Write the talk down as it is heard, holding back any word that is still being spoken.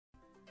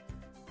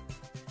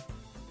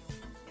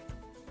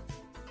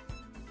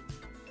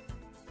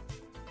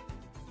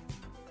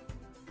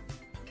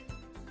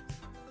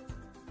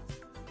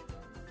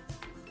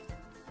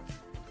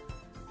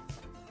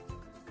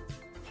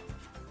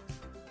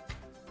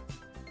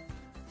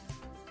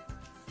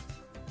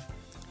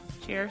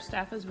Chair,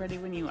 staff is ready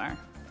when you are.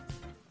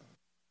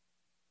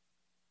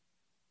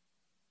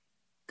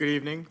 Good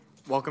evening.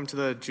 Welcome to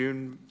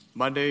the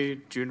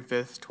Monday, June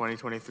 5th,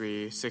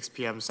 2023, 6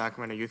 p.m.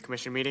 Sacramento Youth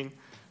Commission meeting.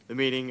 The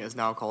meeting is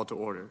now called to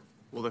order.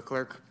 Will the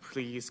clerk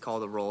please call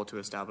the roll to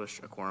establish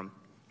a quorum?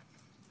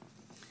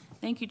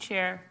 Thank you,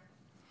 Chair.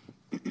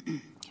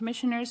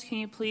 Commissioners, can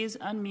you please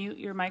unmute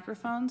your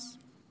microphones?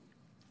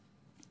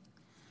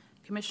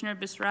 Commissioner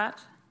Bisrat?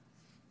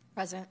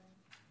 Present.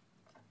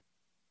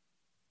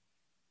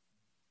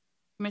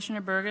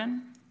 Commissioner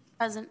Bergen?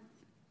 Present.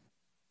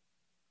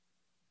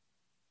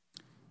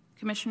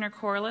 Commissioner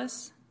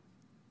Corliss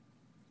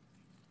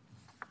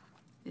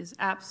is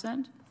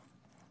absent.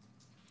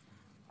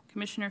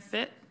 Commissioner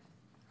Fitt?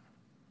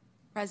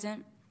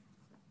 Present.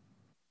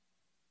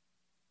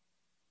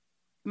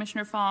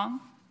 Commissioner Fong?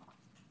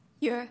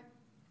 Here.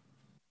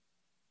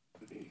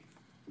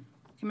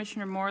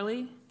 Commissioner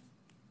Morley?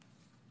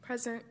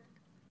 Present.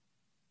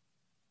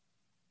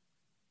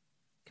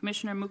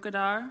 Commissioner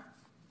Mukadar?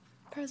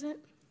 Present.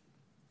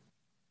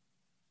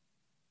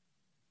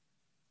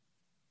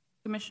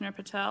 Commissioner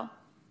Patel?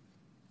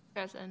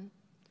 Present.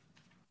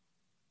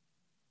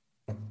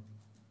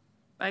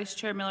 Vice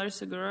Chair Miller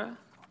Segura?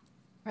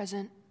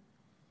 Present.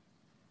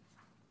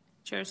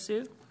 Chair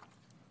Sue?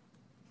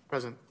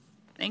 Present.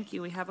 Thank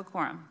you. We have a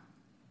quorum.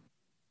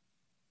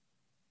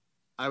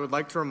 I would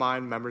like to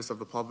remind members of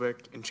the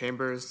public in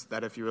chambers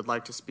that if you would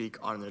like to speak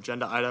on an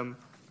agenda item,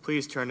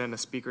 please turn in a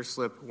speaker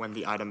slip when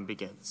the item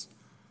begins.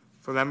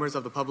 For members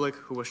of the public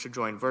who wish to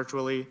join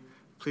virtually,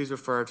 please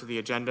refer to the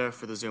agenda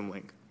for the Zoom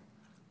link.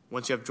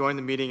 Once you have joined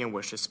the meeting and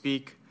wish to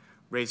speak,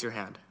 raise your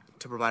hand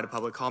to provide a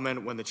public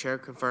comment when the chair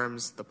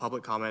confirms the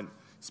public comment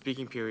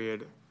speaking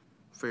period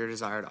for your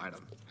desired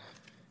item.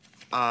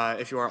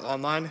 If you are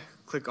online,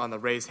 click on the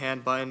raise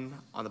hand button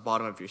on the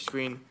bottom of your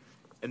screen.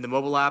 In the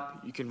mobile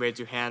app, you can raise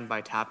your hand by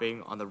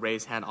tapping on the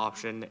raise hand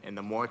option in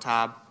the More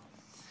tab.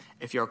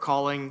 If you are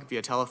calling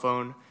via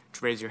telephone,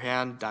 to raise your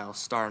hand, dial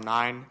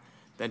 *9,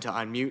 then to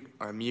unmute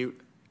or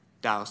mute,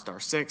 dial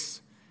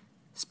 *6.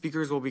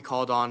 Speakers will be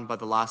called on by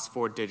the last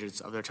 4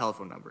 digits of their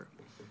telephone number.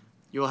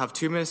 You will have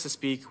 2 minutes to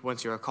speak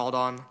once you are called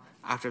on.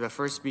 After the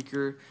first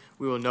speaker,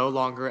 we will no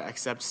longer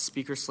accept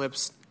speaker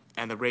slips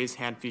and the raise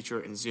hand feature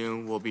in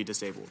Zoom will be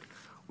disabled.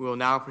 We will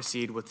now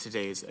proceed with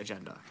today's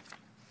agenda.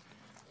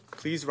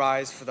 Please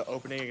rise for the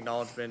opening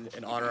acknowledgement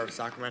in honor of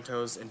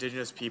Sacramento's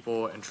indigenous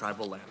people and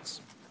tribal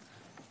lands.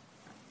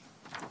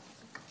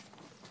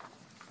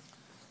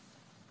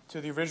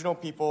 To the original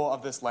people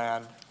of this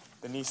land,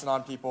 the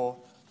Nisenan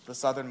people, the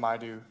Southern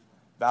Maidu,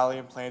 Valley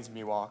and Plains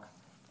Miwok,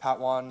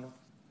 Patwan,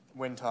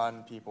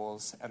 Winton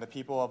peoples, and the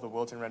people of the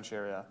Wilton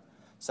Rancheria,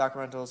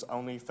 Sacramento's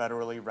only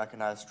federally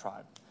recognized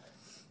tribe.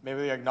 May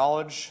we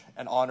acknowledge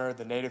and honor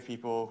the Native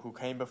people who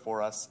came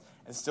before us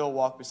and still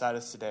walk beside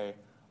us today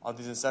on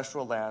these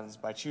ancestral lands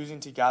by choosing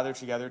to gather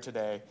together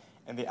today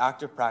in the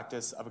active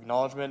practice of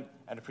acknowledgement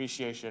and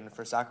appreciation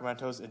for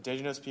Sacramento's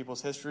indigenous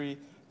people's history,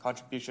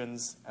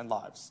 contributions, and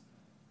lives.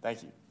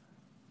 Thank you.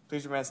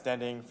 Please remain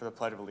standing for the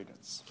Pledge of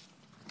Allegiance.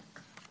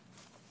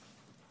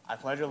 I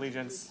pledge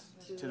allegiance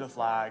to the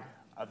flag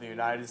of the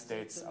United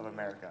States of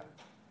America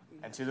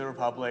and to the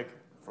republic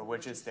for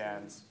which it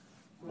stands,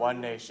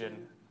 one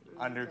nation,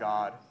 under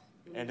God,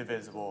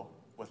 indivisible,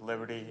 with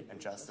liberty and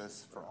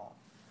justice for all.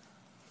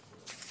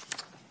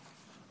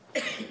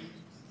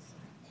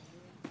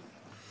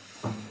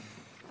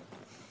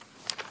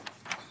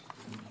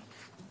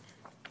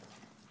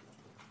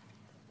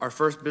 Our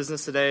first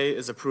business today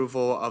is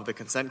approval of the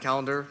consent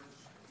calendar.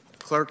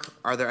 Clerk,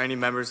 are there any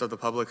members of the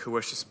public who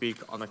wish to speak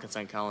on the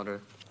consent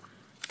calendar?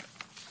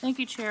 Thank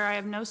you, Chair. I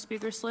have no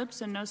speaker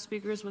slips and no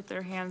speakers with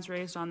their hands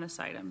raised on this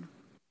item.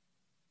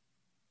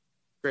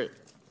 Great.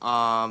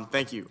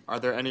 Thank you. Are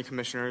there any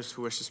commissioners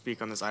who wish to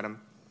speak on this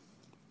item?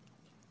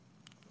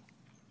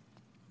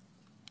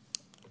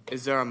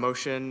 Is there a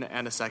motion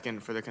and a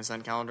second for the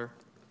consent calendar?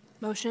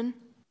 Motion.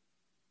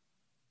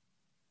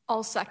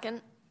 I'll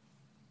second.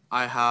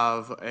 I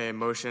have a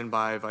motion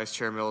by Vice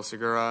Chair Miller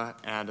Segura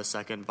and a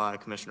second by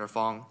Commissioner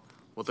Fong.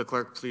 Will the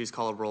clerk please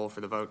call a roll for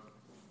the vote?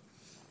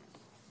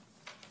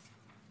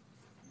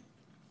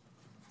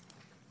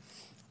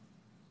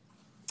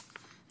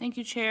 Thank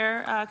you,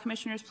 Chair.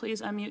 Commissioners,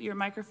 please unmute your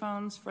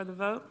microphones for the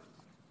vote.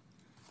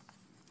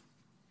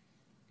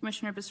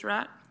 Commissioner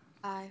Bisrat?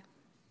 Aye.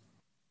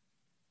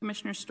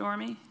 Commissioner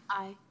Stormy?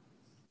 Aye.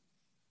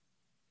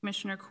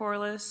 Commissioner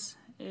Corliss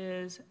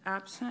is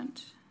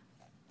absent.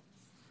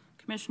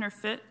 Commissioner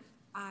Fitt?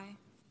 Aye.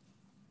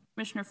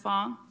 Commissioner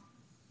Fong?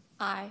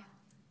 Aye.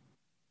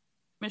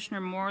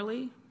 Commissioner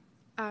Morley?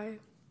 Aye.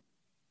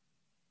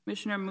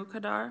 Commissioner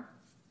Mukadar?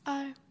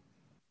 Aye.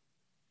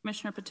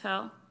 Commissioner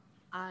Patel?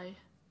 Aye.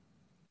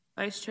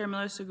 Vice Chair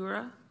Miller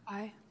Segura?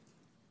 Aye.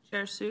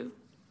 Chair Sue?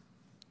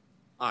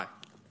 Aye.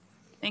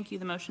 Thank you.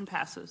 The motion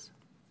passes.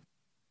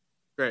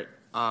 Great.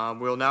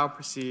 We'll now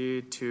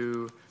proceed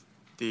to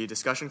the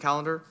discussion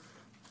calendar.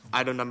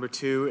 Item number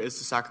 2 is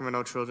the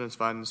Sacramento Children's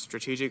Fund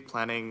Strategic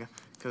Planning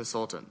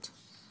Consultant.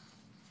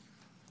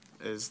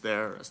 Is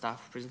there a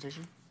staff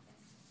presentation?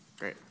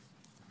 Great.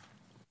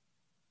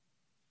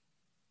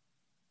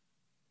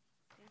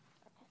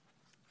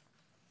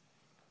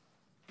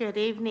 Good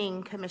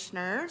evening,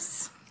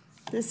 Commissioners.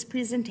 This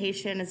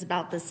presentation is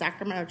about the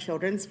Sacramento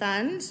Children's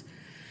Fund,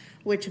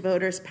 which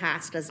voters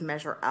passed as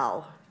Measure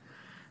L.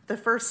 The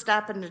first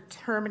step in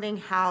determining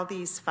how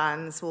these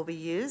funds will be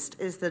used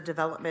is the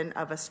development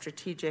of a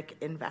strategic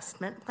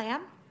investment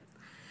plan.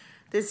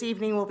 This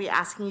evening, we'll be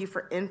asking you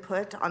for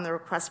input on the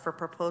request for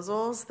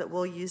proposals that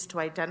we'll use to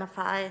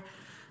identify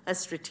a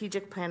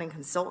strategic planning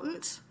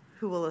consultant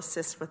who will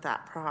assist with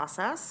that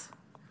process.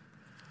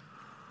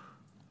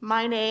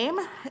 My name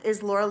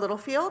is Laura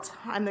Littlefield.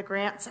 I'm the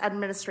Grants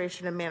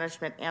Administration and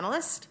Management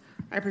Analyst.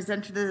 I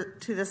presented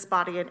to this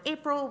body in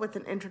April with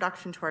an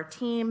introduction to our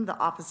team, the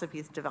Office of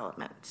Youth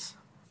Development.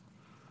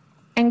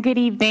 And good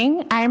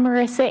evening. I'm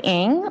Marissa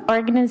Ng,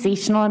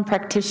 Organizational and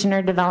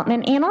Practitioner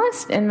Development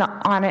Analyst in the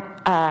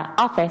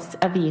Office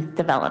of Youth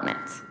Development.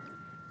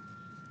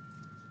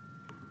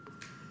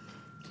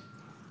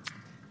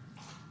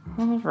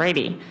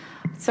 Alrighty.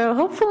 So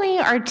hopefully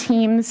our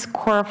team's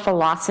core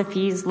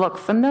philosophies look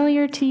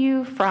familiar to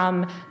you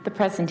from the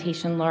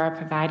presentation Laura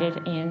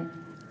provided in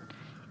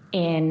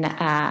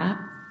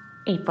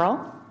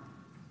April.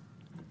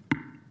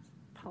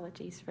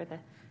 Apologies for the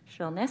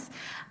shrillness.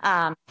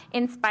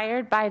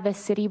 Inspired by the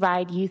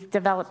citywide youth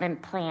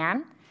development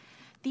plan,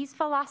 these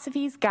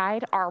philosophies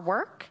guide our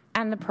work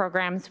and the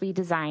programs we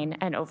design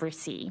and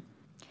oversee.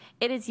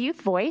 It is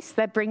youth voice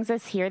that brings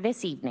us here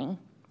this evening.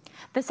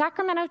 The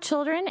Sacramento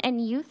Children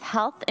and Youth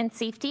Health and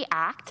Safety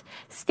Act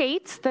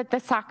states that the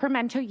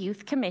Sacramento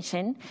Youth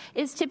Commission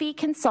is to be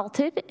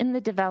consulted in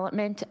the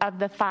development of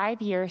the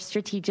 5-year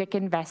strategic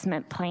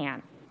investment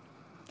plan.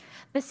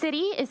 The city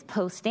is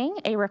posting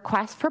a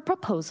request for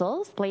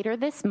proposals later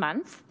this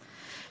month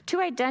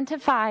to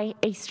identify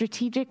a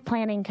strategic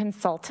planning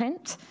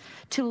consultant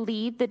to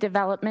lead the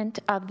development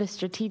of the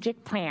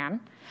strategic plan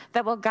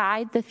that will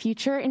guide the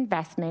future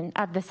investment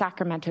of the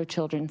Sacramento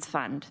Children's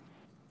Fund.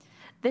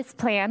 This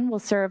plan will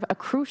serve a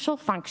crucial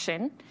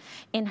function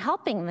in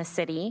helping the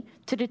city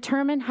to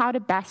determine how to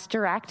best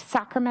direct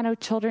Sacramento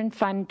Children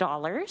Fund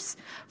dollars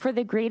for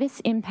the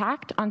greatest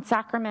impact on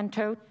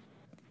Sacramento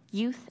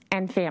youth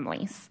and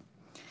families.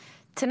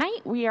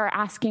 Tonight, we are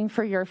asking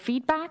for your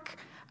feedback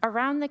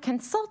around the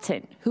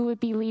consultant who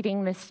would be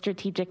leading this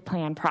strategic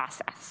plan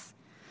process.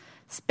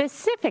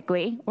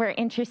 Specifically, we're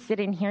interested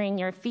in hearing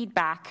your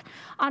feedback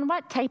on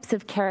what types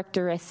of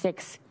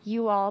characteristics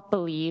you all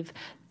believe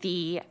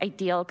the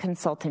ideal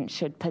consultant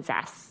should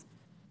possess.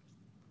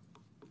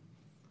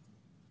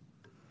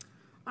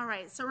 All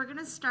right, so we're going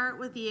to start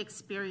with the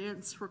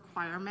experience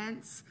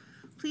requirements.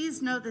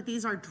 Please note that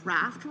these are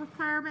draft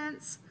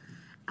requirements.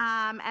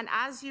 And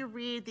as you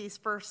read these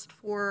first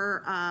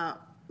 4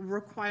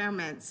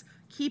 requirements,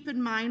 keep in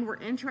mind we're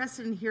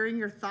interested in hearing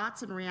your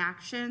thoughts and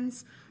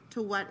reactions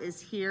to what is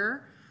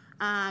here.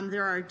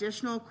 There are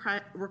additional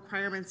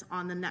requirements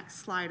on the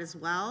next slide as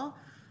well.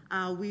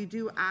 We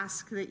do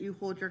ask that you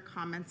hold your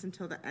comments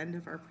until the end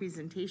of our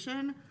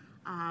presentation,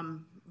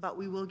 but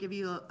we will give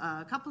you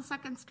a couple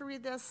seconds to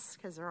read this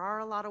because there are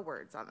a lot of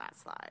words on that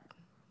slide.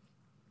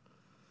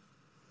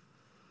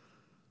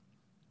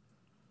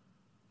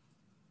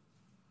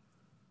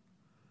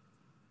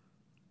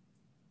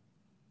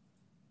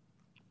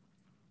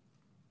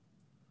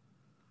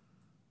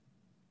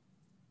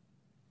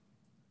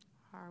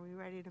 Are we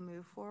ready to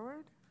move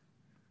forward?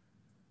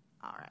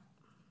 All right.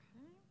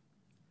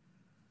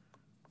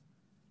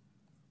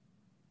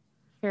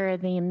 Here are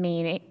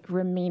the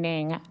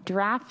remaining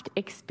draft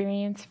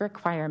experience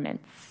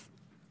requirements.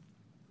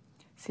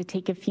 So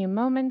take a few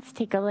moments,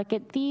 take a look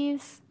at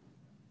these.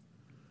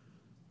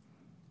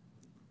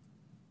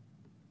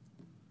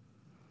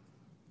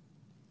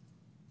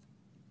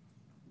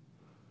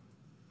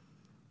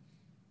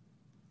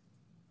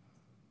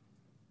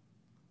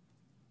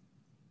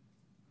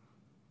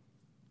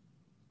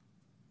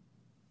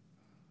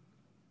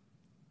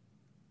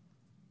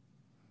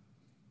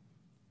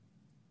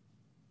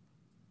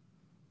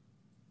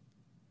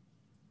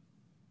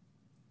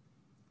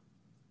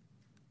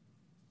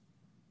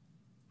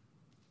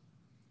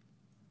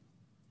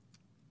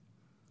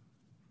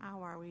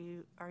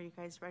 Are you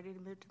guys ready to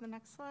move to the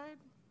next slide?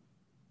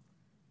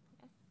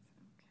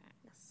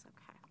 Yes,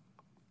 okay.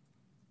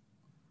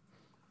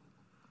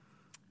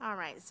 All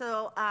right,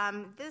 so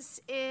this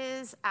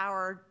is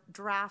our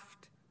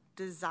draft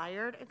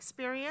desired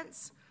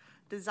experience.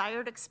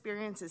 Desired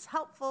experience is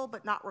helpful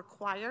but not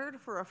required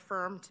for a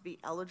firm to be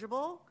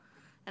eligible.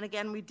 And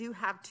again, we do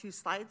have 2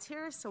 slides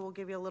here, so we'll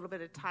give you a little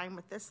bit of time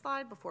with this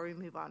slide before we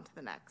move on to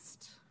the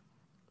next.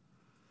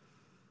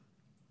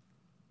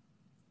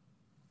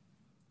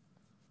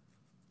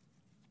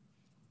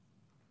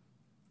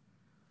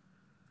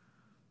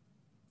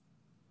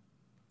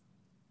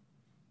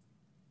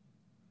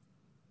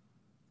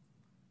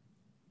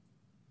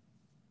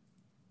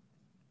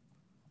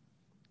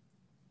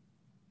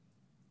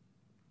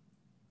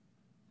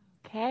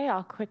 Okay,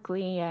 I'll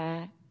quickly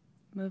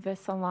move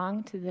us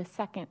along to the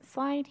second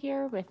slide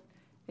here with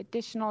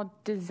additional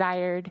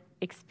desired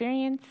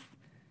experience.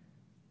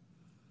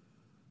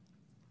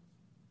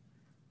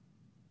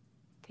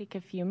 Take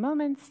a few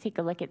moments, take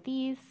a look at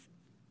these.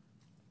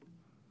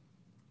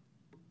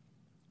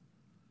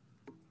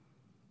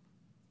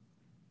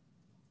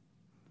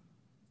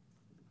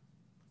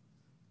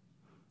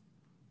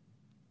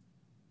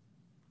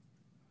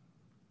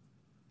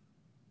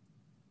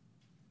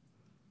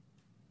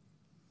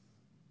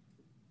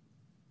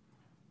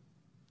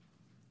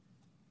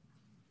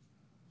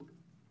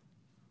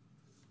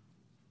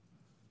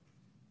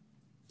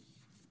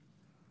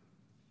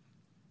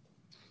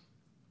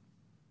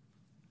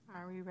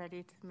 Are we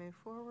ready to move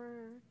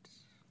forward?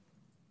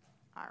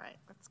 All right,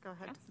 let's go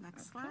ahead to the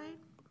next slide.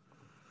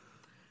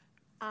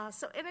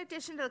 So in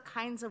addition to the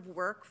kinds of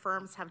work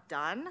firms have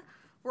done,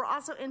 we're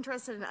also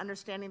interested in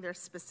understanding their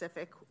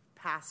specific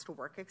past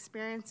work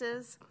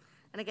experiences.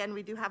 And again,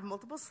 we do have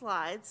multiple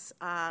slides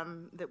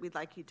that we'd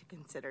like you to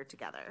consider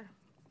together.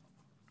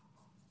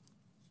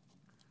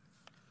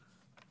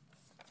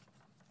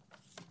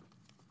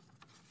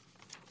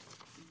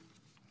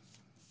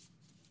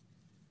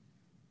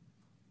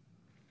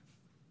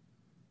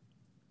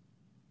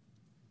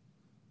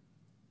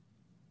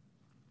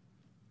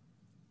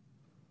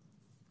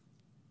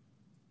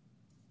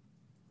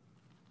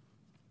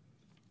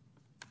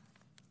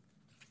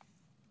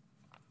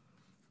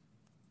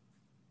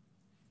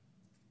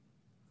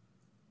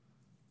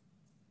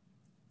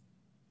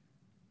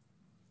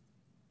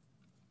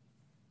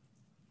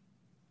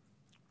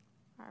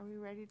 Are we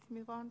ready to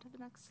move on to the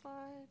next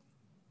slide?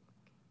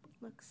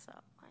 Looks so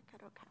like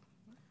it, okay.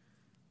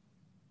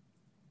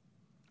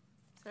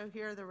 So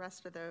here are the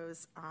rest of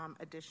those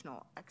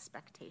additional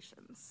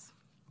expectations.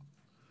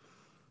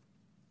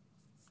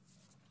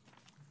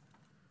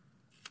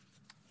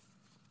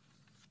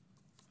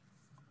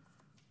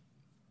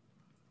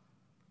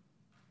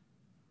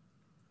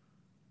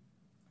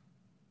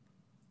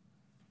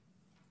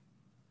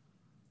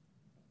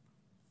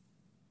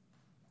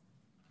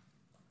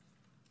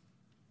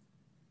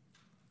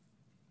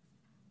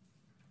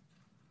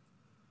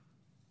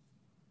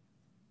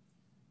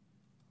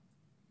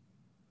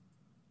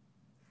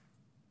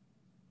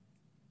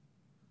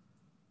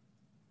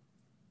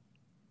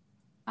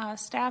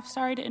 Staff,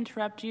 sorry to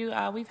interrupt you.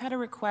 We've had a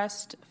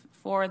request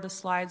for the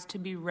slides to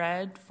be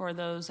read for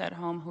those at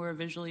home who are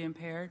visually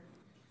impaired.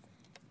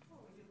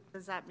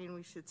 Does that mean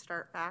we should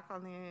start back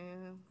on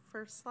the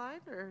first slide,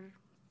 or?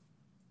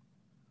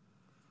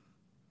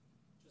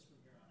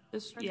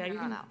 Yeah, you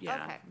can.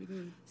 Yeah, Okay. we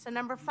can. So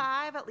number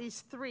 5, at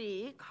least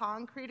 3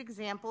 concrete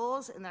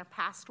examples in their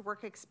past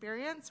work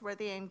experience where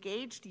they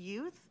engaged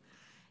youth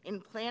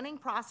in planning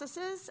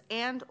processes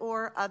and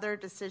or other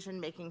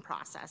decision-making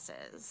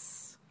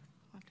processes.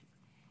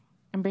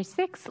 Number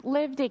 6,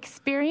 lived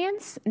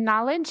experience,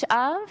 knowledge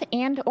of,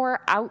 and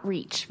or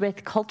outreach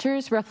with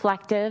cultures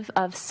reflective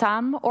of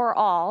some or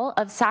all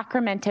of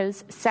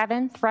Sacramento's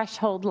 7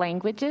 threshold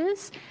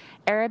languages: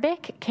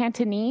 Arabic,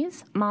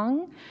 Cantonese,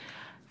 Hmong,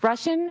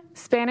 Russian,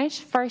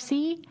 Spanish,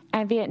 Farsi,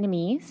 and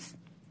Vietnamese.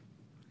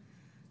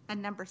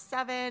 And number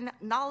 7,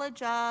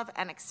 knowledge of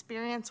and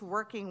experience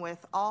working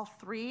with all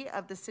 3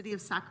 of the City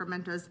of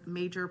Sacramento's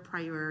major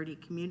priority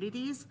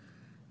communities.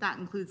 That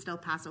includes Del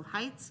Paso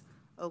Heights,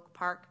 Oak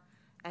Park,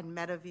 and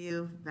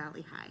Meadowview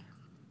Valley High.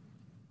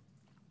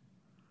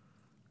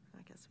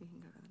 I guess we can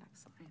go to the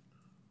next slide.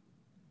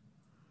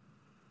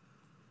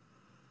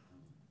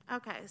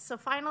 Okay, so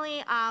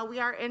finally, we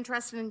are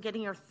interested in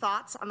getting your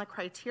thoughts on the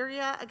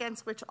criteria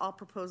against which all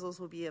proposals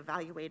will be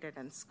evaluated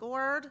and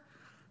scored.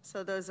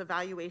 So those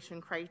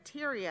evaluation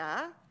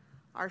criteria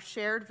are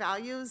shared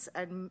values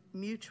and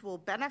mutual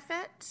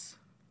benefit.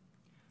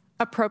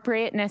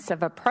 Appropriateness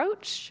of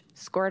approach,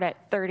 scored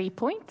at 30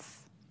 points.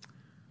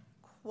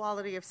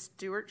 Quality of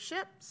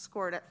stewardship,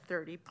 scored at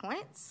 30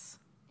 points.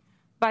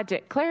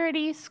 Budget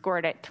clarity,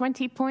 scored at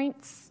 20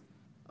 points.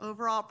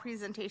 Overall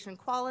presentation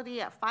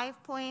quality at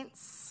 5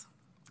 points.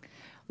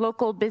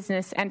 Local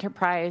business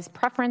enterprise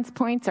preference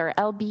points, or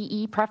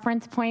LBE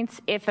preference points,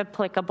 if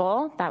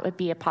applicable. That would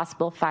be a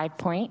possible 5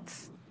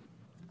 points.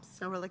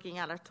 So we're looking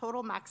at a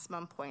total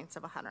maximum points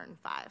of 105.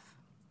 I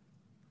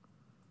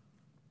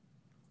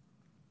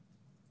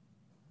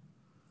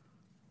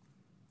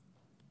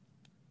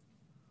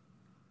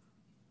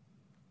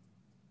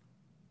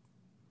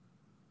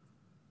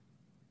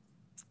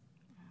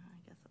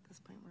guess at this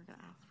point we're going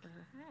to ask for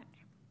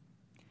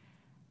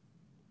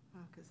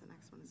because the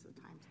next one is the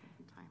time.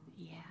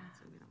 Yeah.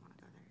 So we don't want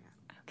to go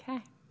there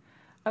yet.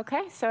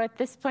 Okay, so at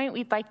this point,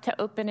 we'd like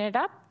to open it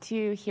up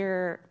to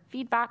hear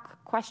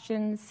feedback,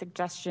 questions,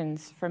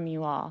 suggestions from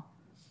you all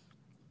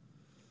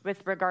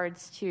with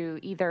regards to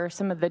either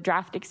some of the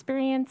draft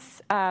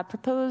experience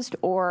proposed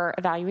or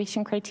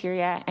evaluation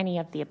criteria, any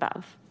of the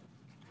above.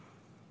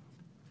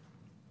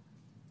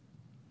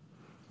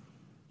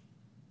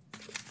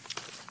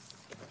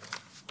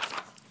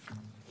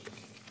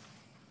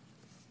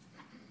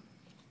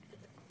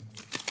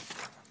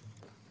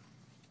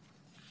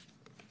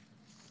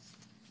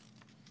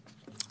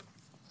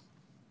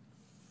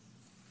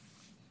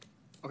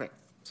 Okay,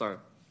 sorry.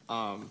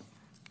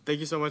 Thank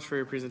you so much for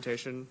your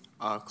presentation.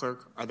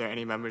 Clerk, are there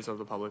any members of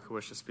the public who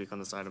wish to speak on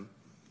this item?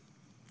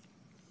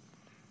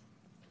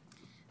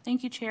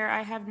 Thank you, Chair.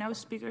 I have no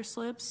speaker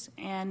slips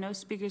and no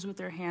speakers with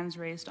their hands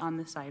raised on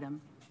this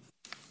item.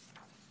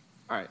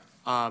 All right.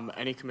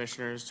 Any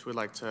commissioners who would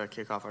like to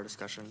kick off our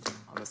discussion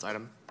on this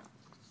item?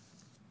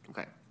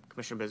 Okay.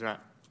 Commissioner Bizrat.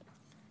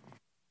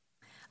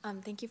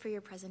 Thank you for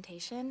your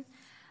presentation.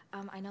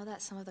 I know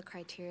that some of the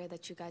criteria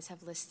that you guys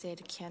have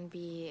listed can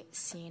be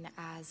seen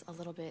as a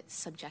little bit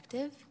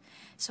subjective.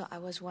 So I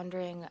was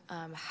wondering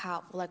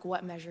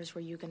what measures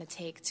were you going to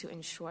take to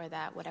ensure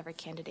that whatever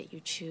candidate you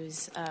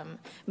choose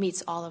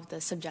meets all of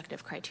the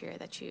subjective criteria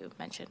that you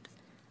mentioned?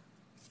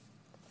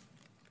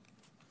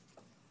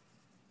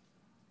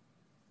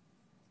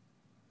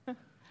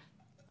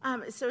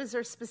 So is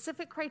there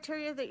specific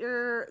criteria that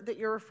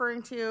you're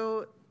referring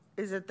to?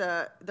 Is it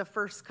the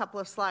first couple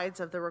of slides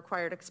of the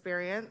required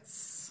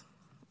experience?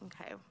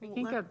 Okay, We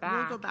can go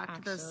back, We'll go back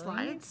to those actually,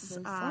 slides, to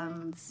those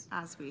slides.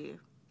 as we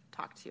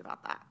talk to you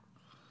about that.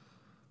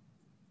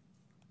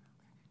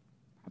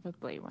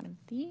 Probably one of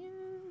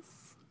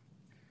these.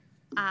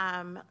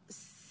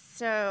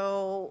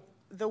 So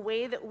the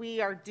way that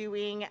we are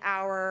doing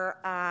our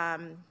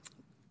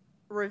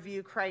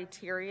review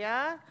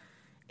criteria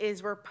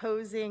is we're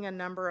posing a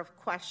number of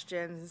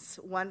questions.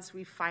 Once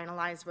we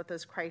finalize what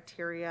those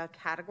criteria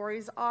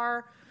categories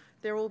are,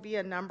 there will be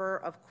a number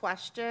of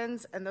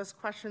questions, and those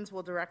questions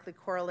will directly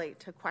correlate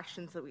to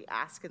questions that we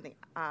ask in the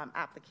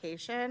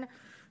application,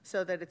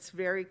 so that it's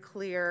very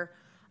clear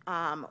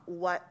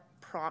what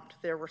prompt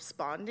they're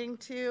responding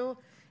to,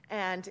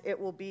 and it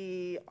will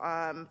be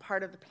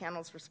part of the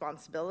panel's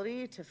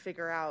responsibility to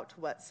figure out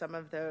what some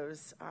of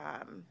those,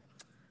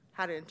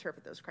 how to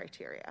interpret those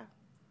criteria.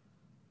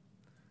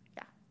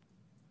 Yeah.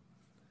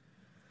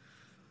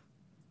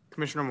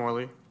 Commissioner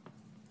Morley.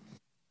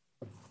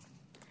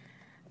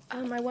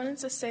 I wanted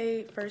to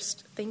say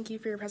first, thank you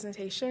for your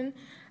presentation.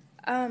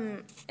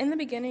 In the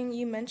beginning,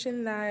 you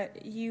mentioned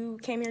that you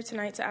came here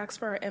tonight to ask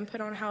for our input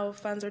on how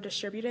funds are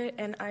distributed,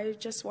 and I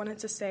just wanted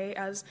to say,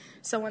 as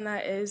someone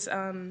that is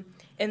in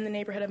the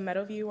neighborhood of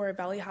Meadowview or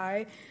Valley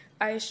High,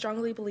 I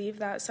strongly believe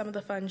that some of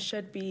the funds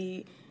should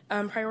be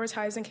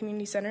prioritized in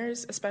community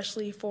centers,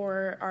 especially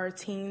for our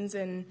teens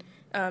and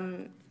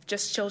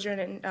just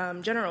children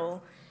in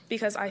general,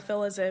 because I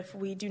feel as if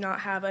we do not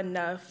have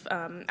enough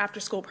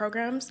after-school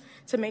programs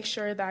to make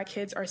sure that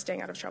kids are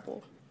staying out of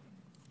trouble.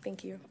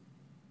 Thank you.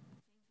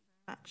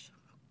 Much.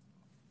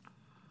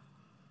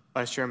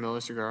 Vice Chair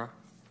Miller-Segura.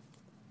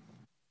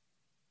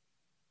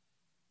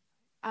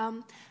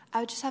 I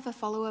would just have a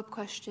follow-up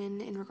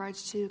question in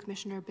regards to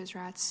Commissioner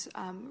Bisrat's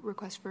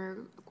request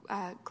for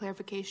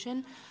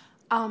clarification.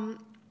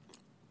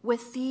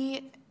 With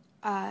the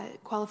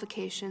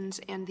qualifications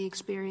and the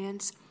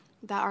experience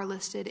that are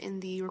listed in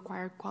the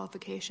required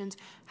qualifications,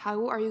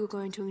 how are you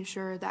going to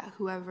ensure that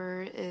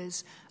whoever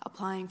is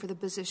applying for the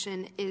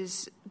position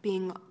is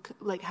being,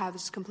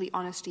 has complete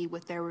honesty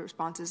with their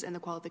responses and the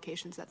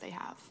qualifications that they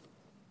have?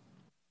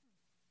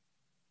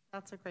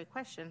 That's a great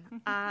question.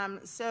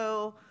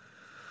 So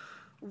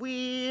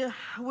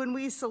when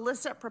we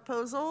solicit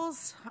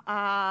proposals,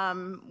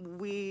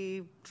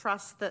 we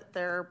trust that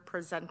they're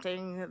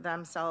presenting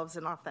themselves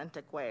in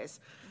authentic ways.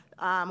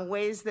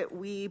 Ways that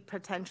we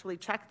potentially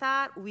check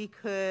that, we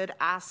could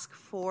ask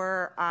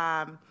for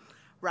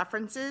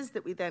references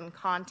that we then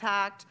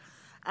contact.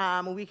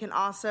 We can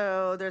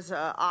also, there's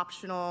an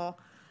optional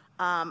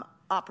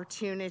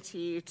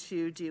opportunity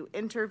to do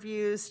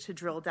interviews to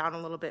drill down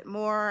a little bit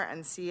more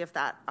and see if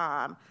that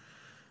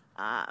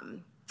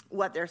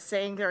what they're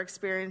saying their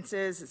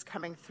experiences is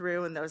coming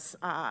through in those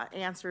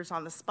answers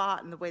on the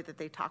spot and the way that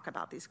they talk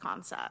about these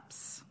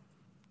concepts.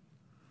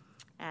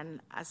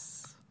 And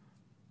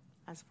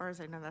as far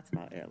as I know, that's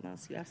about it,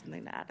 unless you have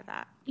something to add to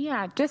that.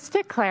 Yeah, just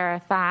to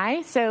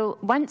clarify, so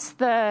once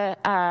the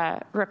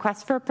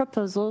request for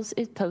proposals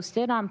is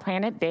posted on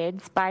Planet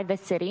Bids by the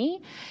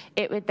city,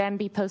 it would then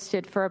be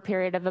posted for a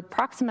period of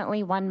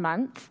approximately 1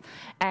 month,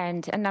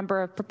 and a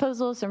number of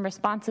proposals and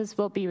responses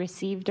will be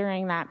received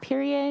during that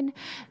period.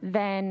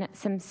 Then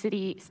some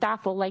city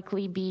staff will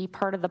likely be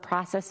part of the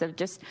process of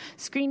just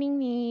screening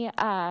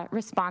the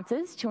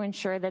responses to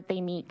ensure that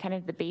they meet kind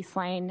of the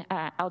baseline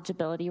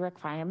eligibility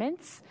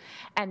requirements.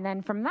 And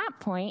then from that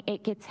point,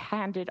 it gets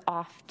handed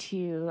off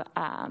to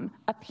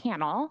a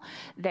panel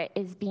that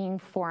is being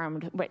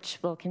formed, which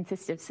will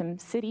consist of some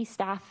city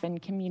staff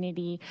and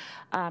community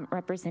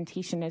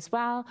representation as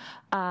well,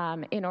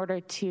 in order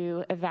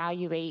to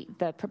evaluate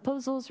the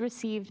proposals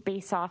received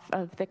based off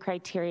of the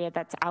criteria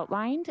that's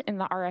outlined in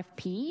the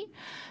RFP.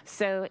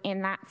 So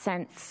in that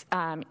sense,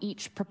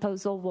 each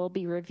proposal will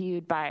be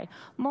reviewed by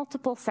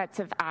multiple sets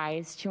of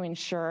eyes to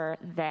ensure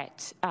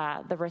that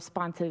the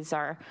responses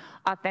are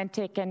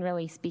authentic and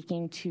really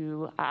speaking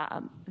to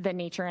the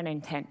nature and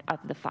intent of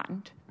the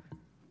fund.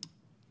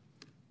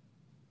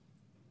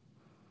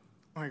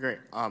 All right, great.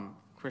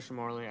 Commissioner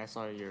Morley, I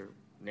saw your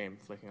name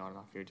flicking on and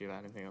off here. Do you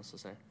have anything else to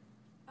say?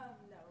 No.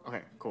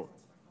 Okay, cool.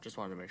 Just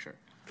wanted to make sure.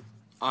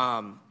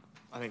 I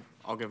think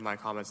I'll give my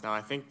comments now.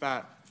 I think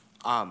that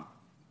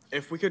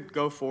if we could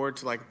go forward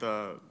to like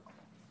the,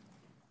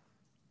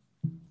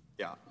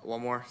 yeah,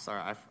 one more.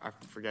 Sorry, I'm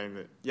forgetting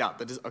the, yeah,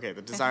 the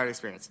desired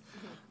experience.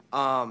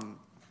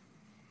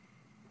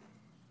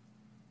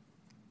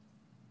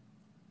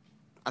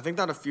 I think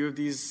that a few of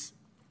these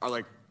are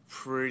like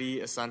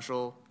pretty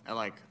essential and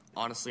like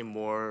honestly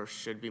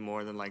should be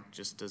more than like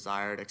just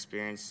desired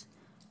experience.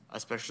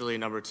 especially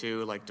number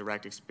 2, like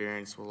direct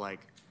experience with like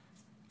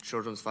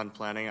children's fund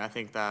planning. I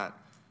think that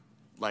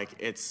like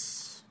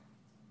it's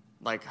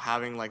like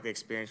having like the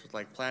experience with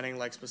like planning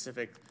like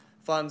specific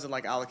funds and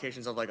like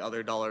allocations of like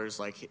other dollars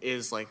like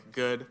is like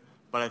good,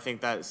 but I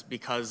think that's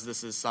because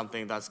this is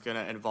something that's going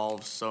to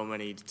involve so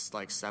many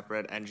like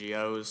separate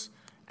NGOs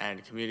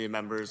and community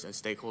members and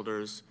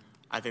stakeholders.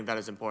 I think that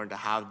is important to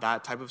have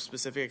that type of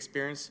specific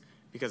experience,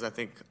 because I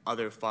think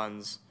other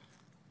funds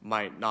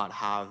might not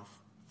have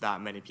that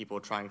many people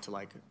trying to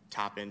like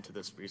tap into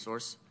this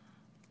resource.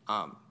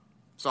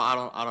 So I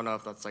don't know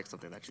if that's like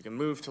something that you can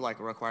move to like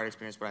a required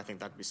experience, but I think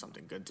that'd be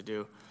something good to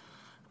do.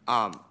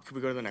 Could we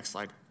go to the next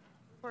slide?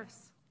 Of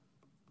course.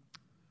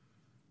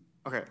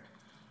 Okay.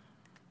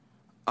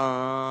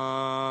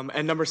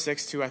 And number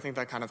 6 too, I think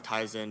that kind of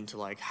ties into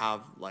like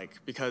have like,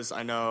 because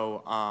I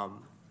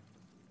know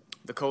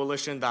the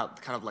coalition that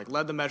kind of like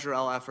led the Measure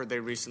L effort, they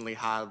recently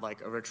had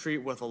like a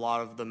retreat with a lot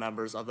of the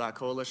members of that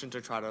coalition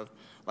to try to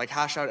like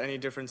hash out any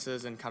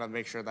differences and kind of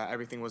make sure that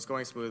everything was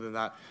going smooth, and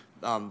that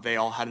they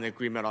all had an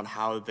agreement on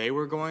how they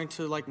were going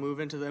to like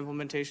move into the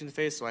implementation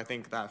phase. So I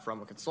think that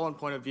from a consultant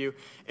point of view,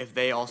 if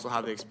they also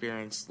have the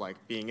experience like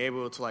being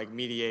able to like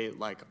mediate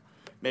like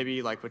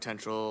maybe like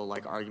potential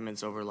like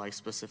arguments over like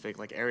specific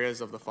like areas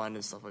of the fund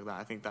and stuff like that,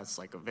 I think that's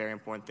like a very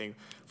important thing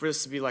for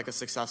this to be like a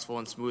successful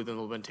and smooth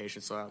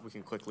implementation, so that we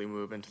can quickly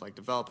move into like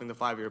developing the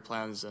 5-year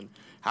plans and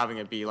having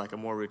it be like a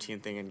more routine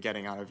thing and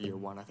getting out of year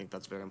 1. I think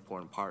that's a very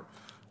important part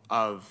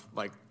of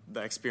like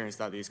the experience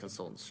that these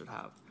consultants should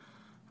have.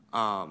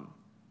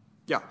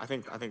 Yeah, I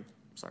think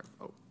sorry.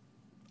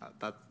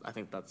 I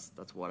think that's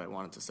what I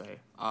wanted to say.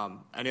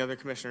 Any other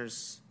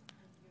commissioners?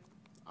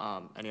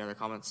 Any other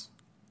comments?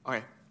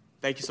 Okay.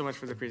 Thank you so much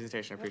for the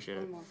presentation. I appreciate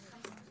it.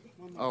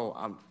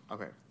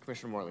 Okay.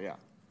 Commissioner Morley, yeah.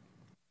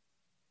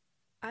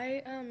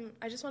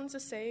 I just wanted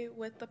to say,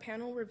 with the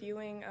panel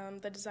reviewing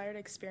the desired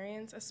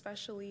experience,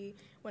 especially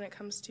when it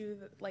comes to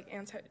like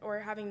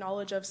having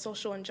knowledge of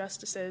social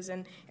injustices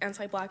and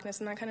anti-Blackness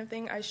and that kind of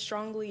thing, I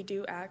strongly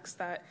do ask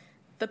that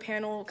the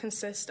panel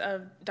consist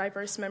of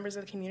diverse members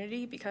of the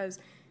community, because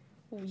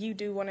you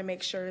do want to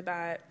make sure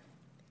that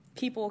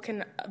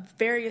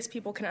various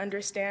people can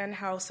understand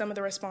how some of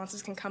the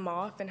responses can come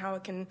off and how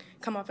it can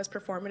come off as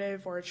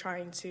performative or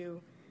trying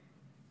to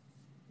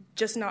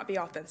just not be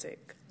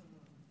authentic.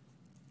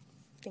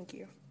 Thank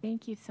you.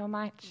 Thank you so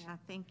much. Yeah,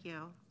 thank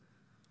you.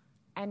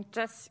 And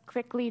just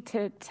quickly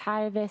to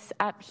tie this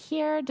up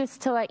here,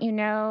 just to let you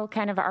know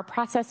kind of our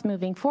process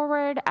moving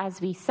forward.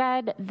 As we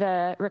said,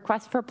 the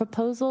request for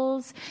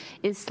proposals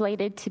is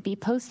slated to be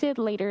posted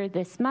later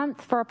this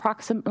month for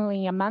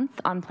approximately a month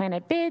on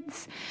Planet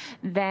Bids.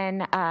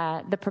 Then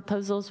the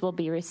proposals will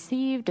be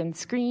received and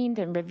screened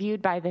and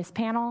reviewed by this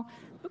panel.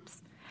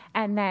 Oops.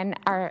 And then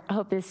our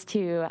hope is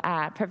to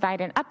provide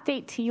an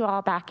update to you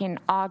all back in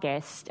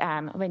August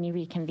when you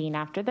reconvene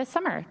after the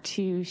summer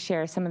to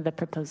share some of the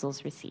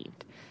proposals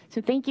received.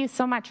 So thank you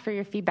so much for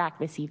your feedback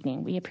this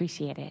evening. We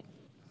appreciate it.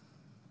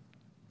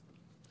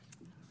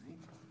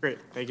 Great.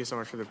 Thank you so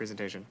much for the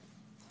presentation.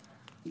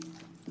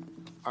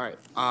 All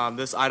right.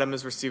 This item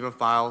is received and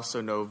file,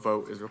 so no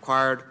vote is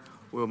required.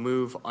 We'll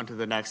move on to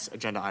the next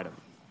agenda item.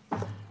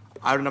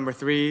 Item number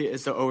 3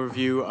 is the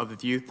overview of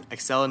the Youth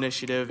Excel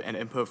Initiative and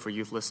input for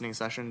youth listening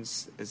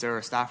sessions. Is there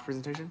a staff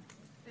presentation?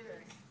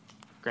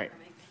 Great.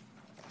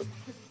 Make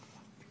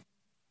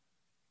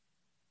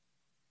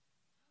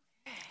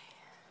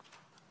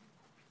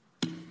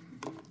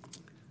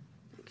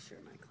sure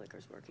my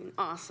clicker's working.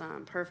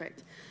 Awesome.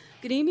 Perfect.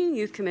 Good evening,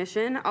 Youth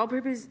Commission.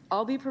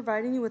 I'll be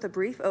providing you with a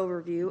brief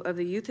overview of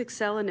the Youth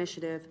Excel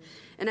Initiative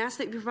and ask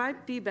that you provide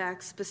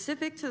feedback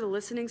specific to the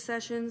listening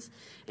sessions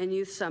and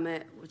Youth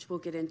Summit, which we'll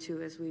get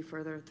into as we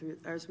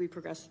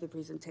progress through the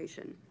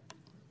presentation.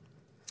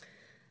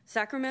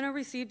 Sacramento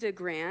received a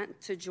grant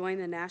to join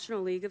the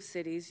National League of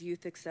Cities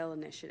Youth Excel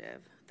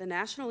Initiative. The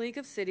National League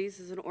of Cities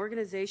is an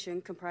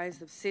organization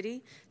comprised of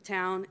city,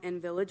 town,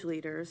 and village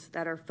leaders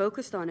that are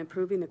focused on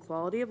improving the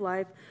quality of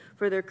life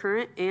for their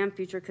current and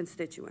future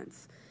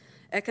constituents.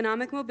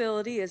 Economic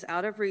mobility is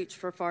out of reach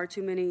for far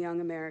too many young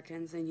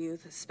Americans, and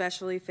youth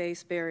especially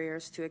face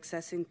barriers to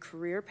accessing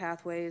career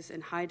pathways in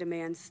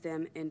high-demand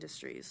STEM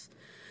industries.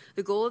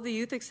 The goal of the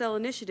Youth Excel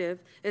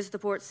Initiative is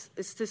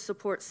to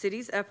support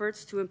cities'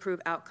 efforts to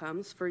improve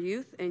outcomes for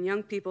youth and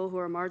young people who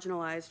are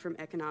marginalized from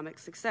economic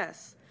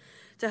success.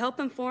 To help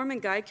inform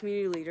and guide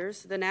community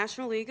leaders, the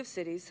National League of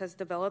Cities has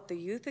developed the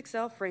Youth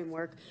Excel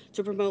framework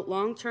to promote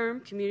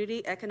long-term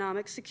community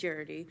economic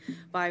security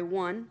by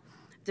 1,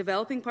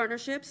 developing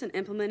partnerships and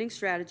implementing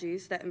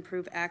strategies that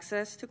improve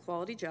access to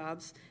quality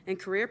jobs and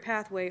career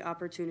pathway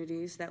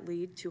opportunities that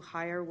lead to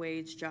higher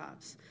wage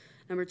jobs.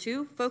 Number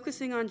 2,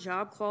 focusing on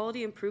job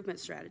quality improvement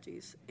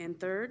strategies. And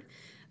 3rd,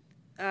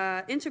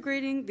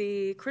 integrating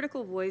the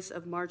critical voice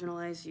of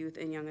marginalized youth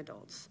and young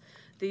adults.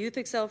 The Youth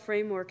Excel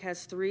framework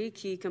has 3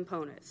 key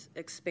components: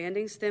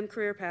 expanding STEM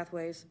career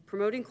pathways,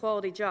 promoting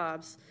quality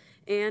jobs,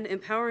 and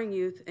empowering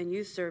youth and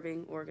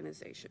youth-serving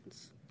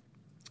organizations.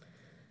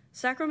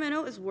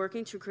 Sacramento is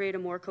working to create a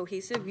more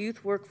cohesive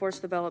youth workforce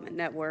development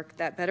network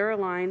that better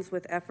aligns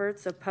with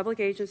efforts of public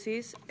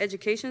agencies,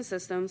 education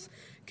systems,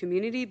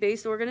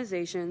 community-based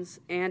organizations,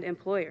 and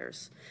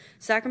employers.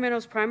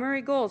 Sacramento's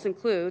primary goals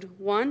include: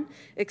 1,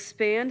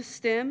 expand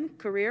STEM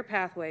career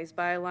pathways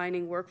by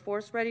aligning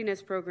workforce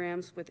readiness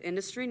programs with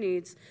industry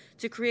needs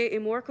to create a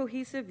more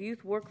cohesive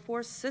youth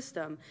workforce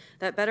system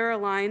that better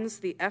aligns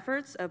the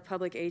efforts of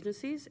public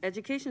agencies,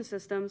 education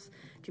systems,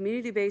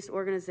 community-based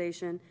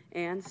organization,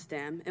 and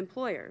STEM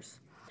employers.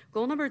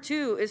 Goal number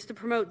 2 is to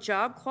promote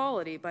job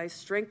quality by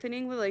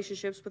strengthening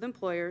relationships with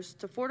employers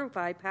to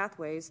fortify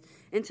pathways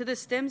into the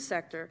STEM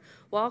sector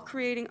while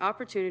creating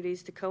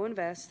opportunities to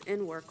co-invest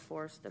in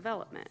workforce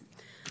development.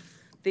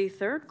 The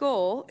third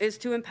goal is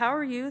to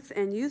empower youth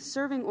and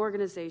youth-serving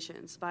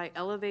organizations by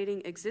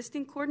elevating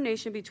existing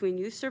coordination between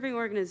youth-serving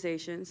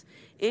organizations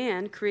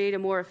and create a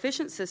more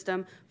efficient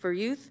system for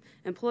youth,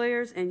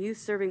 employers, and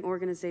youth-serving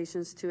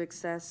organizations to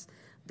access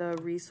the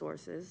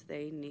resources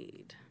they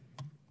need.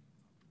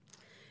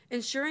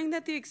 Ensuring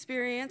that the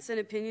experience and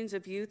opinions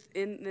of youth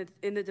in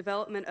the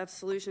development of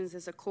solutions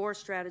is a core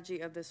strategy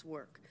of this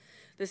work.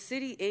 The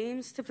city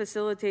aims to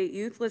facilitate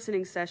youth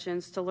listening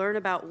sessions to learn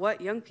about what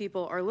young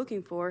people are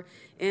looking for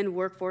in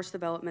workforce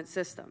development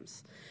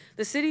systems.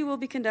 The city will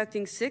be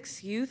conducting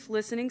 6 youth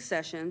listening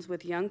sessions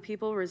with young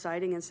people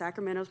residing in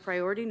Sacramento's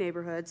priority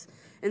neighborhoods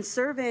and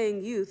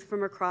surveying youth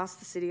from across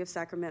the city of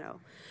Sacramento.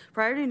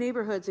 Priority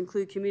neighborhoods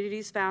include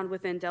communities found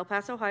within Del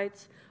Paso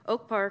Heights,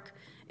 Oak Park,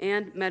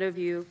 and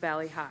Meadowview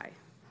Valley High.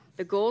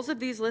 The goals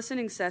of these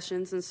listening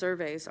sessions and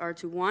surveys are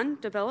to: 1,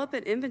 develop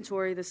and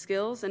inventory the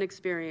skills and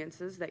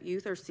experiences that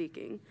youth are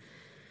seeking;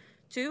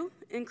 2,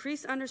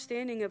 increase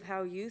understanding of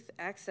how youth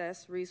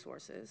access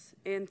resources;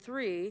 and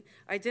 3,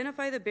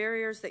 identify the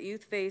barriers that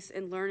youth face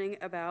in learning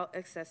about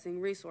accessing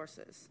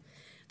resources.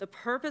 The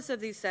purpose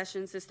of these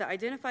sessions is to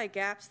identify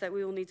gaps that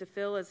we will need to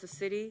fill as the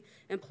city,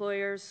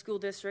 employers, school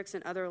districts,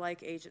 and other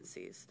like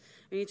agencies.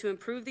 We need to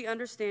improve the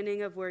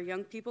understanding of where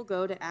young people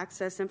go to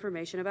access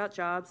information about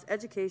jobs,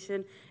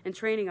 education, and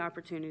training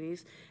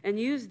opportunities, and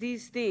use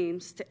these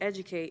themes to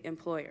educate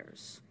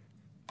employers.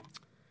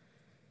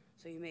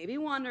 So you may be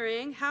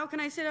wondering, how can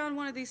I sit on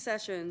one of these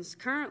sessions?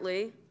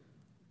 Currently,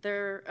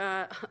 there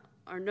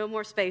are no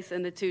more space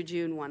in the 2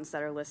 June ones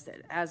that are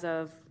listed as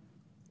of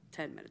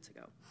 10 minutes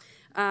ago.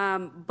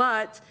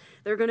 But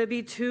there are going to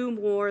be 2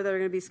 more that are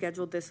going to be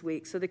scheduled this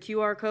week. So the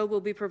QR code will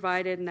be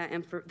provided,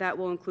 and that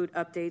will include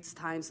updates,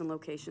 times, and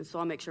locations. So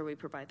I'll make sure we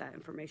provide that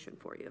information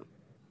for you.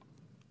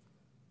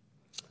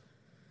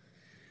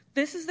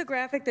 This is the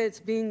graphic that's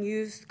being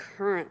used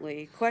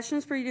currently.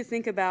 Questions for you to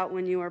think about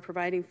when you are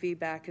providing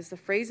feedback is the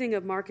phrasing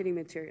of marketing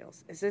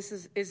materials. Is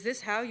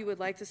this how you would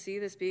like to see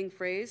this being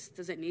phrased?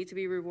 Does it need to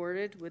be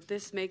reworded? Would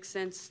this make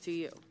sense to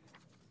you?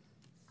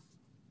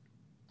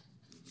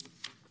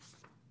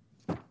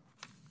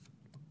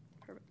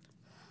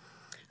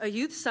 A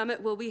youth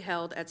summit will be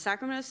held at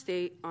Sacramento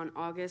State on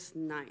August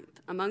 9th.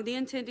 Among the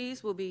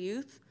attendees will be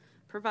youth,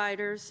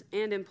 providers,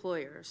 and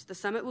employers. The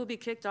summit will be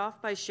kicked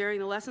off by sharing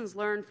the lessons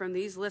learned from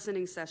these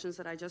listening sessions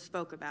that I just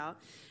spoke about,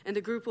 and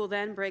the group will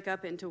then break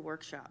up into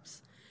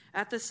workshops.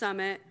 At the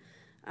summit,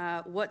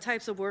 what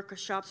types of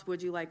workshops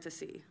would you like to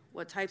see?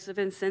 What types of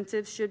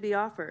incentives should be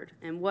offered?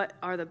 And what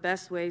are the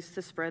best ways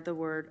to spread the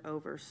word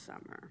over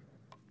summer?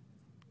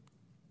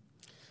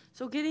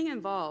 So getting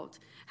involved.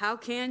 How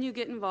can you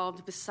get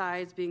involved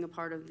besides being a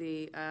part of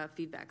the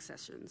feedback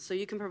sessions? So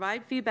you can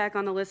provide feedback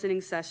on the listening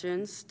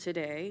sessions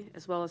today,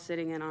 as well as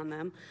sitting in on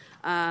them.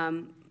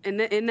 And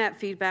in that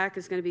feedback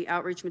is going to be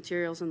outreach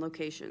materials and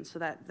locations. So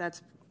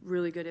that's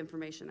really good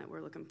information that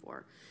we're looking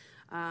for.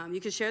 You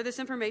can share this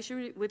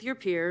information with your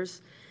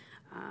peers,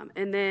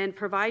 and then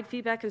provide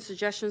feedback and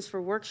suggestions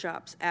for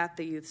workshops at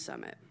the Youth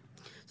Summit.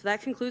 So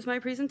that concludes my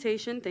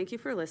presentation. Thank you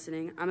for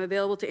listening. I'm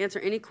available to answer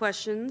any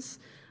questions.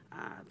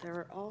 There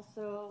are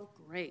also,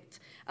 great,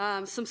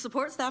 some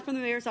support staff from the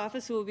mayor's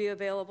office who will be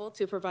available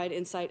to provide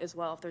insight as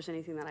well if there's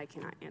anything that I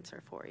cannot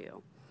answer for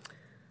you.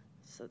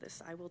 So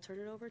I will turn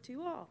it over to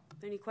you all.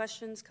 Any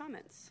questions,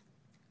 comments?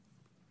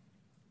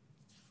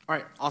 All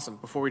right, awesome.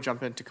 Before we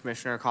jump into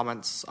commissioner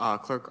comments,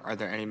 clerk, are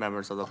there any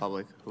members of the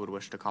public who would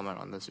wish to comment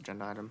on this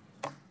agenda item?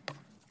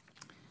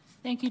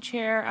 Thank you,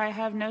 Chair. I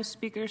have no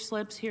speaker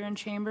slips here in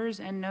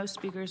chambers and no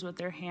speakers with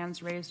their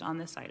hands raised on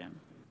this item.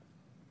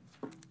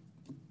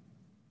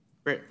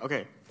 Great.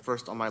 Okay.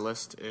 First on my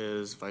list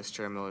is Vice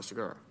Chair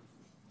Miller-Segura.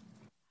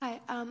 Hi.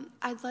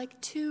 I'd like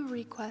to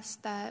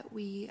request that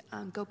we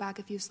go back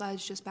a few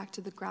slides, just back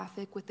to the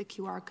graphic with the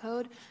QR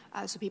code,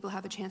 so people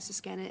have a chance to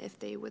scan it if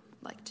they would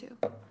like to.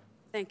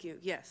 Thank you.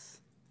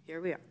 Yes.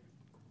 Here we are.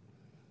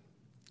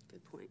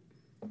 Good point.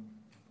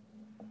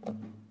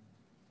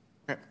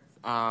 Okay.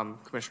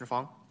 Commissioner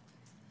Fong?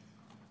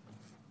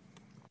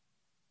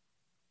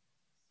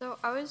 So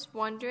I was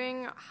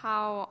wondering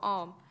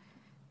how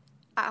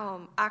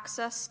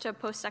access to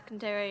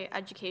post-secondary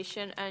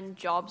education and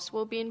jobs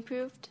will be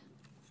improved?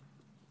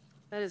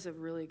 That is a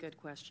really good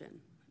question.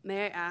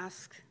 May I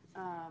ask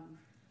my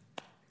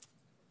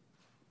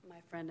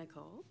friend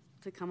Nicole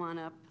to come on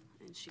up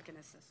and she can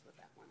assist with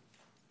that one.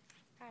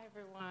 Hi,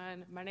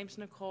 everyone. My name's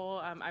Nicole.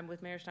 I'm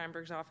with Mayor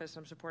Steinberg's office.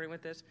 I'm supporting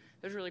with this.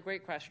 There's a really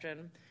great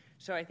question.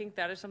 So I think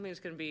that is something that's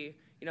going to be,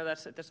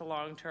 that's a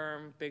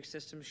long-term, big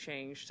systems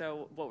change.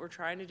 So what we're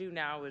trying to do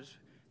now is,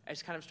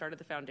 as kind of started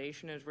the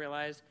foundation, is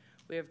realize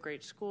we have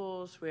great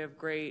schools, we have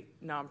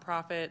great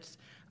nonprofits,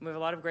 and we have a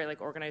lot of great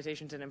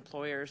organizations and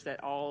employers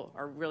that all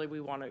are really,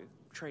 we want to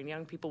train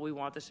young people, we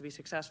want this to be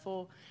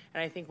successful.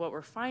 And I think what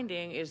we're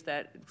finding is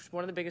that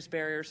one of the biggest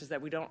barriers is that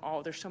we don't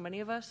all, there's so many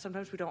of us,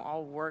 sometimes we don't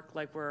all work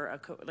like we're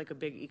a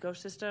big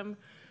ecosystem.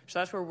 So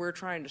that's where we're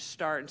trying to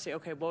start and say,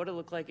 okay, what would it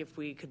look like if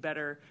we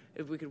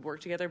could work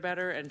together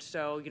better? And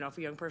so, if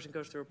a young person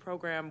goes through a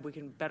program, we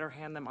can better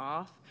hand them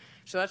off.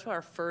 So that's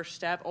our first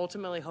step,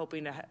 ultimately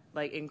hoping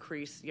to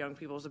increase young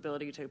people's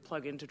ability to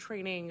plug into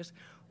trainings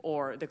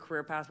or the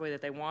career pathway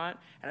that they want.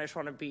 And I just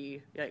want to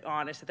be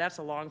honest that that's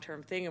a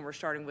long-term thing, and we're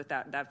starting with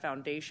that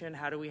foundation.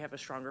 How do we have a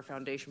stronger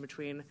foundation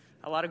between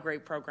a lot of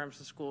great programs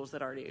and schools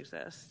that already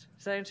exist?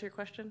 Does that answer your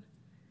question?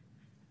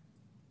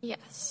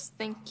 Yes,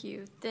 thank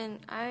you. Then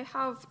I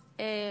have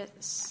a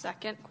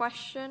second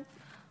question.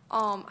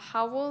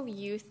 How will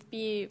youth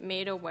be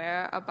made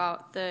aware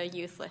about the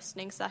youth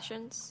listening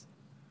sessions?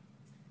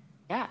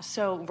 Yeah,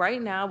 so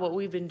right now what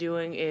we've been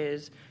doing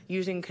is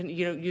using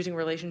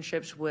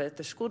relationships with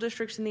the school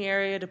districts in the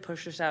area to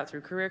push this out through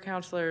career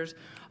counselors.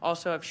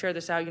 Also, I've shared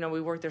this out,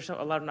 there's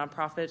a lot of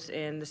nonprofits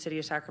in the city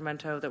of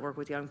Sacramento that work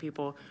with young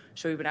people.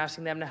 So we've been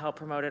asking them to help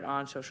promote it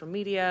on social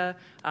media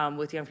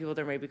with young people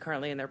that may be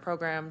currently in their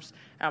programs.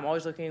 I'm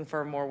always looking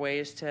for more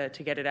ways to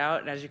get it out.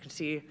 And as you can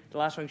see, the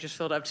last one just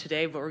filled up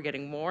today, but we're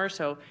getting more.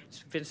 So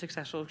it's been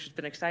successful, which has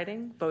been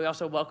exciting. But we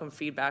also welcome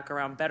feedback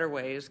around better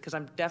ways, because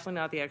I'm definitely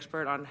not the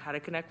expert on how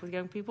to connect with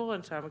young people.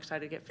 And so I'm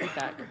excited to get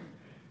feedback.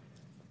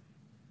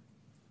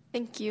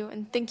 Thank you,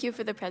 and thank you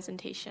for the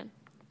presentation.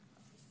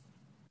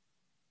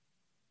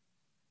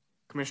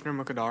 Commissioner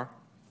Mukadar.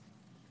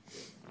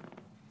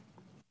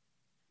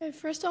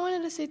 First, I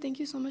wanted to say thank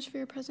you so much for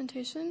your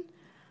presentation.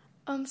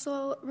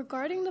 So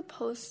regarding the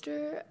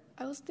poster,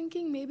 I was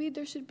thinking maybe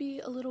there should be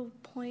a little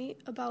point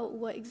about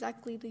what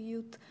exactly the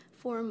youth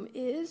forum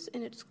is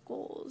and its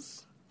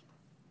goals.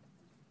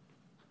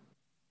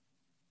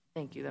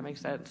 Thank you, that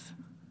makes sense.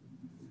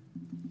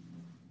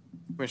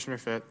 Commissioner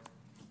Fitt.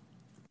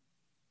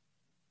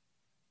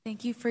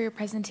 Thank you for your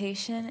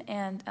presentation,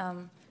 and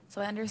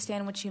so I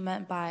understand what you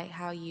meant by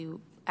how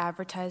you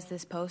advertised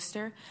this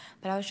poster,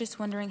 but I was just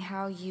wondering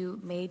how you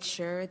made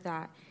sure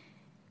that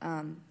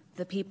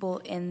the people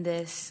in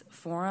this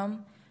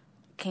forum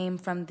came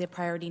from the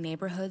priority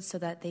neighborhoods so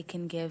that they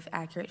can give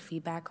accurate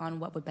feedback on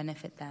what would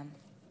benefit them.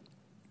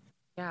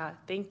 Yeah,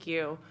 thank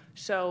you.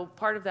 So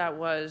part of that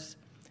was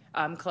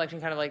collecting,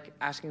 kind of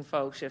asking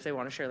folks if they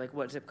want to share,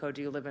 what zip code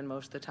do you live in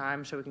most of the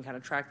time, so we can kind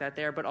of track that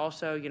there. But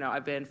also,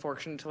 I've been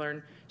fortunate to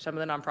learn some of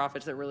the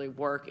nonprofits that really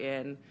work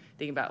in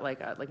thinking about like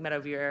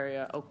Meadowview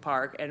area, Oak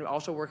Park, and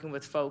also working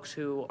with folks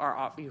who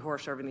are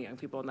serving the young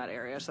people in that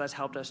area. So that's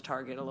helped us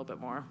target a little bit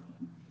more.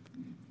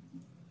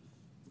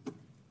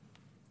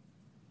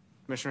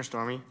 Commissioner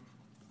Stormy.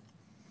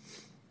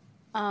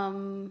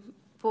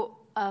 For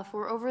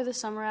over the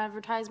summer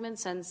advertisement,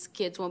 since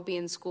kids won't be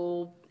in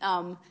school,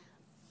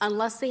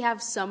 unless they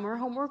have summer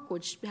homework,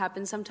 which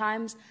happens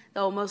sometimes,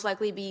 they'll most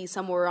likely be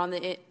somewhere on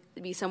the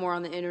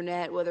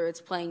internet, whether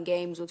it's playing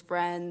games with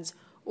friends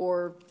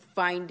or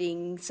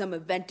finding some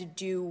event to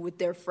do with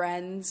their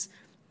friends.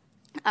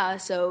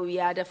 So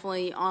yeah,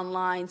 definitely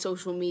online,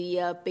 social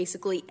media,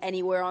 basically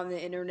anywhere on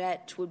the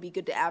internet would be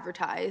good to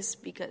advertise,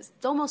 because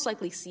they'll most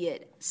likely see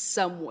it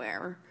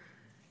somewhere.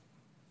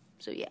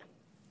 So yeah.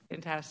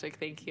 Fantastic,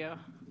 thank you.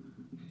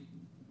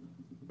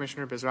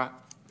 Commissioner Bizrat.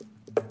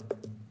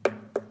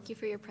 Thank you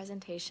for your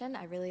presentation.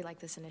 I really like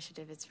this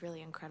initiative. It's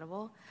really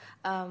incredible.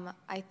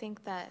 I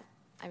think that,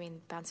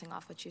 bouncing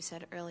off what you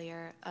said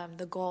earlier,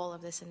 the goal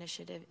of this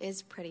initiative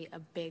is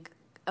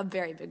a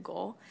very big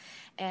goal.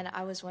 And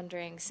I was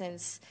wondering,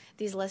 since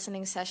these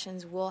listening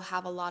sessions will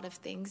have a lot of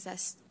things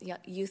that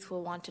youth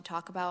will want to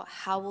talk about,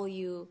 how will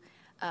you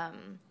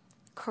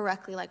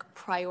correctly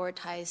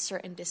prioritize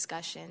certain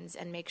discussions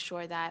and make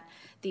sure that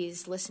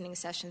these listening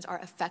sessions are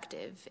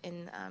effective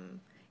in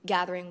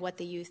gathering what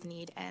the youth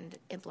need and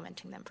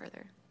implementing them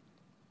further?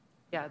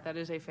 Yeah, that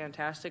is a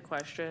fantastic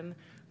question.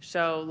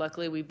 So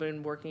luckily we've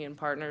been working in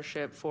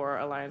partnership for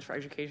Alliance for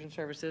Education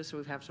Services, so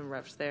we have some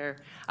reps there.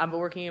 But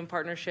working in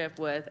partnership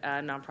with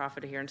a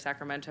nonprofit here in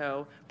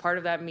Sacramento, part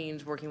of that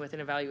means working with an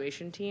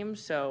evaluation team.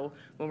 So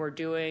when we're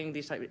doing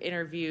these type of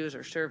interviews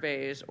or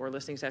surveys or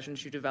listening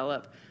sessions, you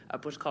develop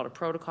what's called a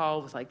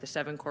protocol with the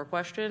 7 core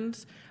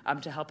questions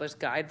to help us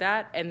guide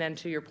that. And then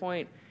to your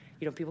point,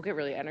 people get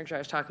really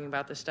energized talking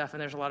about this stuff,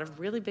 and there's a lot of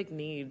really big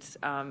needs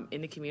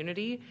in the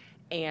community.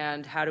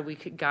 And how do we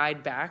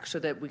guide back so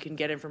that we can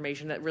get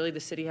information that really the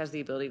city has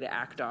the ability to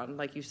act on,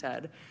 like you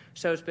said.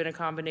 So it's been a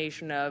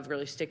combination of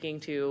really sticking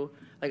to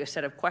a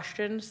set of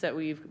questions that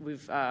we've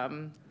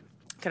kind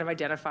of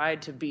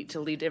identified to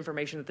lead to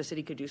information that the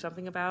city could do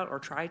something about or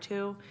try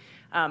to.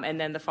 And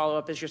then the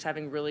follow-up is just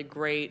having really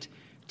great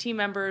team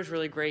members,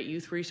 really great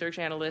youth research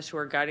analysts who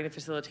are guiding the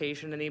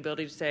facilitation, and the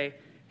ability to say,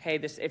 hey,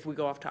 this, if we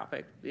go off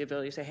topic, the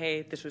ability to say,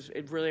 hey, this was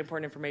really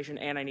important information,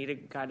 and I need to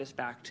guide us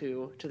back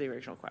to the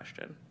original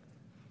question.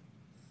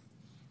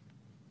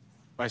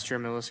 Vice Chair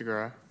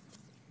Miller-Segura.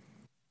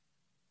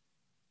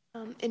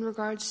 In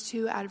regards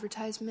to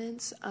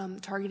advertisements,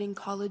 targeting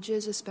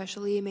colleges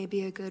especially may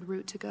be a good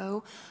route to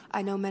go.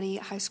 I know many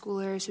high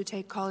schoolers who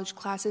take college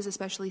classes,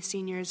 especially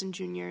seniors and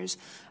juniors,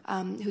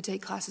 who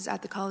take classes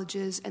at the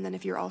colleges. And then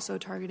if you're also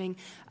targeting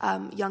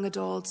young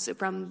adults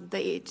from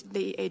the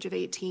age of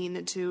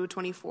 18 to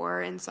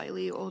 24 and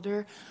slightly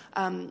older,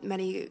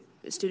 many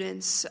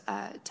students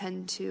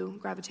tend to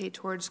gravitate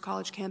towards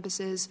college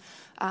campuses.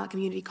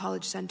 Community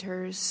college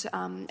centers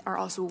are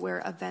also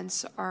where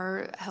events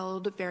are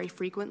held very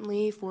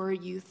frequently for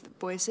youth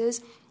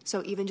voices.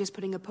 So even just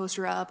putting a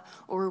poster up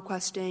or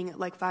requesting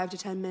like 5 to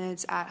 10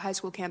 minutes at high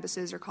school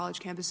campuses or college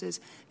campuses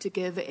to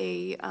give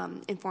a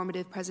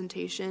informative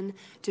presentation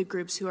to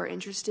groups who are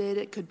interested,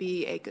 it could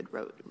be a good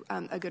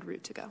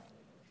route to go.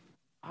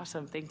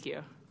 Awesome, thank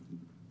you.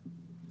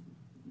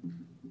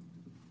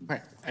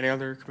 Okay, any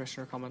other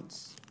commissioner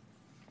comments?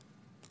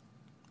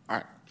 All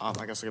right,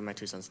 I guess I'll give my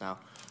 2 cents now.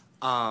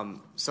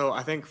 So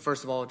I think,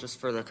 first of all, just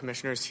for the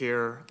commissioners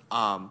here,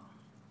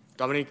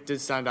 Dominique did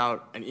send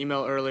out an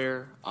email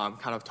earlier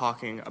kind of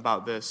talking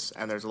about this,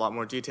 and there's a lot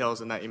more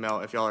details in that email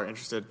if y'all are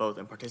interested both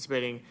in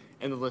participating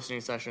in the listening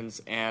sessions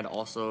and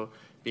also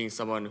being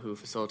someone who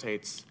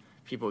facilitates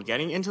people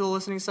getting into the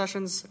listening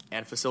sessions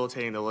and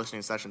facilitating the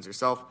listening sessions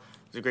yourself.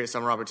 It's a great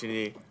summer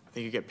opportunity. I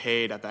think you get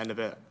paid at the end of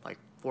it like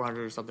 $400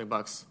 or something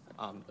bucks.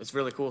 It's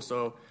really cool.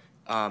 So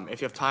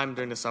if you have time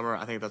during the summer,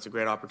 I think that's a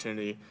great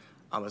opportunity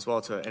as well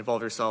to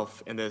involve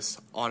yourself in this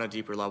on a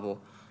deeper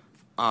level.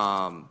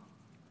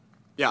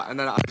 Yeah, and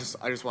then I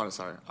just wanted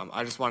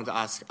to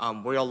ask,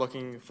 were y'all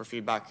looking for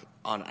feedback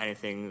on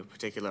anything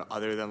particular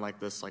other than like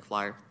this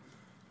flyer?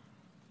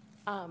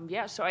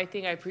 Yeah, so I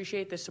think I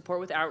appreciate the support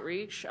with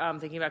outreach.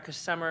 Thinking about, because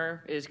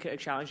summer is a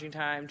challenging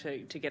time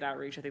to get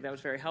outreach. I think that was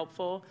very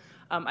helpful.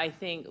 I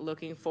think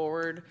looking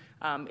forward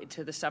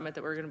to the summit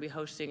that we're going to be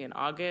hosting in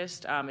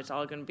August, it's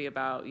all going to be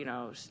about,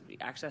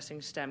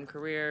 accessing STEM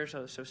careers,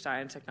 so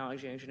science,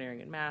 technology,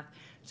 engineering, and math.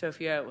 So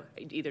if you have,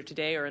 either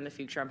today or in the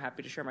future, I'm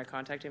happy to share my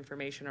contact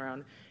information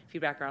around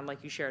feedback around,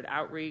 like you shared,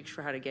 outreach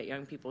for how to get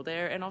young people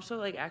there, and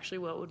also actually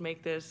what would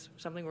make this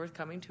something worth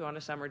coming to on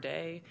a summer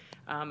day,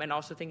 and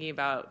also thinking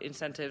about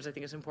incentives. I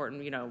think it's important.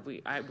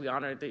 We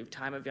honor the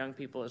time of young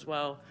people as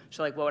well.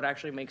 So what would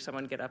actually make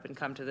someone get up and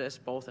come to this,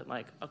 both in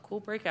a cool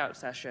breakout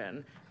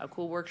session, a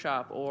cool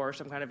workshop, or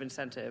some kind of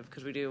incentive,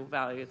 because we do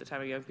value the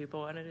time of young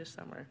people, and it is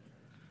summer.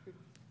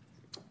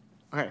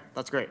 Okay,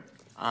 that's great.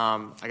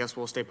 I guess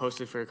we'll stay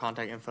posted for your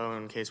contact info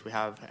in case we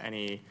have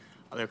any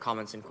other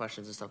comments and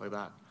questions and stuff like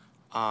that.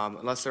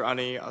 Unless there are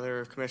any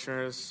other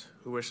commissioners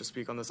who wish to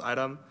speak on this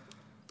item.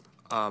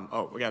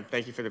 Again,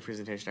 thank you for the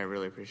presentation. I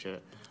really appreciate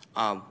it.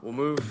 We'll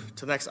move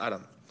to the next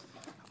item.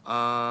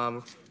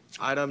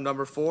 Item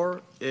number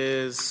 4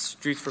 is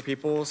Streets for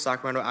People,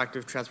 Sacramento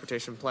Active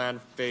Transportation Plan,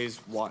 Phase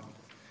 1.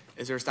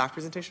 Is there a staff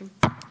presentation?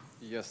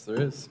 Yes,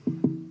 there is.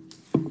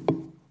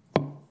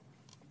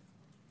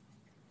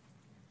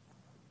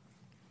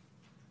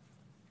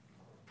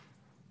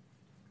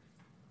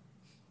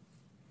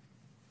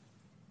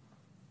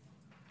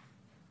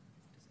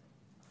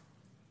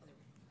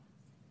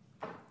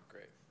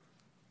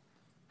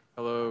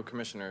 Hello,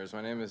 Commissioners.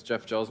 My name is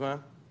Jeff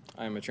Jelsma.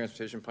 I am a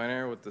transportation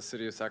planner with the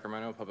City of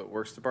Sacramento Public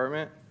Works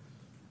Department.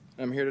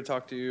 I'm here to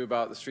talk to you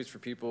about the Streets for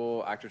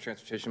People Active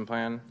Transportation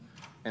Plan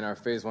and our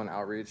Phase 1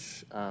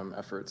 outreach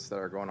efforts that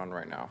are going on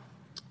right now.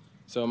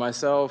 So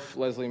myself,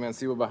 Leslie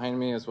Mancebo behind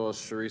me, as well as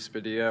Sharice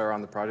Padilla are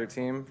on the project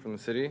team from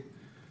the city,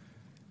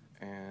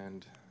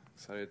 and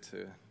excited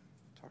to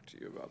talk to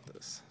you about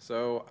this.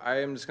 So I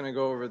am just going to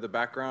go over the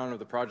background of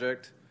the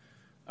project,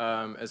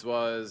 as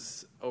well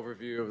as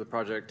overview of the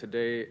project to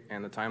date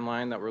and the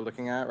timeline that we're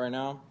looking at right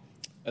now,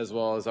 as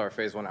well as our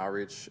Phase 1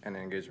 outreach and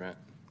engagement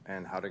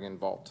and how to get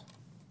involved.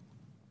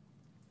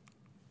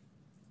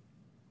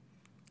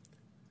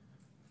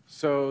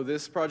 So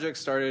this project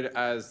started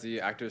as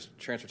the Active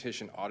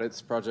Transportation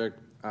Audits Project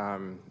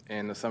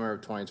in the summer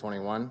of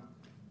 2021,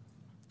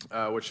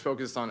 which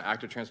focused on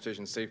active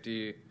transportation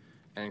safety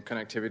and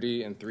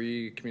connectivity in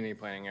 3 community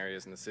planning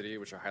areas in the city,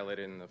 which are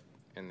highlighted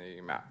in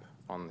the map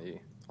on the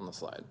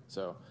slide.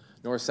 So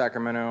North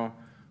Sacramento,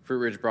 Fruit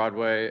Ridge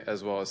Broadway,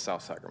 as well as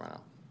South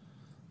Sacramento.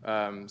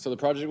 So the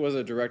project was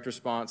a direct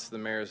response to the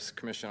Mayor's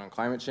Commission on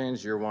Climate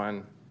Change Year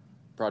 1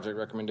 project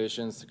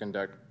recommendations to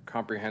conduct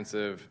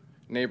comprehensive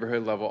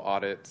neighborhood-level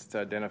audits to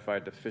identify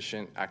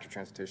deficient active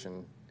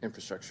transportation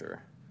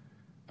infrastructure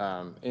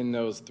in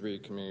those 3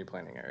 community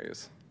planning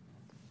areas.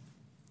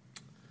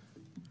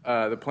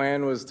 The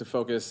plan was to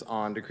focus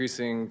on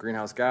decreasing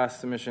greenhouse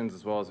gas emissions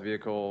as well as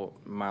vehicle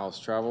miles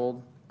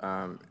traveled,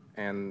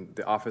 and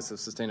the Office of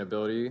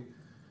Sustainability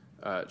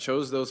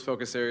chose those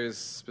focus areas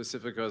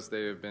specifically because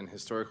they have been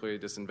historically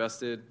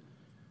disinvested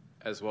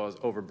as well as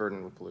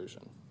overburdened with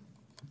pollution.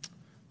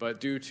 But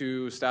due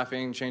to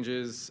staffing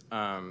changes,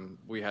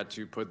 we had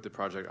to put the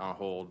project on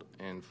hold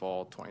in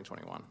fall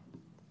 2021.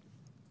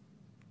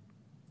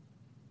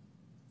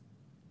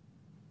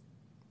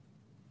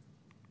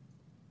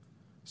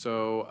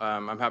 So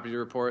I'm happy to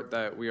report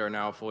that we are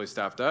now fully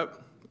staffed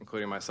up,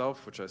 including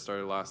myself, which I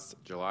started last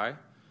July.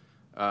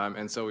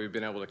 And so we've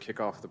been able to kick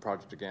off the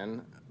project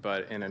again,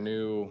 but in a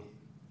new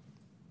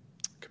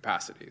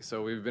capacity.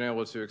 So we've been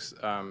able to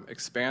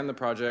expand the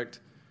project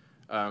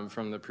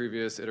from the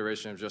previous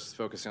iteration of just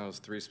focusing on those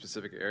 3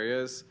 specific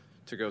areas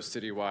to go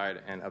citywide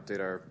and update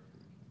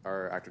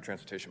our active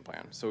transportation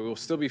plan. So we will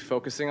still be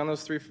focusing on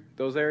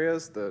those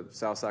areas, the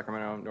South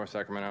Sacramento, North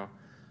Sacramento,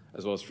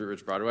 as well as Fruit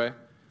Ridge Broadway.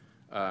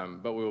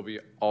 But we will be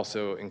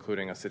also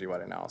including a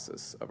citywide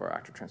analysis of our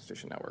active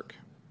transportation network.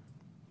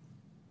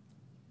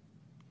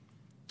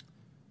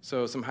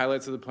 So some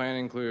highlights of the plan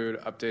include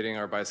updating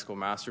our bicycle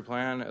master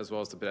plan as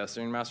well as the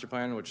pedestrian master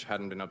plan, which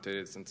hadn't been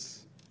updated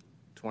since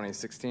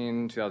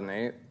 2016,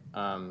 2008.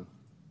 And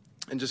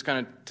just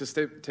kind of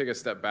to take a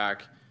step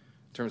back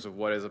in terms of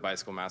what is a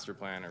bicycle master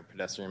plan or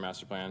pedestrian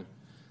master plan.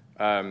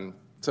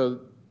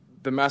 So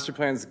the master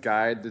plans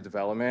guide the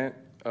development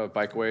of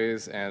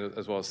bikeways and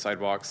as well as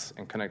sidewalks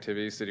and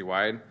connectivity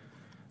citywide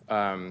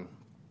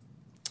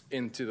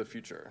into the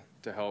future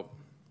to help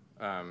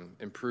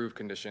improve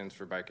conditions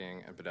for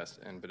biking and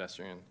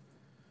pedestrian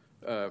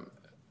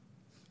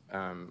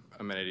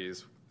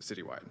amenities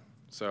citywide.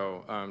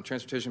 So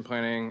transportation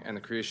planning and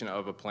the creation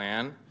of a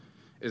plan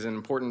is an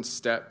important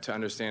step to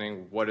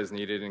understanding what is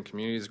needed in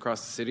communities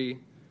across the city,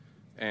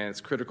 and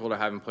it's critical to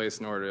have in place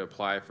in order to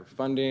apply for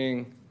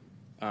funding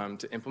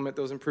to implement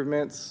those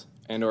improvements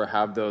and or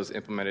have those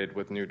implemented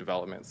with new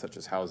developments such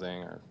as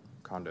housing or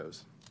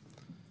condos.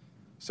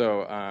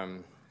 So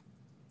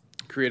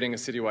creating a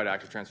citywide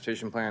active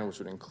transportation plan, which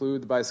would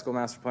include the bicycle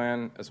master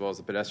plan as well as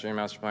the pedestrian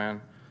master plan,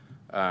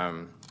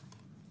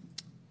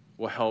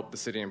 will help the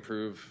city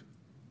improve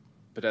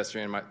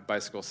pedestrian and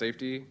bicycle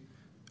safety,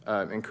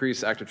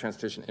 increase active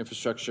transportation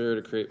infrastructure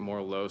to create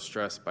more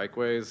low-stress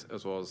bikeways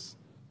as well as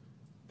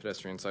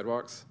pedestrian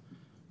sidewalks,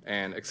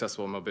 and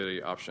accessible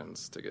mobility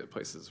options to get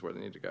places where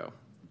they need to go.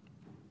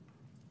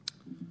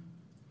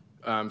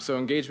 So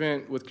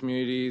engagement with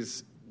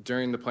communities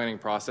during the planning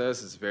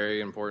process is very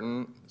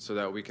important so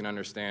that we can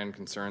understand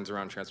concerns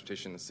around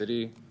transportation in the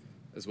city,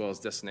 as well as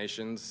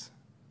destinations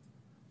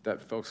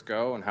that folks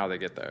go and how they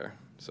get there.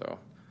 So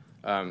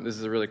this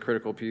is a really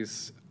critical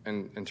piece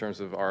in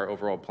terms of our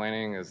overall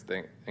planning, is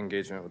the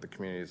engagement with the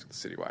communities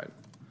citywide.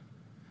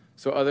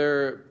 So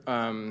other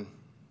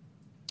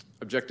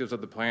objectives of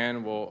the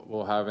plan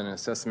will have an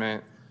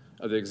assessment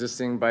of the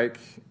existing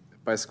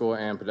bicycle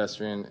and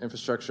pedestrian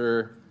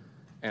infrastructure,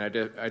 and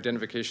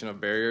identification of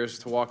barriers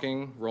to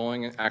walking,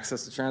 rolling, and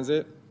access to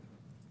transit.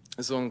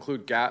 This will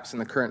include gaps in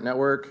the current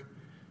network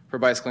for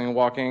bicycling and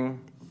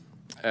walking,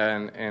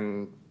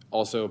 and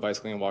also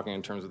bicycling and walking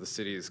in terms of the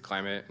city's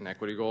climate and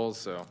equity goals.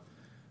 So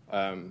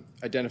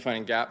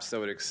identifying gaps that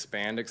would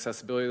expand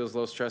accessibility to those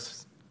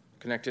low-stress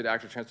connected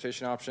active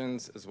transportation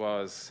options, as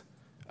well as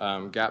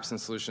gaps in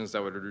solutions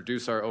that would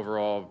reduce our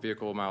overall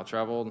vehicle mile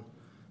traveled,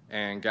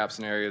 and gaps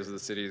in areas of the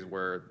cities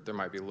where there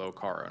might be low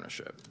car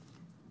ownership.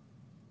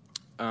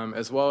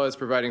 As well as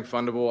providing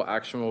fundable,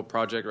 actionable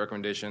project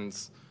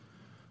recommendations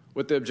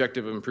with the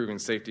objective of improving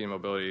safety and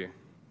mobility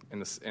in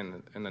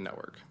the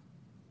network.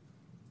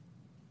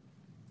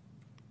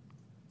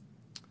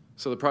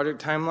 So the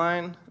project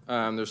timeline,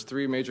 there's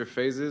 3 major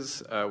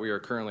phases. We are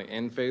currently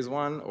in phase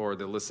 1, or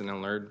the listen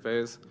and learn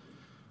phase.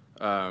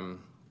 So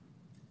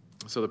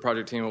the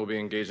project team will be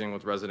engaging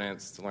with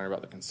residents to learn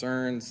about the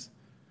concerns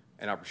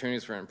and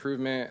opportunities for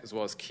improvement, as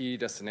well as key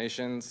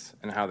destinations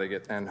and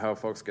how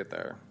folks get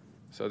there.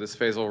 So this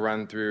phase will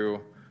run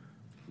through,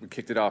 we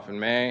kicked it off in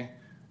May,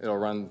 it'll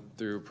run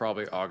through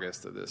probably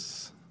August of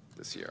this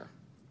year.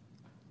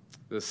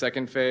 The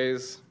second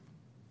phase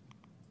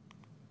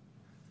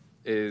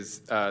is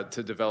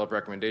to develop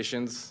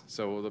recommendations.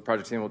 So the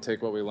project team will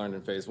take what we learned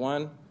in phase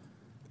 1,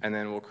 and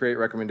then we'll create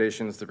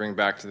recommendations to bring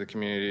back to the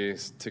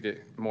communities to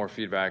get more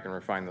feedback and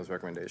refine those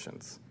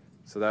recommendations.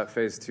 So that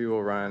phase 2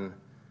 will run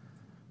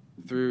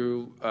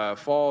through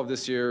fall of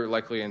this year,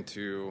 likely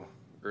into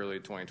early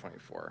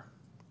 2024.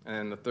 And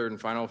then the third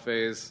and final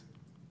phase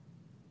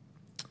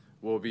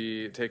will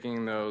be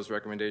taking those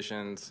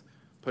recommendations,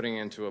 putting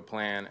into a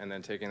plan, and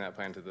then taking that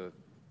plan to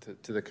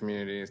the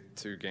community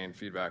to gain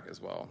feedback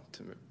as well,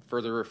 to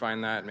further refine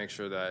that and make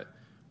sure that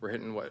we're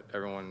hitting what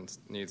everyone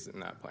needs in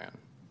that plan.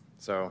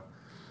 So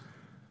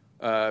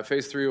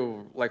phase 3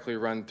 will likely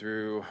run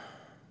through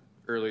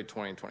early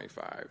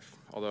 2025,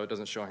 although it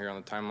doesn't show here on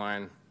the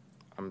timeline.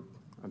 I'm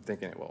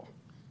thinking it will.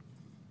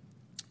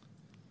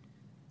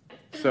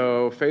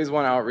 So phase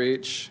 1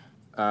 outreach,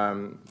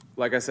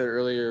 like I said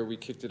earlier, we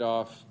kicked it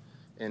off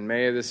in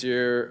May of this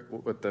year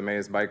with the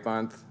May's Bike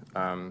Month,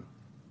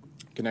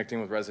 connecting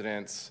with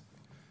residents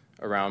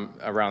around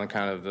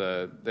kind of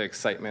the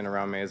excitement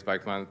around May's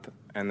Bike Month.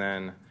 And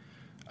then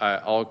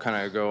I'll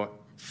kind of go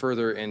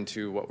further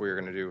into what we're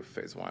going to do with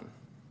phase 1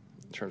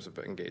 in terms of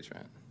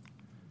engagement.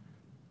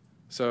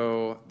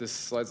 So this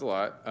slide's a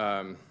lot,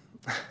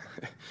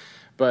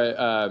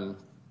 but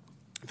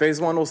phase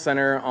one will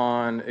center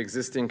on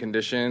existing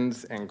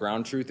conditions and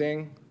ground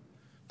truthing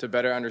to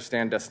better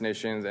understand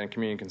destinations and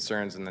community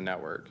concerns in the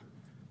network.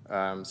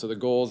 So the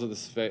goals of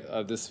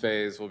this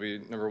phase will be,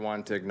 number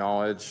one, to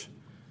acknowledge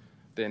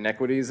the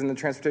inequities in the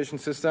transportation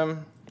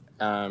system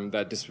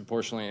that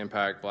disproportionately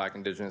impact Black,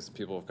 Indigenous, and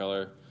people of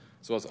color,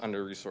 as well as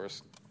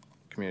under-resourced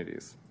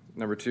communities.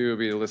 Number two will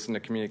be to listen to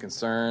community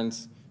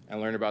concerns and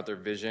learn about their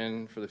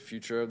vision for the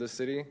future of the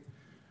city.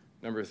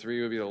 Number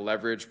three would be to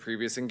leverage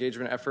previous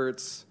engagement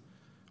efforts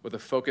with a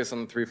focus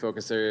on the three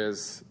focus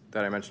areas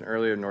that I mentioned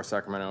earlier: North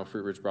Sacramento,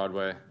 Fruit Ridge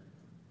Broadway,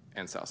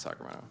 and South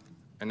Sacramento.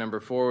 And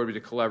number four would be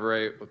to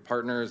collaborate with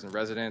partners and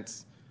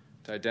residents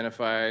to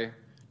identify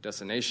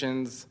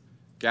destinations,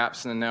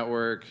 gaps in the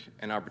network,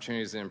 and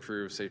opportunities to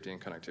improve safety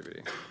and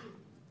connectivity.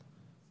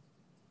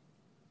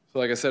 So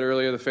like I said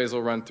earlier, the phase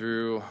will run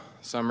through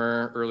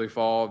summer, early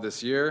fall of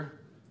this year,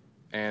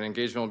 and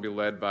engagement will be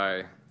led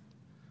by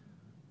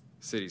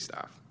city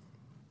staff.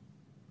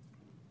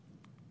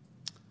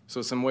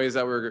 So some ways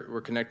that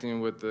we're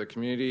connecting with the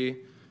community.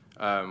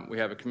 We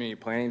have a community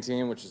planning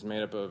team, which is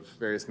made up of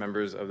various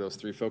members of those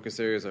three focus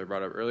areas I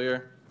brought up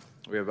earlier.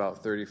 We have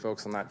about 30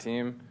 folks on that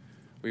team.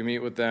 We meet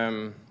with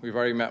them. We've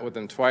already met with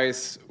them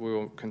twice. We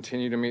will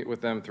continue to meet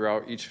with them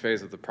throughout each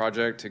phase of the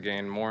project to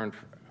gain more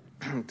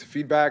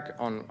feedback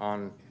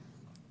on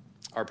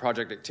our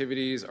project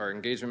activities, our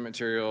engagement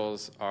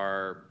materials,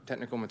 our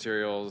technical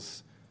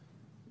materials,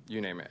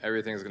 you name it.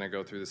 Everything's going to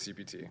go through the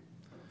CPT.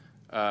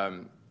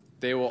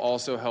 They will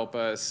also help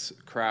us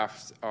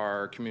craft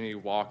our community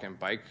walk and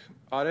bike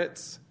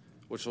audits,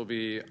 which will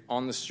be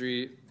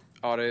on-the-street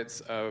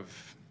audits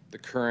of the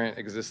current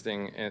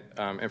existing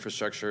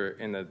infrastructure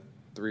in the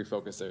three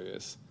focus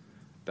areas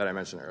that I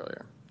mentioned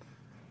earlier.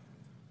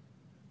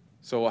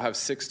 So we'll have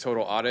 6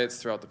 total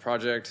audits throughout the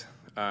project,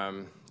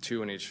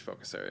 2 in each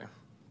focus area.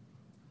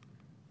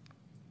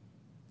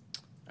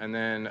 And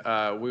then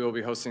we will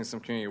be hosting some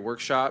community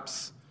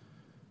workshops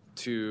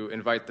to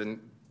invite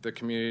the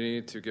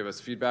community to give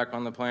us feedback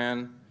on the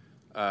plan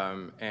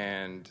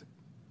and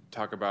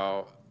talk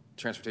about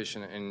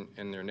transportation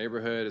in their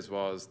neighborhood, as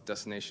well as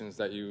destinations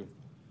that you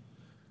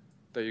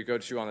go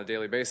to on a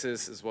daily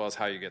basis, as well as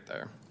how you get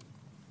there.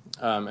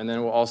 And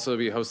then we'll also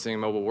be hosting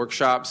mobile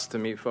workshops to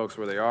meet folks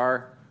where they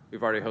are.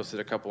 We've already hosted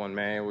a couple in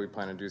May. We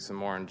plan to do some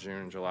more in June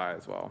and July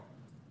as well,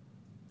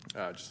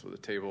 just with a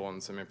table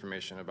and some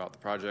information about the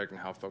project and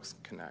how folks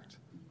can connect.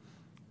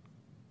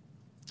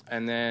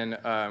 And then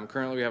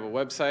currently we have a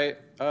website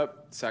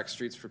up,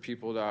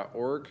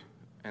 sacstreetsforpeople.org,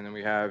 and then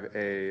we have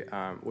a,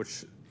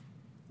 which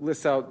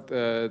lists out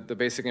the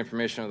basic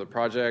information of the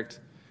project,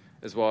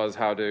 as well as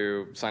how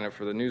to sign up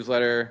for the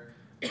newsletter,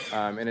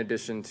 in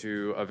addition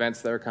to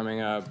events that are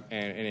coming up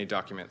and any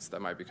documents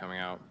that might be coming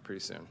out pretty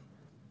soon.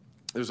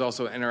 There's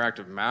also an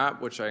interactive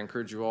map, which I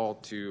encourage you all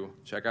to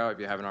check out if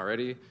you haven't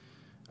already,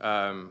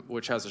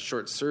 which has a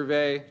short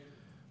survey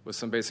with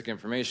some basic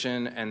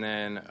information, and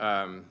then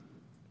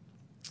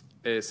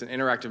it's an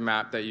interactive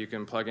map that you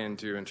can plug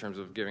into in terms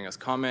of giving us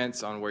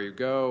comments on where you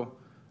go,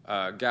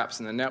 gaps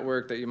in the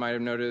network that you might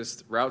have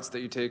noticed, routes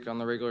that you take on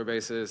the regular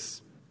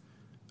basis,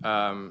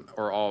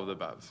 or all of the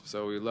above.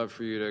 So we'd love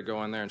for you to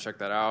go in there and check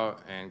that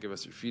out and give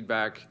us your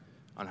feedback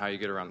on how you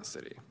get around the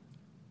city.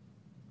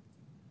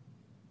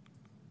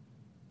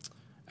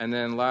 And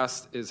then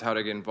last is how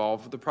to get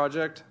involved with the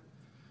project.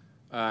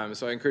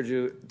 So I encourage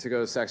you to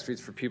go to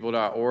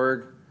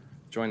sacstreetsforpeople.org,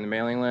 join the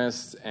mailing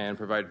list, and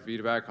provide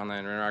feedback on the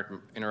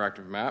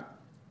interactive map.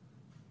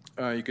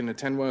 You can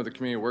attend one of the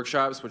community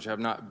workshops, which have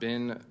not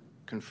been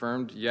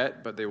confirmed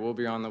yet, but they will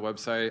be on the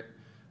website,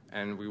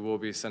 and we will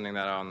be sending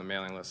that out on the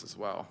mailing list as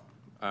well.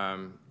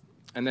 And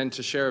then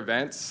to share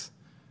events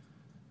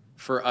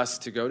for us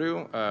to go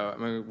to. I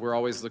mean, we're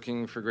always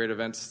looking for great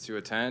events to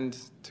attend,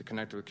 to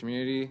connect with the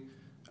community,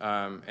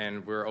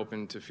 and we're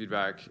open to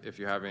feedback if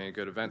you have any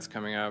good events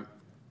coming up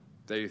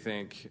that you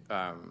think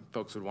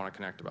folks would want to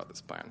connect about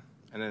this plan.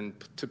 And then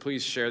to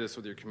please share this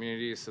with your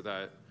community so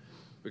that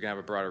we can have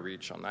a broader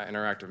reach on that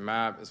interactive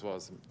map as well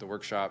as the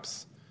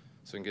workshops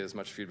so we can get as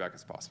much feedback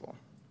as possible.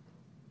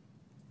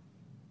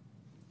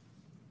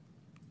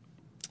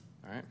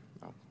 All right,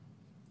 well,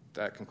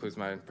 that concludes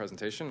my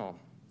presentation. I'll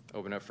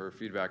open up for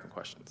feedback and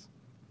questions.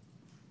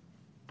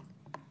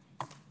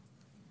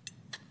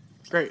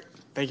 Great.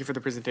 Thank you for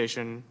the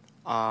presentation.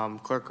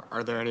 Clerk,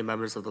 are there any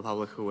members of the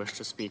public who wish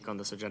to speak on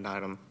this agenda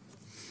item?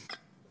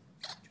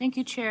 Thank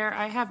you, Chair.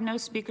 I have no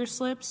speaker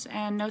slips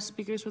and no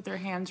speakers with their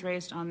hands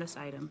raised on this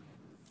item.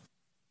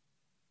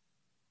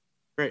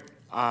 Great.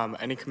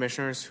 Any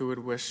commissioners who would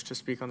wish to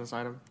speak on this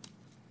item?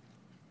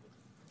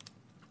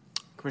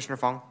 Commissioner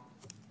Fong?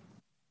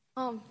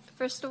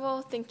 First of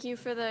all, thank you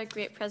for the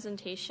great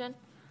presentation.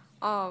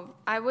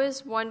 I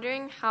was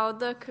wondering how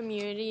the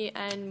community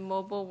and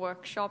mobile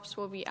workshops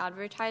will be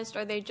advertised.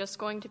 Are they just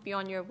going to be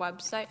on your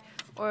website,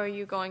 or are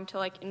you going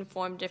to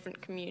inform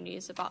different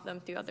communities about them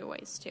through other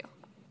ways too?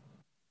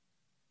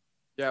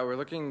 Yeah, we're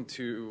looking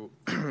to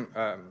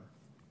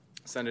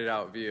send it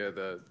out via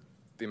the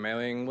the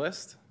mailing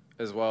list,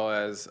 as well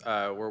as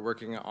we're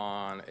working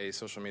on a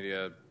social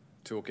media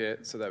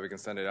toolkit so that we can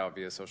send it out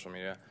via social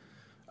media.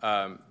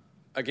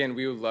 Again,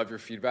 we would love your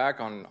feedback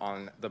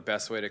on the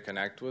best way to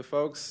connect with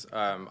folks.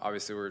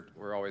 Obviously,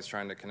 we're always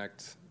trying to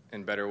connect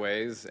in better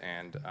ways,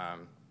 and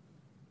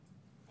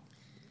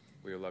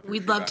we would love your We'd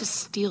feedback. love to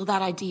steal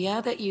that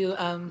idea that you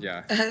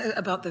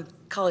about the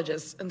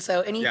colleges, and so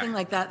anything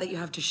like that you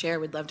have to share,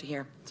 we'd love to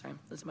hear. Sorry,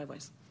 listen to my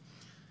voice.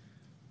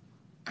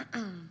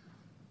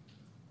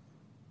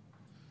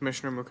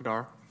 Commissioner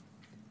Mukadar.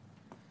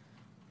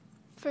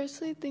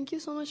 Firstly, thank you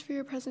so much for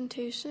your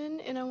presentation,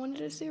 and I wanted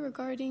to say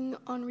regarding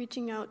on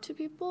reaching out to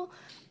people,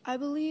 I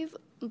believe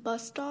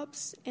bus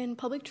stops and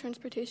public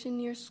transportation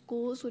near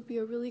schools would be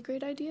a really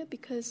great idea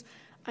because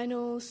I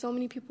know so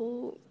many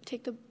people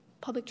take the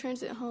public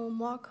transit home,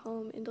 walk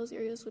home, and those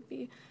areas would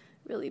be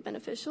really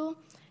beneficial.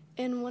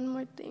 And one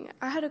more thing,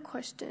 I had a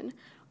question.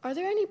 Are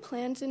there any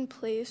plans in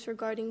place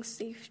regarding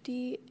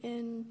safety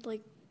and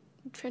like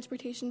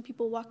transportation,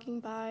 people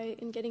walking by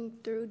and getting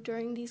through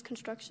during these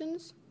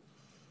constructions?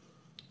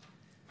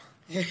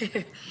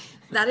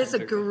 That is a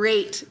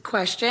great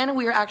question.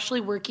 We are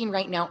actually working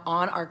right now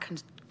on our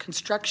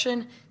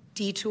construction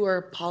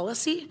detour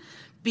policy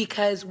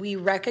because we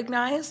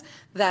recognize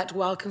that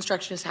while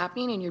construction is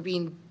happening and you're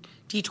being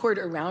detoured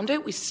around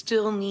it, we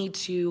still need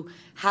to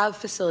have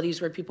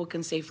facilities where people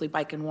can safely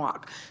bike and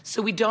walk.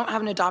 So we don't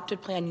have an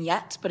adopted plan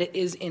yet, but it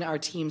is in our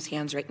team's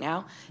hands right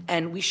now,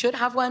 and we should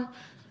have one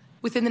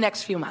within the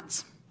next few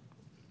months.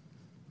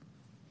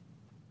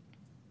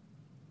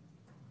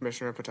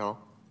 Commissioner Patel.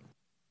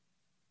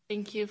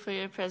 Thank you for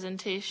your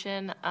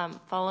presentation.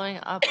 Following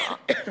up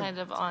kind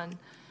of on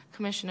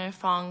Commissioner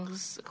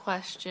Fong's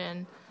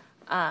question,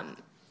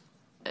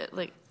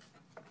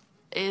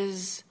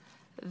 is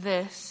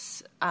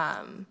this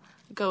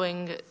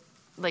going,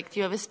 do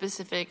you have a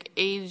specific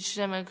age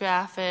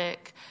demographic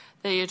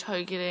that you're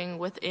targeting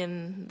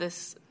within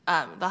this,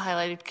 the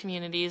highlighted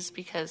communities?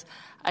 Because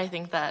I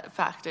think that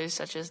factors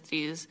such as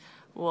these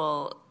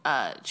will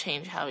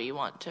change how you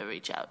want to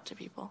reach out to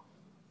people.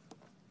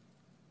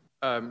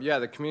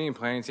 The community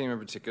planning team in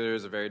particular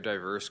is a very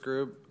diverse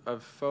group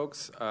of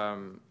folks.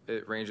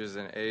 It ranges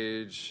in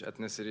age,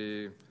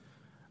 ethnicity,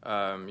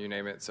 you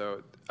name it.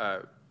 So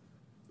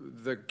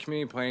the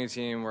community planning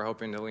team, we're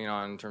hoping to lean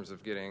on in terms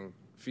of getting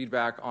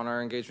feedback on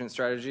our engagement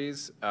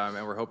strategies,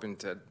 and we're hoping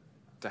to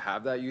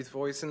have that youth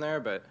voice in there,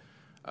 but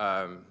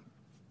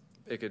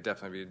it could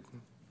definitely be,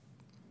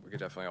 we could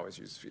definitely always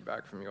use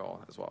feedback from you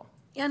all as well.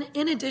 And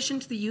in addition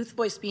to the youth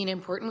voice being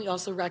important, we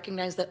also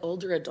recognize that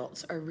older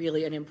adults are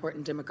really an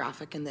important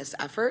demographic in this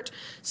effort.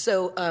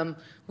 So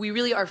we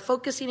really are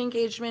focusing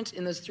engagement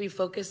in those 3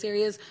 focus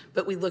areas,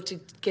 but we look to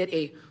get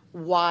a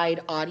wide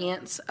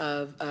audience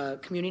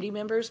of community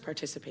members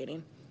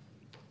participating.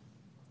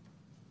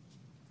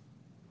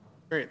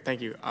 Great,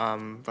 thank you.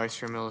 Vice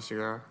Chair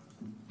Miller-Segar.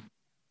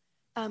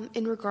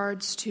 In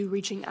regards to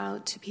reaching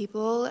out to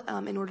people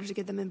in order to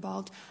get them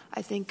involved,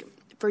 I think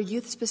for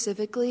youth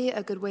specifically,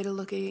 a good way to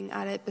looking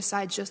at it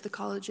besides just the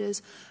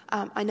colleges,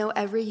 I know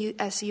every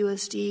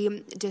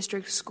SUSD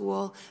district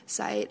school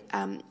site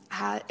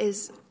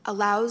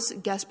allows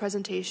guest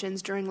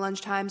presentations during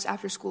lunchtimes,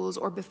 after schools,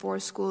 or before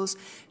schools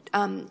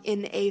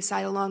in a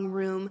side-along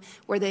room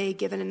where they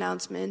give an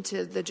announcement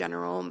to the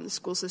general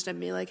school system,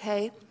 be like,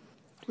 hey,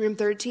 room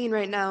 13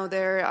 right now,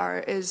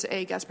 is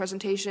a guest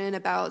presentation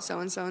about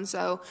so-and-so and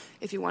so,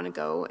 if you want to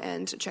go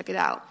and check it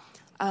out.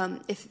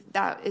 If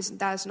that is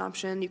an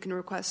option, you can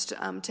request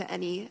to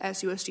any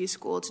SUSD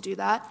school to do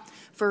that.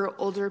 For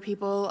older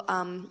people,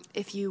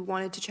 if you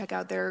wanted to check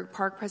out their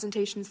park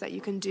presentations that you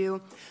can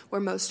do,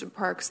 where most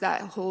parks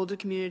that hold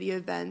community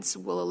events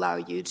will allow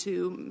you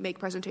to make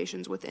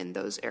presentations within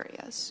those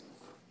areas.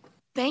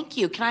 Thank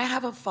you. Can I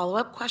have a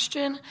follow-up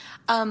question?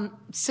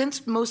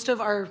 Since most of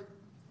our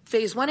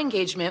Phase 1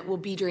 engagement will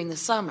be during the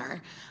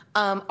summer,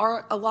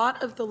 are a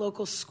lot of the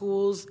local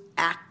schools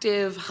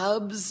active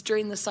hubs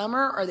during the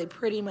summer, or are they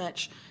pretty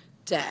much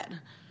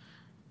dead?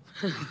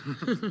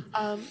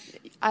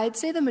 I'd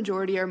say the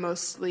majority are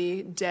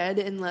mostly dead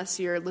unless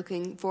you're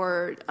looking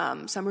for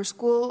summer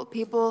school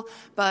people,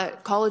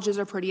 but colleges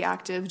are pretty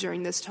active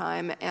during this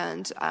time,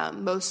 and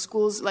most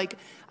schools,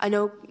 I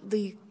know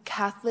the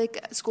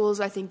Catholic schools,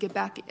 I think, get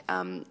back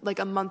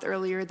a month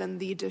earlier than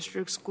the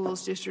district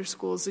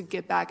schools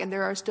get back, and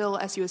there are still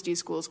SUSD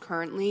schools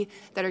currently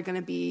that are going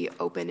to be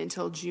open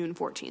until June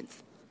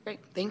 14th. Great,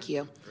 thank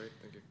you. Great,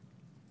 thank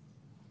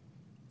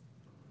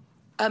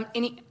you.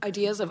 Any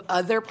ideas of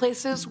other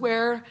places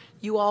where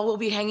you all will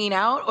be hanging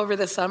out over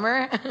the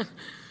summer?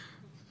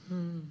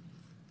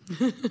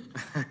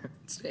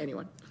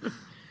 Anyone?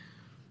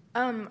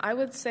 I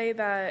would say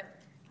that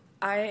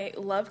I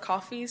love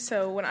coffee,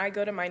 so when I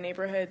go to my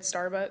neighborhood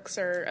Starbucks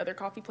or other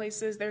coffee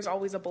places, there's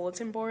always a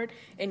bulletin board,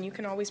 and you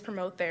can always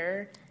promote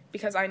there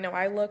because I know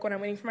I look when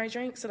I'm waiting for my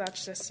drink, so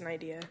that's just an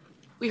idea.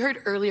 We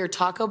heard earlier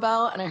Taco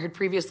Bell, and I heard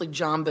previously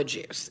Jamba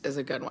Juice is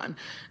a good one.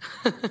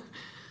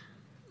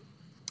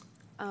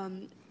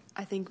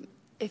 I think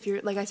if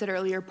you're, like I said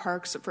earlier,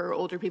 parks for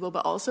older people,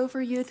 but also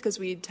for youth, because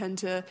we tend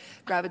to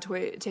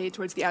gravitate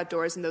towards the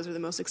outdoors, and those are the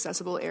most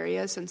accessible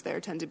areas since there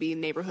tend to be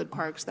neighborhood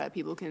parks that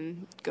people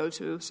can go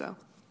to. So.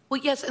 Well,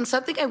 yes, and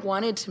something I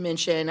wanted to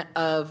mention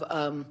of,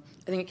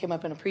 I think it came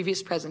up in a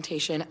previous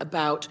presentation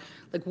about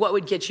like what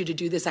would get you to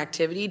do this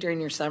activity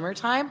during your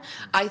summertime.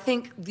 I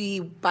think the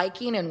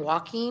biking and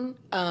walking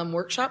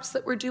workshops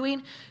that we're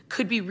doing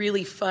could be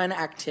really fun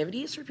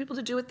activities for people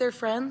to do with their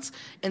friends.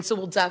 And so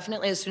we'll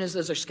definitely, as soon as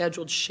those are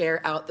scheduled,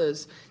 share out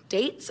those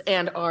dates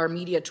and our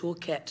media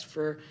toolkit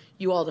for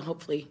you all to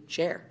hopefully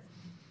share.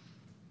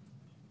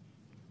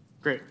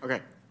 Great. Okay.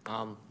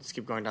 Let's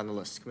keep going down the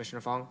list. Commissioner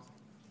Fong?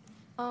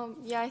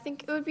 Yeah, I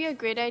think it would be a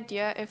great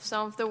idea if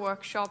some of the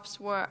workshops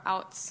were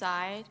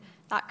outside.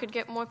 That could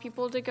get more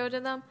people to go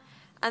to them.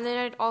 And then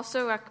I'd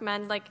also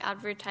recommend like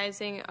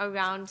advertising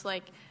around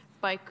like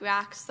bike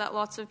racks that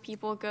lots of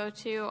people go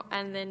to,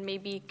 and then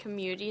maybe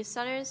community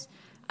centers.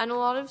 And a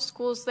lot of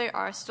schools, they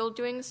are still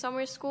doing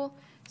summer school,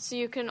 so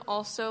you can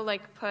also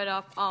like put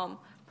up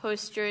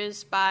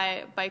posters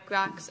by bike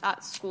racks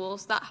at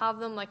schools that have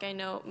them. Like I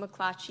know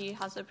McClatchy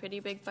has a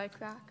pretty big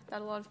bike rack that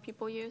a lot of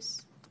people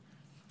use.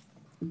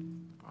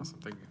 Awesome,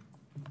 thank you.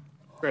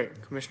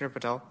 Great. Commissioner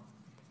Patel?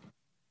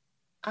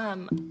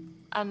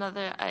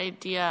 Another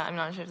idea, I'm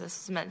not sure if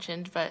this is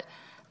mentioned, but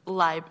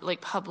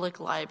like public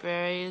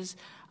libraries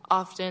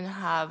often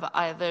have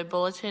either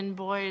bulletin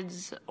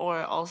boards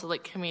or also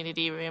like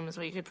community rooms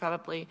where you could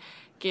probably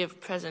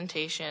give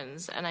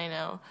presentations. And I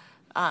know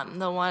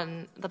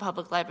the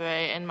public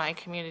library in my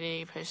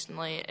community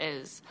personally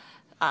is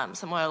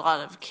somewhere a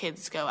lot of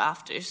kids go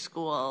after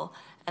school,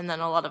 and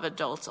then a lot of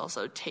adults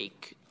also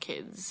take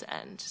kids,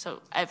 and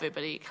so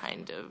everybody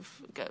kind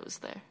of goes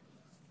there.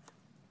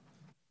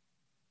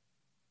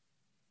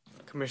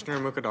 Commissioner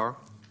Mukadar?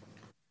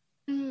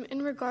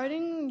 In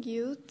regarding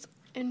youth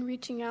and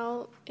reaching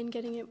out and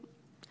getting it,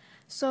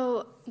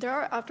 so there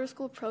are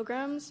after-school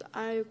programs.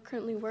 I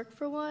currently work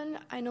for one.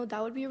 I know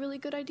that would be a really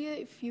good idea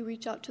if you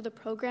reach out to the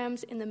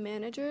programs and the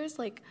managers.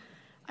 Like,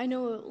 I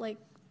know, like,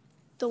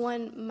 the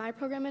one, my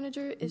program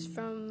manager is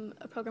from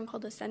a program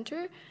called The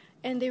Center,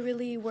 and they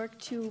really work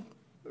to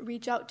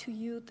reach out to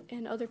youth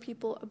and other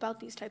people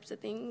about these types of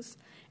things.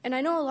 And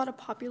I know a lot of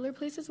popular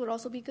places would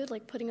also be good,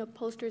 like putting up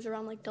posters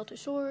around like Delta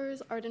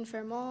Shores, Arden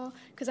Fair Mall,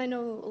 because I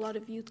know a lot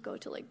of youth go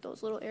to like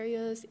those little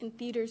areas, in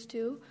theaters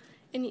too,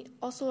 and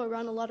also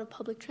around a lot of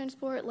public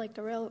transport, like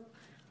the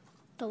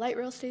light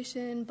rail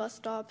station, bus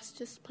stops,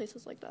 just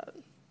places like that.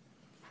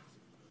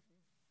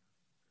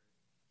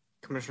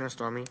 Commissioner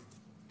Stormy?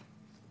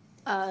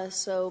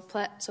 So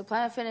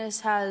Planet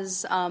Fitness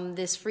has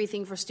this free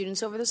thing for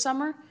students over the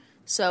summer.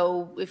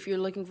 So if you're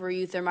looking for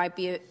youth, there might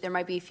be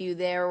a few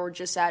there, or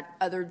just at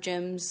other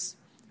gyms,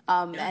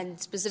 and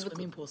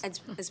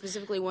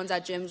specifically ones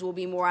at gyms will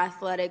be more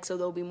athletic, so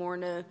they'll be more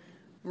into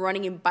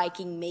running and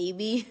biking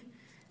maybe.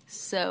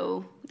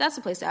 So that's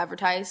a place to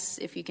advertise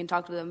if you can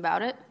talk to them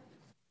about it.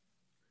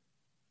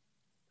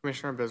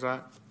 Commissioner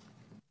Bizrat?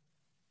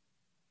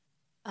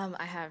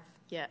 I have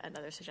yet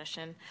another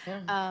suggestion.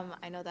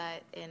 I know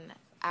that in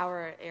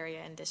our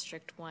area in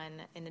District 1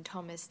 in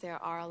Natomas,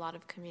 there are a lot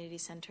of community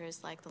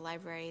centers like the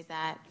library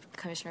that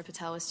Commissioner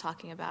Patel was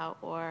talking about,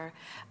 or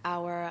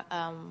our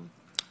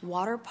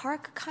water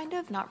park, kind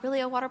of. Not really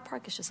a water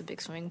park, it's just a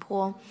big swimming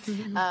pool.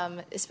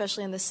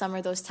 Especially in the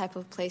summer, those type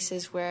of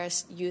places where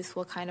youth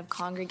will kind of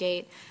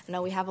congregate. I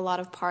know we have a lot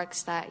of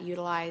parks that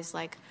utilize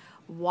like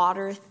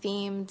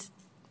water-themed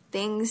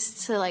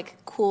things to like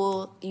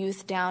cool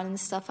youth down and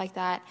stuff like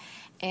that.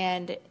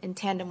 And in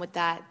tandem with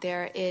that,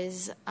 there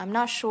is, I'm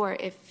not sure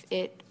if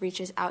it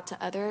reaches out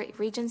to other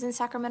regions in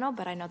Sacramento,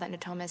 but I know that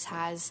Natomas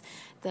has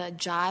the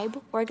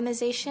Jibe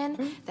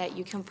organization that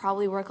you can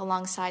probably work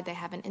alongside. They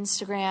have an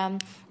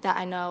Instagram that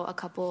I know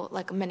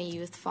many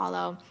youth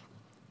follow.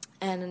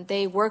 And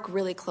they work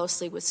really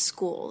closely with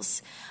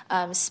schools,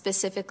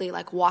 specifically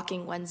like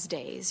walking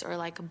Wednesdays or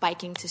like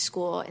biking to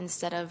school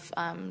instead of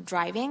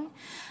driving.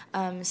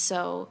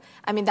 So,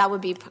 I mean, that would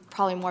be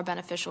probably more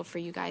beneficial for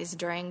you guys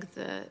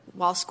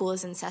while school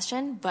is in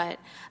session, but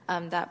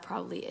that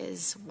probably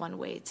is one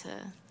way to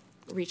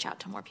reach out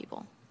to more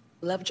people.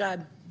 Love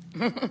Jibe.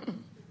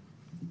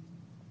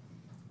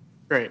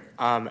 Great.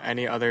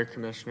 Any other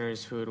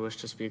commissioners who would wish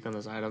to speak on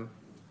this item?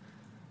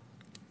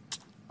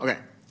 Okay.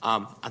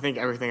 I think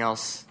everything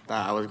else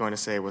that I was going to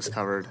say was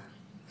covered.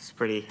 It's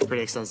pretty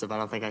extensive. I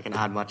don't think I can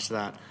add much to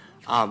that.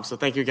 So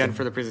thank you again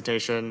for the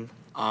presentation.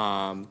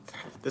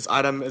 This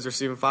item is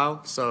received and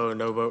filed, so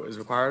no vote is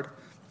required,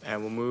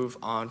 and we'll move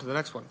on to the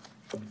next one.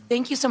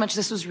 Thank you so much.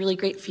 This was really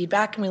great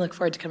feedback, and we look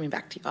forward to coming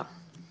back to you all.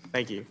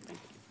 Thank you.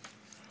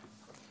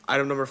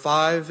 Item number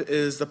 5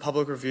 is the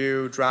public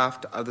review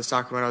draft of the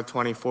Sacramento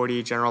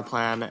 2040 General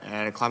Plan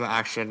and Climate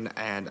Action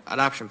and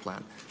Adaptation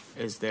Plan.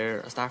 Is there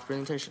a staff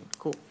presentation?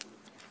 Cool.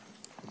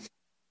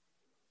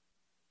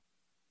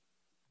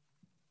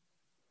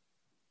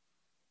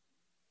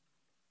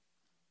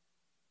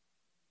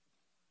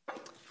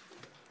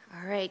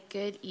 All right. right,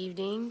 good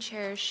evening,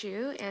 Chair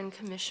Shu and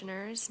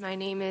Commissioners. My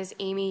name is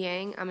Amy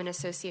Yang. I'm an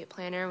Associate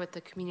Planner with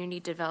the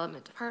Community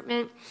Development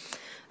Department.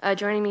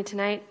 Joining me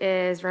tonight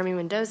is Remy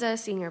Mendoza,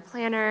 Senior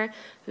Planner,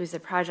 who's the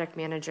Project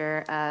Manager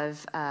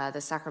of the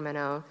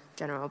Sacramento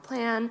General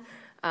Plan.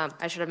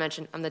 I should have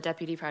mentioned I'm the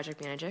Deputy Project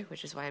Manager,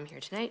 which is why I'm here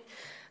tonight.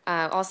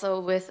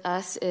 Also with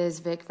us is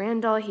Vic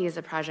Randall. He is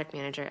the Project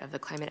Manager of the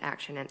Climate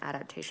Action and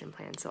Adaptation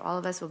Plan. So all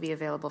of us will be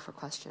available for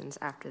questions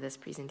after this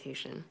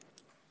presentation.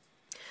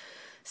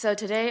 So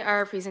today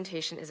our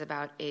presentation is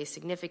about a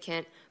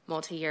significant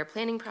multi-year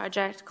planning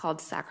project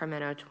called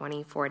Sacramento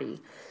 2040.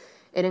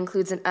 It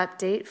includes an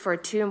update for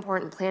two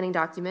important planning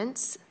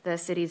documents, the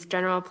city's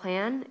general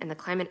plan and the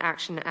Climate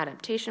Action and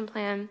Adaptation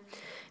Plan.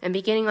 And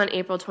beginning on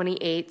April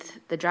 28th,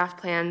 the draft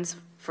plans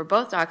for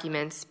both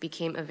documents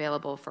became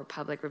available for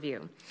public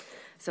review.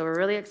 So we're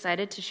really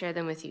excited to share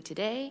them with you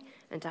today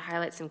and to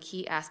highlight some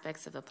key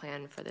aspects of the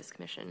plan for this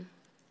commission.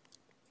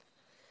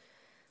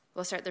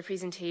 We'll start the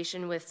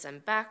presentation with some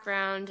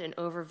background and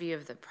overview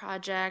of the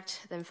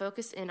project, then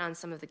focus in on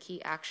some of the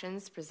key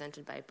actions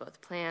presented by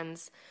both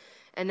plans.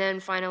 And then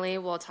finally,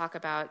 we'll talk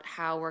about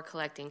how we're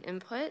collecting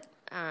input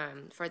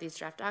for these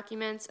draft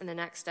documents and the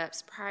next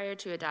steps prior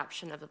to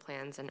adoption of the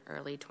plans in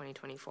early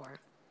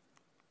 2024.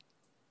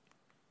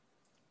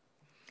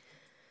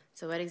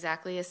 So what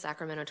exactly is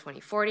Sacramento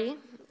 2040?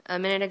 A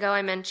minute ago,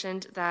 I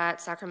mentioned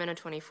that Sacramento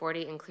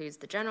 2040 includes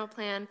the general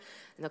plan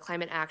and the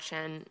climate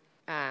action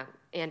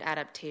and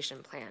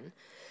adaptation plan.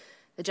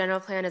 The general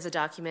plan is a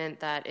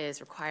document that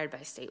is required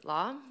by state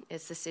law.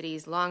 It's the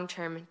city's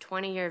long-term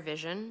 20-year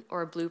vision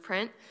or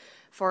blueprint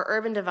for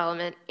urban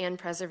development and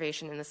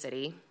preservation in the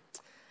city.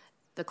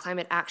 The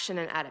Climate Action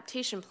and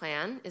Adaptation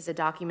Plan is a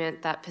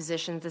document that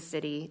positions the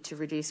city to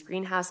reduce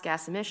greenhouse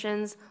gas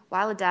emissions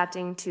while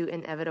adapting to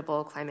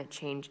inevitable climate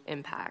change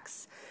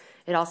impacts.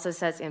 It also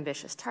sets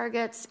ambitious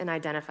targets and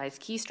identifies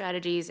key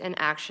strategies and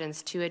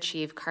actions to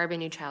achieve carbon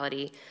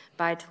neutrality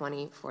by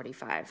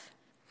 2045.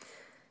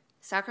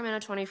 Sacramento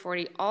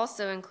 2040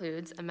 also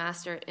includes a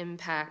master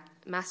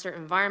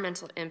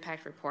environmental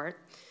impact report,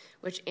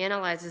 which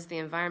analyzes the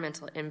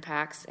environmental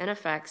impacts and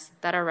effects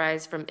that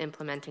arise from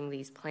implementing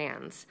these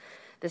plans.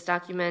 This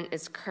document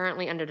is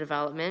currently under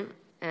development,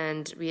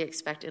 and we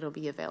expect it'll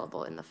be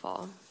available in the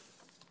fall.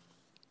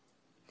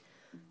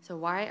 So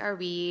why are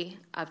we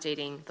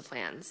updating the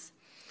plans?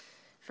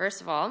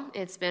 First of all,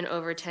 it's been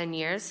over 10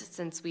 years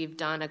since we've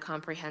done a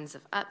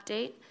comprehensive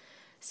update.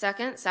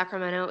 Second,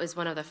 Sacramento is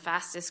one of the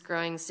fastest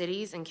growing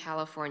cities in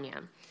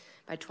California.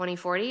 By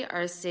 2040,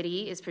 our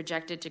city is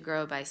projected to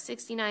grow by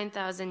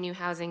 69,000 new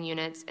housing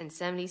units and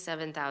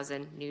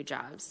 77,000 new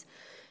jobs.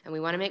 And we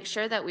want to make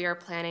sure that we are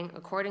planning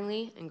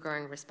accordingly and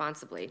growing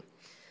responsibly.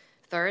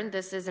 Third,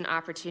 this is an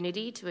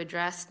opportunity to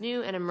address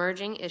new and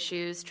emerging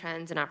issues,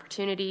 trends, and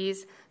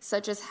opportunities,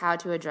 such as how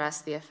to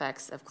address the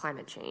effects of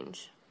climate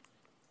change.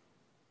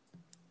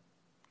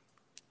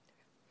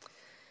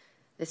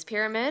 This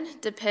pyramid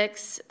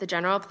depicts the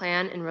general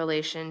plan in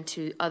relation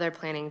to other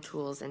planning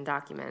tools and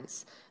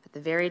documents. At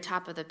the very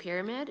top of the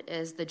pyramid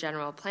is the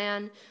general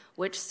plan,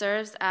 which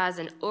serves as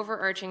an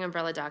overarching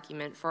umbrella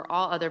document for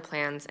all other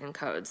plans and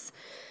codes.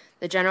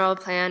 The general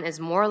plan is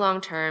more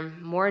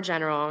long-term, more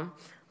general.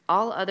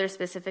 All other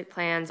specific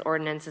plans,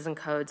 ordinances, and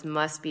codes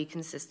must be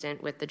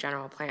consistent with the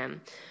general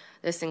plan.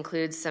 This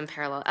includes some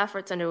parallel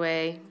efforts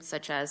underway,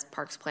 such as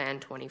Parks Plan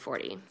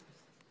 2040.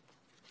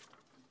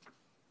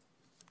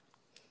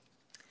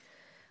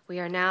 We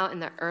are now in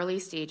the early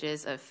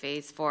stages of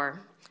Phase 4,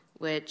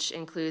 which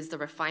includes the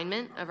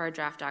refinement of our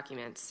draft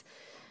documents.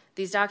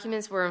 These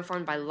documents were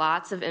informed by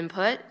lots of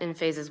input in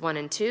Phases 1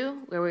 and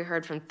 2, where we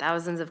heard from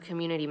thousands of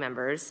community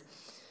members.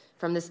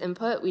 From this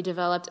input, we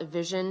developed a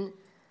vision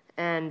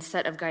and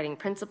set of guiding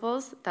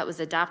principles that was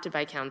adopted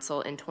by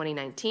Council in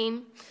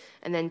 2019,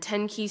 and then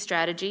 10 key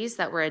strategies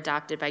that were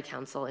adopted by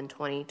Council in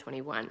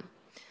 2021.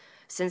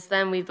 Since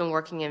then, we've been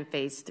working in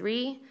Phase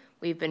 3.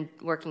 We've been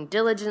working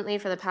diligently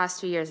for the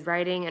past 2 years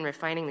writing and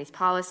refining these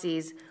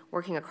policies,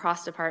 working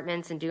across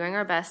departments, and doing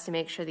our best to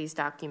make sure these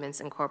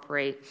documents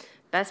incorporate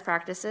best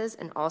practices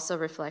and also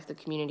reflect the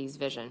community's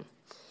vision.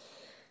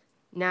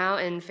 Now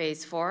in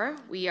Phase 4,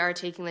 we are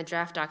taking the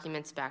draft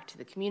documents back to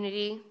the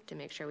community to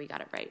make sure we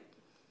got it right.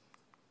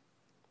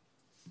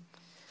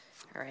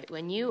 All right,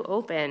 when you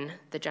open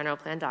the general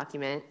plan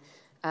document,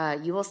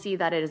 you will see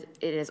that it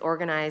is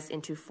organized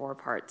into 4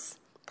 parts.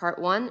 Part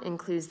 1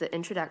 includes the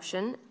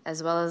introduction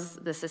as well as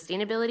the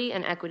sustainability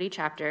and equity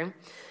chapter,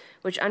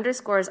 which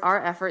underscores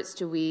our efforts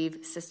to weave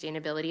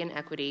sustainability and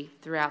equity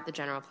throughout the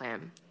general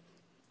plan.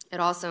 It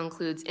also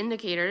includes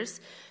indicators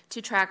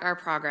to track our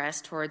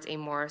progress towards a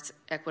more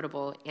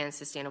equitable and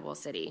sustainable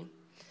city.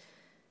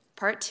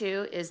 Part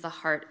 2 is the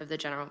heart of the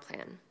general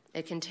plan.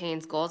 It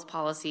contains goals,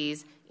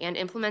 policies, and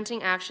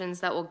implementing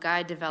actions that will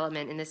guide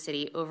development in the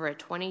city over a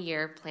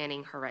 20-year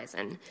planning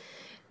horizon.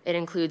 It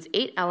includes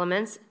 8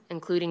 elements,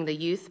 including the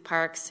youth,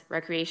 parks,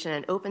 recreation,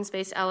 and open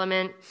space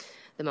element,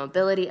 the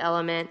mobility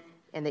element,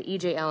 and the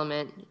EJ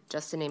element,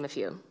 just to name a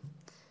few.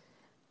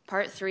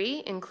 Part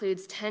 3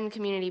 includes 10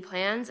 community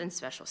plans and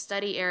special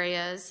study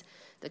areas.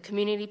 The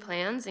community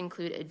plans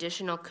include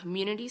additional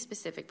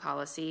community-specific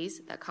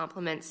policies that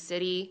complement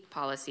city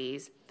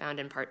policies found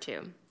in Part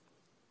 2.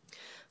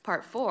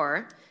 Part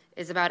 4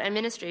 is about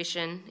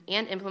administration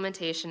and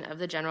implementation of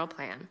the general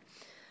plan.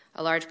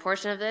 A large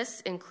portion of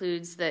this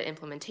includes the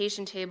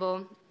implementation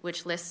table,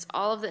 which lists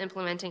all of the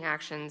implementing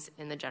actions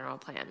in the general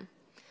plan.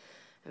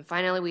 And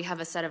finally, we have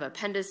a set of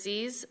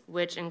appendices,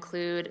 which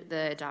include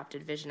the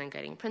adopted vision and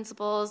guiding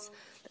principles,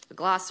 the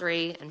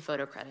glossary, and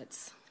photo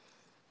credits.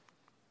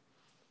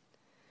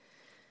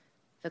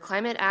 The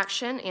Climate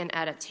Action and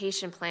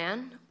Adaptation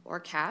Plan, or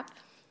CAP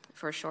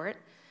for short,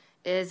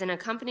 is an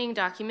accompanying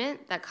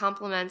document that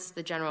complements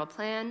the general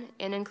plan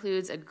and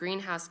includes a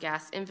greenhouse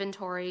gas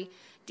inventory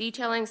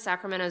detailing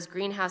Sacramento's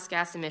greenhouse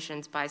gas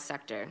emissions by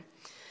sector.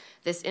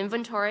 This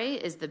inventory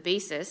is the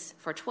basis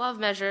for 12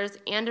 measures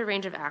and a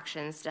range of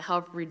actions to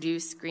help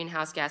reduce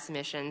greenhouse gas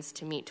emissions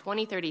to meet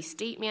 2030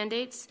 state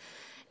mandates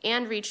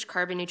and reach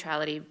carbon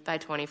neutrality by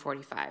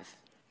 2045.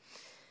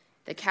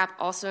 The CAP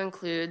also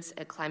includes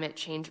a climate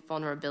change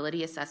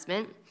vulnerability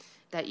assessment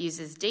that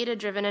uses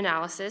data-driven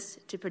analysis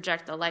to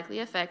project the likely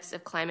effects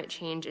of climate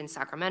change in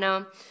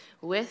Sacramento,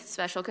 with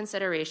special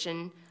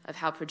consideration of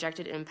how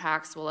projected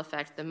impacts will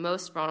affect the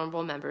most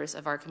vulnerable members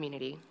of our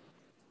community.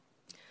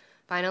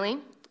 Finally,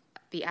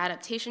 the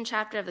adaptation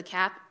chapter of the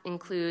CAP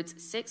includes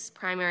 6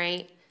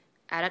 primary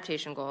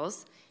adaptation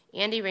goals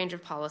and a range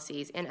of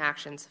policies and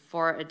actions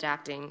for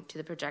adapting to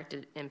the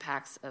projected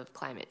impacts of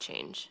climate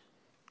change.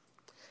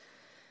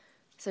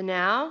 So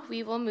now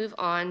we will move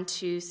on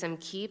to some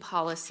key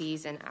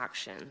policies and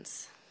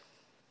actions.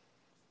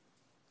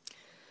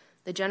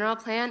 The general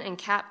plan and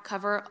CAP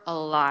cover a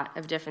lot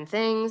of different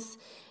things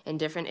and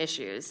different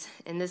issues.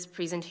 In this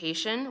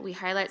presentation, we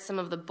highlight some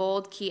of the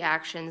bold key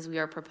actions we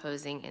are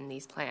proposing in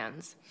these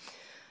plans.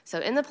 So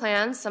in the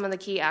plans, some of the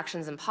key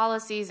actions and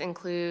policies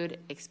include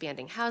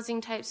expanding housing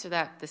types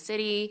throughout the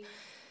city,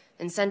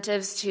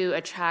 incentives to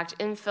attract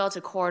infill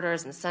to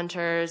corridors and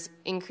centers,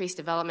 increase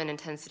development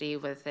intensity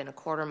within a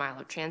quarter mile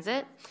of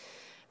transit,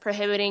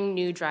 prohibiting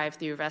new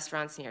drive-through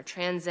restaurants near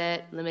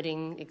transit,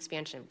 limiting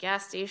expansion of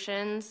gas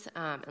stations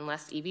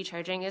unless EV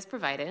charging is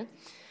provided,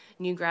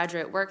 new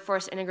graduate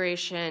workforce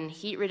integration,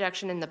 heat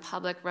reduction in the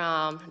public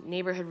realm,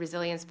 neighborhood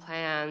resilience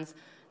plans,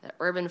 the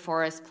urban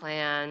forest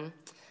plan,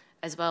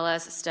 as well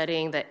as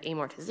studying the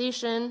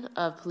amortization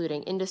of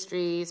polluting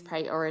industries,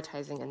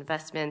 prioritizing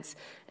investments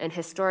in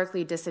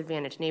historically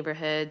disadvantaged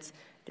neighborhoods,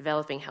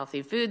 developing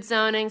healthy food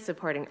zoning,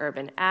 supporting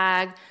urban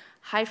ag,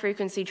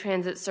 high-frequency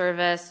transit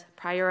service,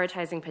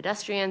 prioritizing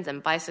pedestrians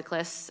and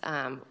bicyclists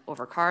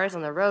over cars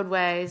on the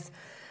roadways,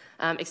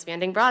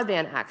 expanding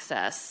broadband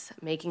access,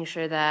 making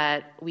sure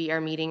that we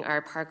are meeting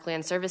our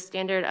parkland service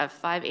standard of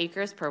 5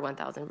 acres per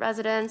 1,000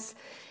 residents,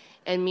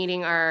 and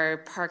meeting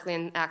our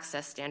parkland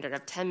access standard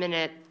of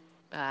 10-minute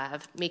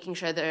of making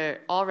sure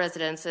that all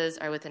residences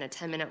are within a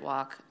 10-minute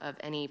walk of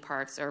any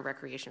parks or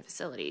recreation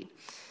facility.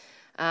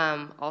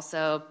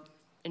 Also,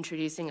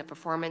 introducing a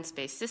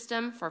performance-based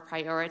system for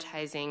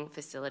prioritizing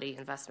facility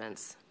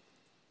investments.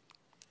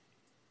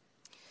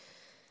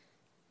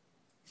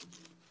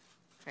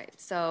 All right,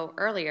 so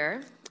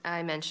earlier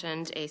I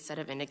mentioned a set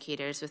of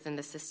indicators within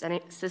the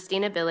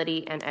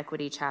sustainability and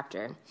equity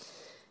chapter.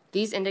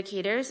 These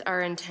indicators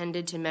are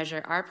intended to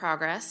measure our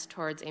progress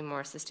towards a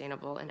more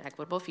sustainable and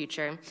equitable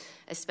future,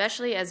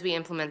 especially as we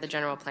implement the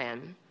general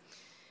plan.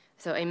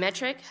 So a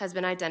metric has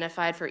been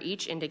identified for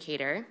each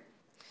indicator,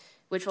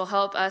 which will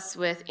help us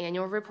with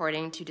annual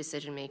reporting to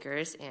decision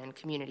makers and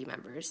community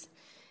members.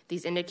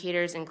 These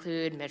indicators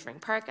include measuring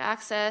park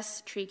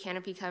access, tree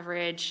canopy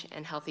coverage,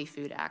 and healthy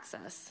food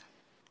access.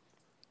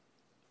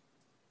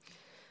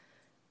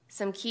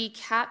 Some key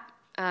CAP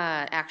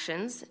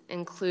actions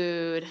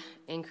include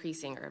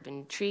increasing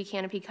urban tree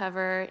canopy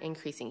cover,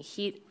 increasing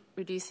heat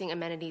reducing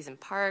amenities in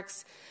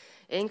parks,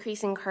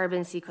 increasing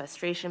carbon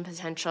sequestration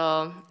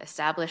potential,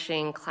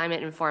 establishing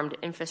climate-informed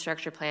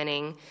infrastructure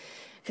planning,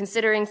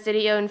 considering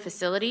city-owned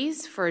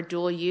facilities for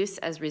dual use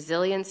as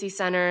resiliency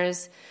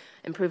centers,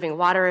 improving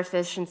water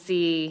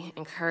efficiency,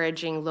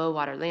 encouraging low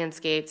water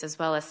landscapes, as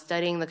well as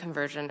studying the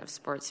conversion of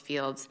sports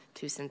fields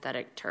to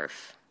synthetic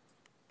turf.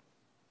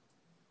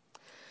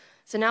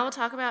 So now we'll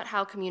talk about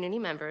how community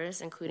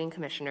members, including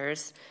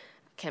commissioners,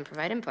 can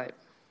provide input.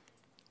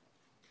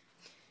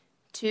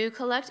 To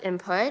collect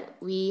input,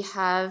 we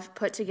have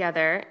put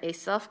together a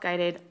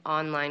self-guided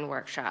online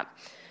workshop.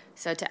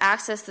 So to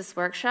access this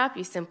workshop,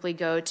 you simply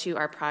go to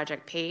our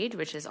project page,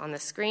 which is on the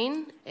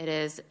screen. It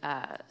is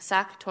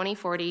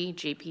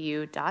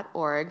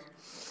sac2040gpu.org.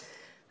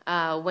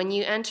 When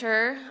you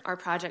enter our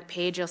project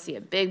page, you'll see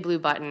a big blue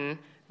button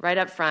right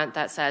up front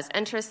that says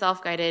Enter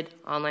Self-Guided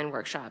Online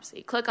Workshop. So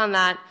you click on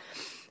that,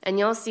 and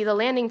you'll see the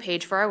landing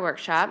page for our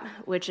workshop,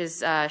 which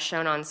is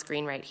shown on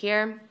screen right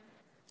here.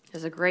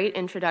 There's a great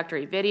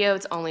introductory video.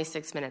 It's only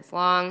 6 minutes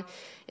long.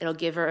 It'll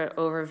give an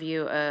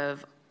overview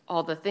of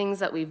all the things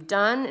that we've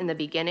done in the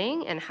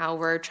beginning and how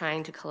we're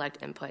trying to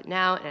collect input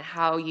now and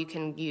how you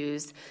can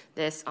use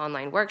this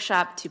online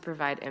workshop to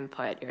provide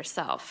input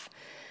yourself.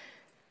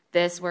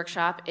 This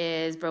workshop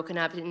is broken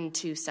up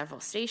into several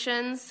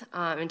stations,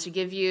 and to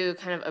give you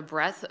kind of a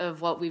breadth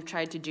of what we've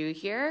tried to do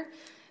here,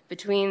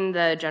 between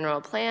the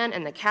general plan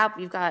and the CAP,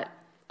 we've got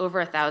over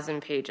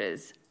 1,000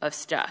 pages of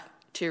stuff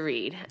to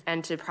read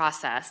and to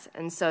process.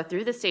 And so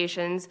through the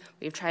stations,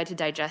 we've tried to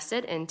digest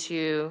it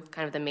into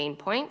kind of the main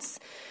points.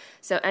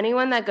 So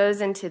anyone that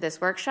goes into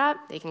this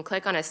workshop, they can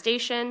click on a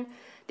station.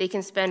 They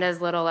can spend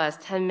as little as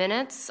 10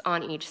 minutes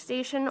on each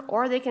station,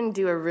 or they can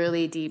do a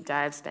really deep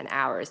dive, spend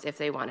hours if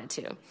they wanted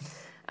to.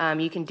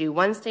 You can do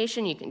one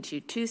station, you can do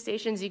 2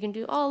 stations, you can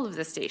do all of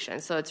the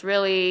stations. So it's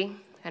really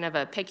kind of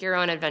a pick your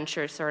own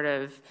adventure sort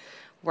of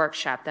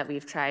workshop that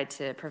we've tried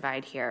to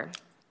provide here.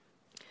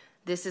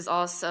 This is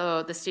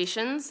also, the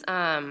stations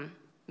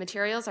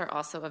materials are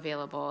also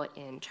available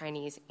in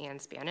Chinese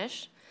and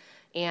Spanish,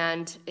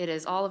 and it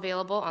is all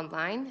available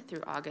online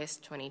through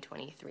August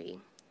 2023. All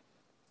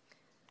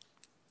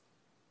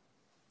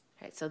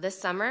right, so this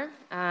summer,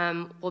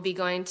 we'll be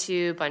going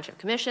to a bunch of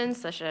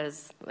commissions, such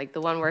as like the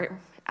one we're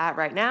at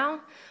right now.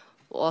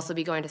 We'll also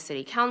be going to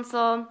City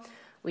Council.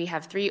 We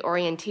have 3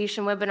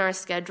 orientation webinars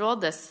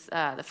scheduled.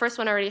 The first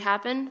one already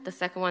happened. The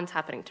second one's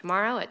happening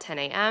tomorrow at 10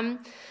 a.m.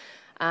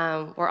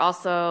 We're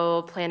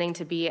also planning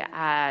to be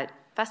at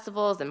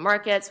festivals and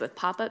markets with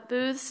pop-up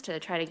booths to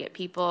try to get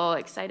people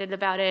excited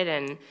about it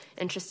and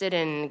interested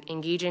in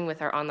engaging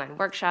with our online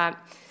workshop.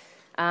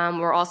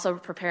 We're also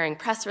preparing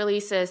press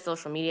releases,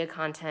 social media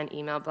content,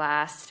 email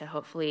blasts to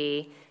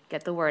hopefully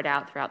get the word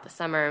out throughout the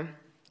summer.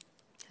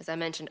 As I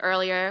mentioned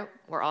earlier,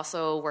 we're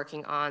also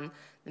working on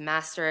the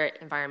Master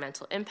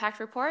Environmental Impact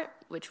Report,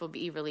 which will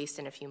be released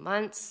in a few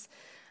months.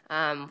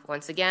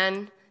 Once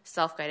again,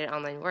 self-guided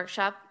online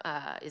workshop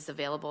is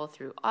available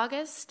through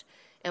August,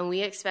 and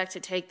we expect to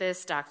take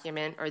this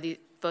document, or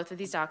both of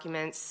these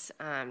documents,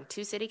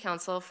 to City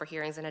Council for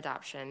hearings and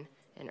adoption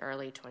in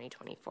early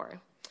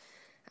 2024.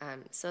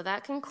 So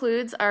that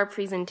concludes our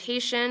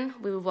presentation.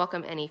 We would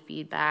welcome any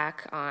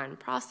feedback on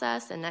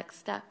process and next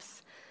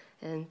steps.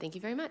 And thank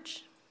you very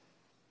much.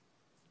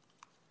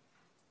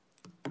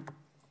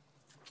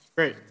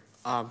 Great.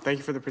 Thank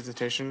you for the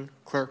presentation.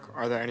 Clerk,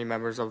 are there any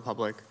members of the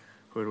public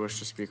who would wish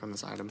to speak on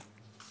this item?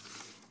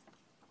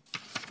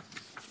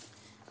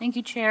 Thank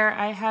you, Chair.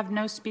 I have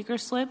no speaker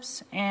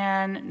slips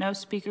and no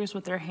speakers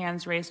with their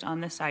hands raised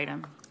on this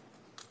item.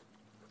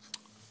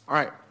 All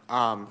right.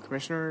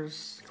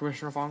 Commissioners,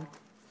 Commissioner Fong?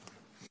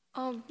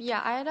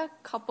 Yeah, I had a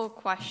couple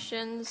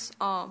questions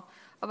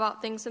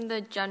about things in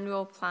the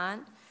general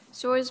plan.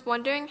 So I was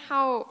wondering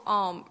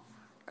how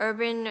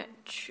urban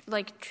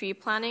tree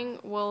planting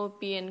will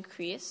be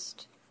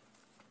increased.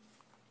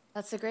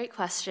 That's a great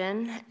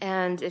question,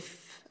 and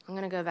if I'm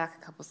going to go back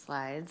a couple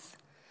slides.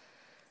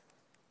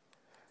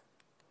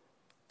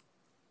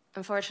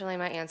 Unfortunately,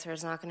 my answer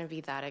is not going to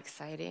be that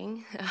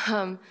exciting.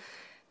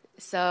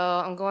 So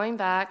I'm going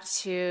back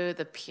to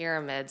the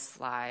pyramid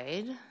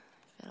slide.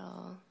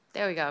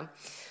 There we go.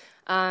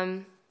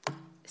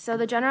 So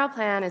the general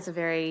plan is a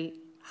very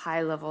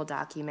high-level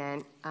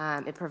document.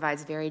 It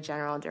provides very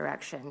general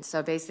direction.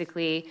 So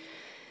basically,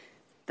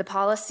 the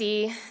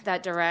policy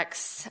that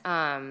directs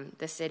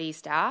the city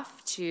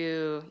staff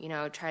to,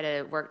 try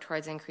to work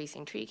towards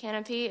increasing tree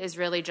canopy is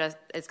really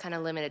it's kind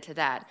of limited to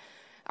that.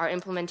 Our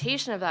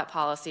implementation of that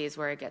policy is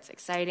where it gets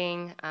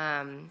exciting.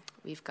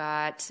 We've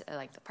got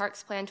like the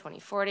Parks Plan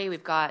 2040.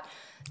 We've got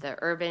the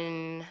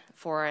Urban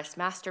Forest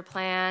Master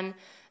Plan.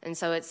 And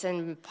so it's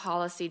in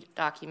policy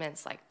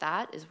documents like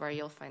that is where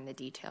you'll find the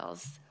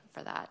details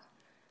for that.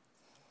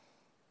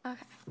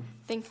 Okay,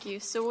 thank you.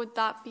 So would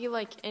that be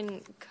like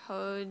in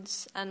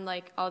codes and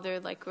like other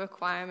like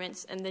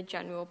requirements in the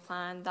general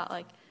plan that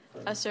like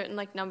a certain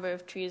like number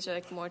of trees or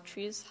like more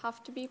trees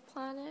have to be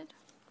planted?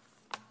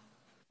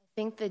 I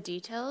think the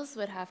details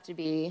would have to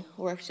be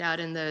worked out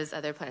in those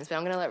other plans, but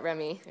I'm going to let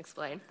Remy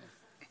explain.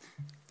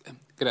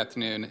 Good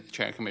afternoon,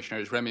 Chair and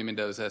Commissioners. Remy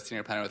Mendoza,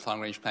 Senior Planner with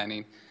Long Range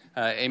Planning.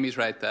 Amy's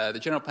right. The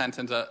general plan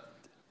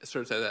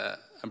serves as an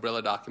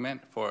umbrella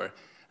document for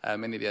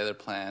many of the other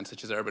plans,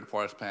 such as the Urban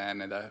Forest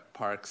Plan and the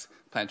Parks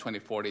Plan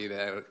 2040,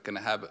 that are going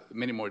to have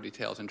many more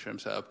details in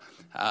terms of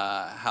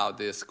how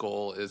this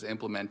goal is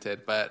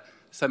implemented. But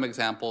some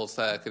examples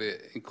could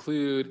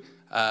include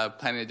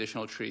planting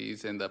additional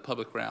trees in the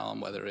public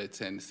realm, whether it's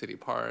in city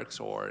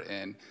parks or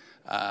in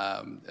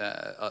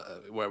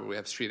where we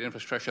have street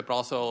infrastructure, but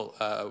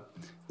also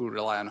we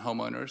rely on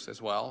homeowners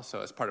as well. So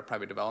as part of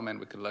private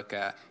development, we could look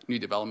at new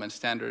development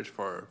standards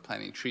for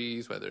planting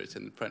trees, whether it's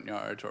in front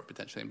yards or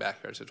potentially in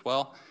backyards as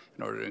well,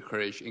 in order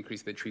to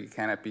increase the tree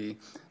canopy.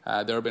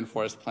 The Urban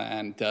Forest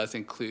Plan does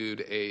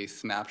include a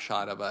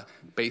snapshot of a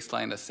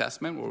baseline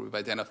assessment where we've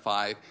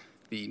identified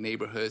the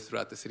neighborhoods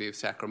throughout the city of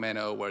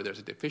Sacramento where there's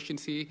a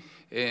deficiency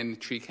in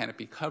tree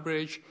canopy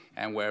coverage,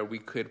 and where we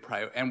could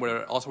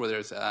where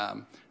there's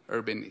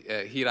urban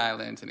heat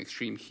islands and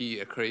extreme heat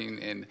occurring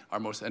in our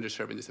most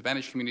underserved and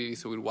disadvantaged communities.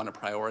 So we want to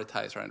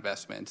prioritize our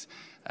investments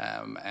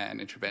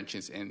and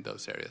interventions in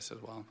those areas as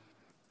well.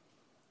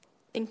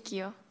 Thank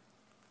you.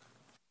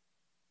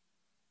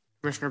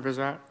 Commissioner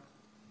Bizrat?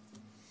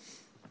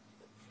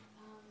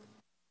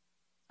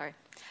 Sorry.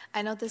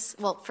 I know this,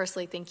 well,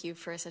 firstly, thank you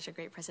for such a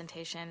great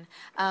presentation.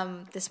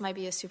 This might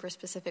be a super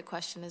specific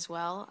question as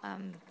well,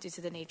 due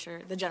to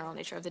the general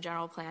nature of the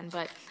general plan,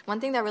 but one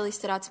thing that really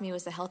stood out to me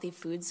was the healthy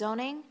food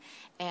zoning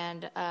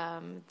and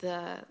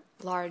the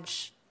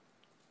large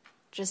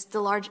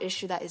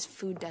issue that is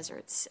food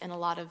deserts in a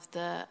lot of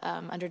the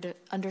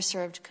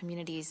underserved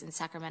communities in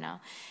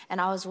Sacramento.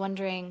 And I was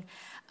wondering,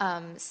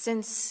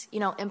 since,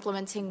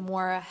 implementing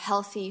more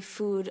healthy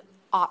food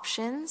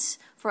options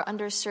for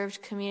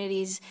underserved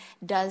communities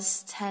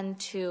does tend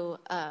to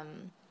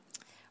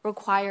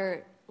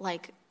require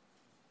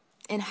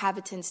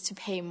inhabitants to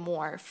pay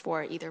more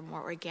for either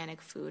more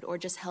organic food or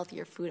just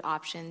healthier food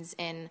options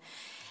in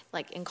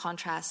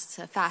contrast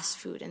to fast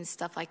food and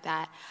stuff like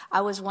that.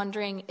 I was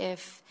wondering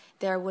if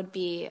there would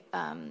be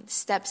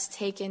steps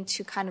taken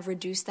to kind of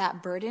reduce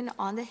that burden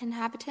on the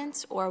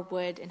inhabitants, or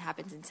would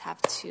inhabitants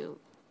have to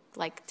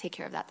take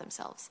care of that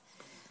themselves?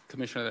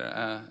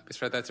 Commissioner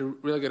Becerra, that's a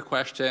really good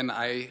question.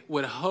 I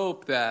would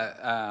hope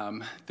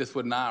that this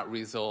would not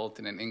result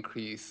in an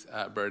increased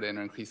burden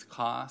or increased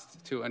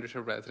cost to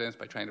underserved residents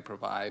by trying to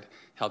provide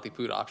healthy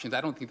food options.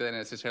 I don't think that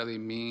necessarily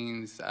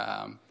means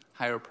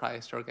higher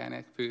priced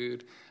organic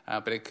food,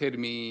 but it could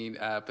mean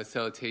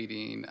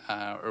facilitating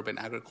urban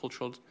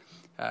agricultural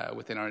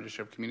within our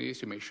underserved communities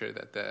to make sure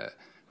that the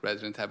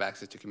residents have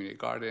access to community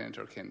gardens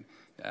or can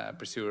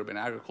pursue urban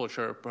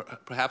agriculture,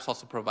 perhaps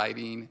also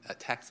providing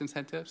tax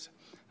incentives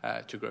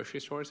to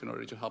grocery stores in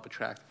order to help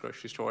attract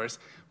grocery stores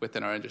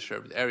within our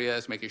underserved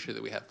areas, making sure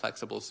that we have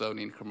flexible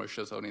zoning,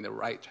 commercial zoning, the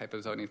right type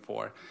of zoning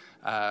for,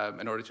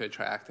 in order to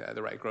attract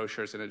the right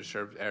grocers in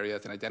underserved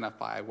areas and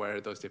identify where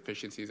those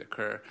deficiencies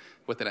occur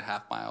within a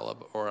half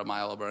mile or a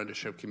mile of our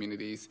underserved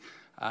communities.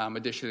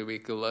 Additionally, we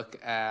could look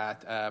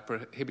at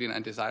prohibiting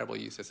undesirable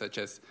uses such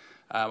as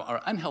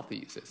or unhealthy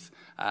uses,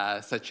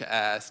 such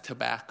as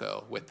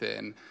tobacco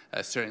within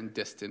a certain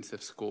distance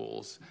of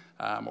schools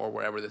or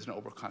wherever there's an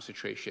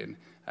overconcentration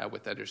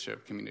with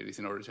underserved communities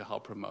in order to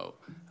help promote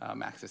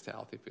access to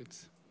healthy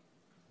foods.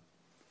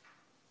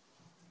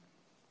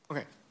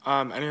 Okay.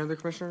 Any other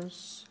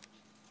commissioners?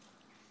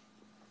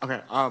 Okay.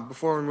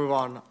 Before we move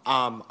on,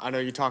 I know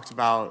you talked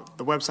about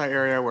the website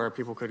area where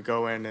people could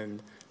go in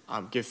and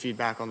give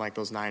feedback on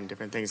those 9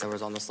 different things that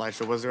was on the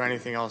slideshow. Was there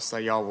anything else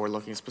that y'all were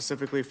looking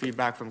specifically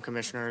feedback from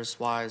commissioners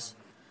wise?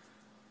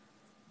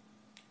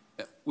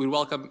 We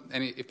welcome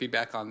any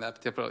feedback on that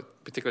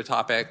particular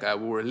topic.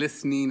 We were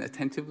listening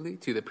attentively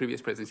to the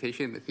previous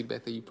presentation, the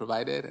feedback that you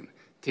provided, and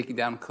taking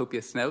down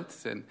copious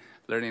notes and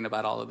learning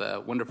about all of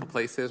the wonderful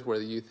places where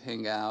the youth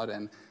hang out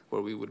and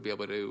where we would be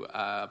able to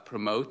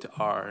promote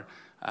our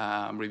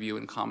review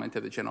and comment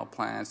of the general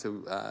plan.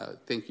 So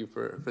thank you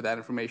for that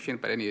information,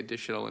 but any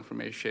additional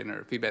information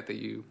or feedback that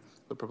you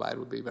would provide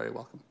would be very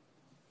welcome.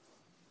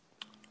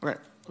 Okay.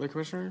 Other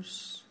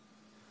commissioners?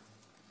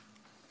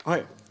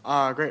 Okay.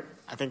 Great.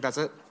 I think that's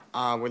it.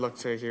 We look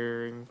to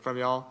hearing from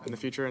y'all in the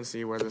future and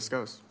see where this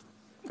goes.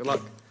 Good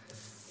luck.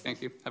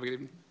 Thank you. Have a good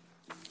evening.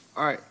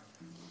 All right.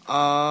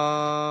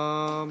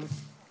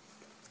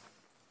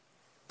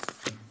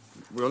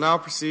 We'll now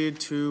proceed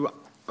to,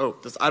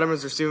 this item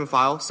is received and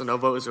file, so no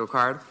vote is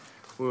required.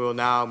 We will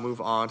now move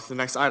on to the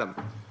next item.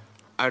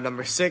 Item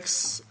number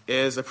 6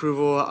 is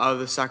approval of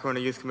the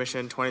Sacramento Youth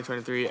Commission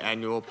 2023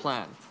 annual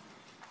plan.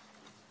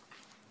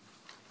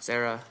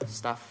 Sarah,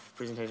 staff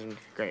presentation,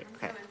 great,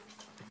 okay.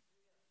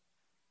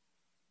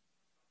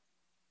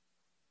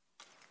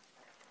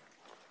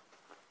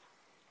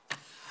 All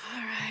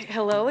right,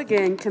 hello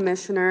again,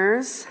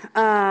 commissioners.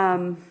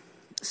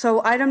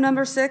 So item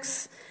number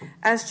 6,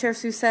 as Chair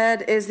Sue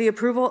said, is the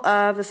approval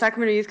of the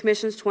Sacramento Youth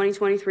Commission's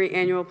 2023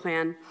 annual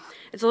plan.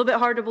 It's a little bit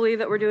hard to believe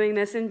that we're doing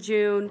this in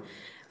June,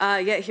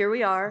 yet here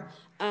we are.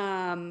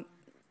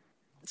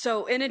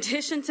 So in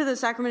addition to the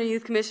Sacramento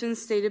Youth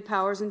Commission's stated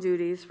powers and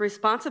duties,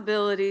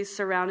 responsibilities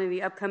surrounding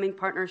the upcoming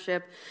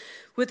partnership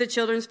with the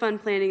Children's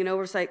Fund Planning and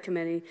Oversight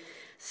Committee,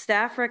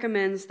 staff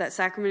recommends that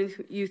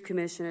Sacramento Youth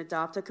Commission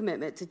adopt a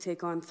commitment to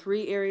take on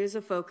 3 areas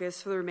of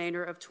focus for the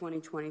remainder of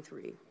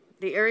 2023.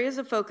 The areas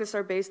of focus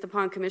are based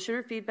upon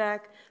commissioner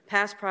feedback,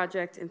 past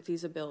project, and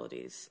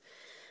feasibilities.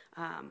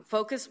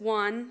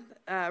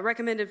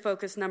 Recommended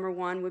focus number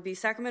 1 would be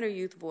Sacramento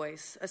Youth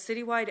Voice, a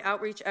citywide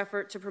outreach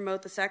effort to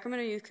promote the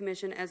Sacramento Youth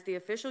Commission as the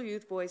official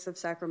youth voice of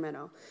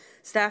Sacramento.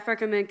 Staff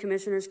recommend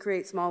commissioners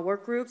create small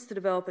work groups to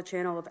develop a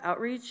channel of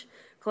outreach,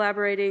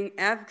 collaborating,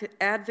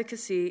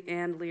 advocacy,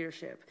 and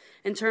leadership,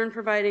 in turn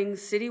providing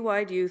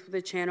citywide youth with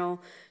a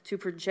channel to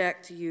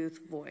project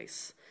youth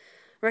voice.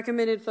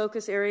 Recommended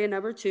focus area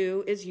number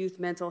 2 is youth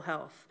mental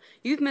health.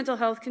 Youth mental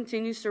health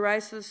continues to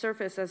rise to the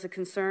surface as a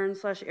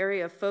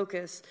concern/area of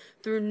focus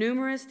through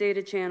numerous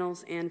data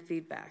channels and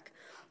feedback.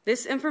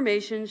 This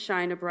information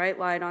shined a bright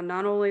light on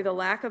not only the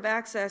lack of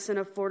access and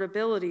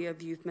affordability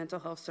of youth mental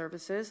health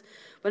services,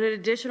 but an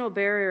additional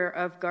barrier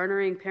of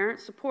garnering parent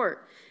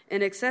support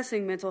in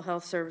accessing mental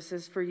health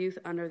services for youth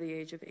under the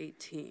age of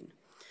 18.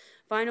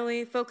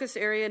 Finally, focus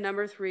area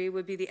number 3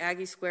 would be the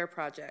Aggie Square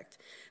project.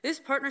 This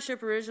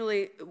partnership with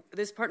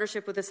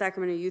the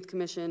Sacramento Youth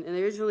Commission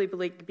originally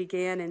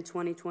began in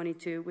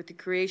 2022 with the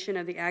creation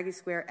of the Aggie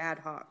Square Ad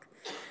Hoc.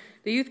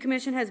 The Youth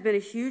Commission has been a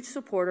huge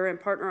supporter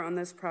and partner on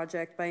this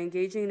project by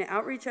engaging in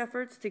outreach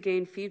efforts to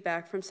gain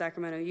feedback from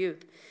Sacramento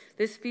youth.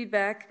 This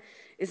feedback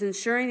is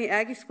ensuring the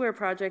Aggie Square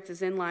project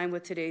is in line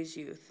with today's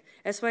youth.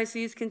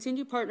 SYC's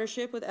continued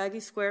partnership with Aggie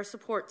Square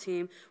support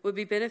team would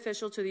be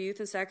beneficial to the youth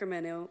in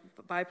Sacramento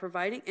by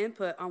providing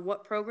input on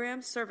what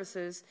programs,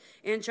 services,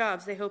 and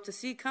jobs they hope to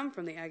see come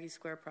from the Aggie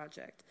Square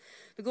project.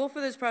 The goal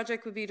for this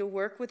project would be to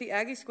work with the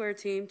Aggie Square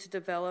team to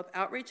develop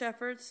outreach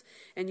efforts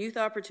and youth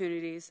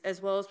opportunities,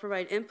 as well as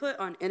provide input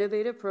on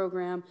innovative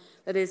program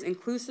that is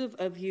inclusive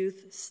of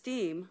youth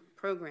STEAM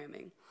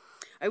programming.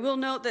 I will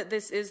note that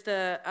this is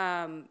the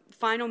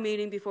final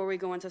meeting before we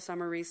go into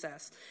summer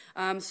recess.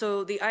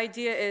 So the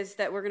idea is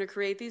that we're going to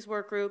create these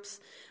work groups.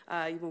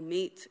 You will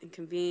meet and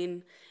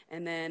convene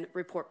and then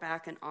report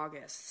back in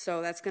August.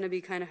 So that's going to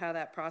be kind of how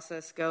that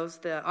process goes.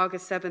 The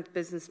August 7th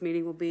business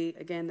meeting will be,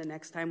 again, the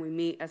next time we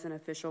meet as an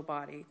official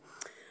body.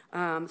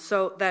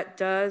 So that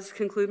does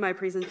conclude my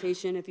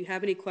presentation. If you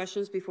have any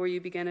questions before you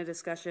begin a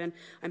discussion,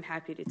 I'm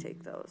happy to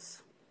take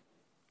those.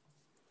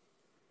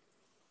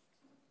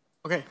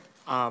 Okay.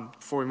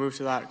 Before we move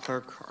to that,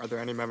 Clerk, are there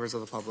any members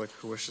of the public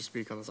who wish to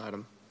speak on this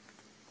item?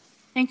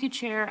 Thank you,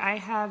 Chair. I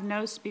have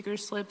no speaker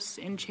slips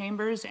in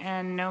chambers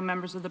and no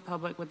members of the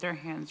public with their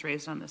hands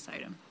raised on this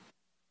item.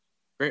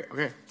 Great.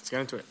 Okay, let's get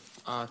into it.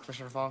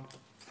 Commissioner Fong?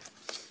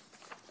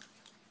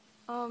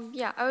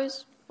 Yeah, I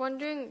was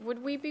wondering,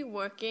 would we be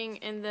working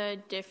in the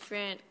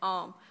different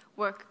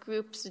work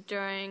groups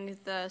during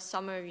the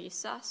summer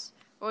recess,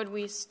 or would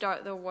we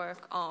start the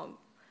work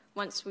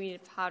once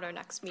we've had our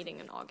next meeting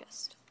in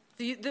August?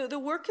 The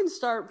work can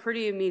start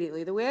pretty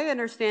immediately. The way I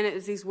understand it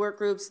is these work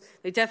groups,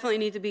 they definitely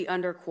need to be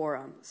under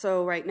quorum.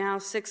 So right now,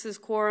 6 is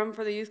quorum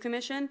for the Youth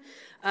Commission.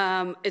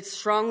 It's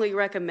strongly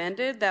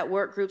recommended that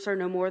work groups are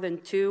no more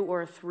than 2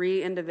 or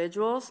 3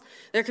 individuals.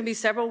 There can be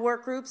several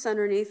work groups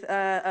underneath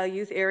a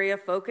youth area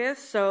focus.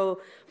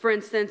 So, for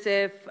instance,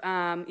 if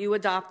you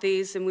adopt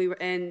these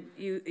and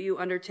you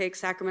undertake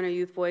Sacramento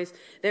Youth Voice,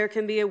 there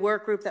can be a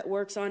work group that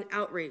works on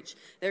outreach.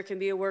 There can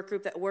be a work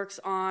group that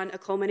works on a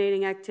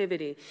culminating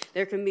activity.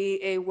 There can be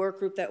a work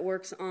group that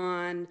works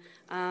on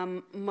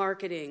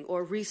marketing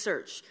or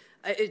research.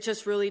 It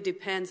just really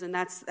depends, and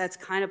that's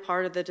kind of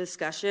part of the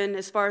discussion.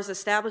 As far as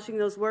establishing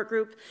those work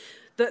groups,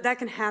 that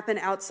can happen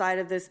outside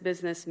of this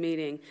business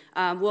meeting.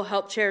 We'll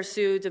help Chair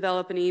Sue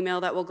develop an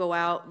email that will go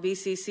out,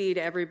 VCC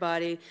to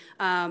everybody,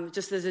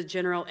 just as a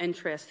general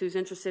interest, who's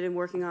interested in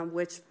working on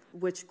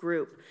which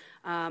group.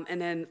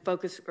 And then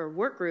focus or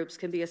work groups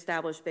can be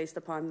established based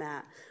upon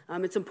that.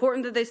 It's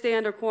important that they stay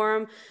under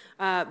quorum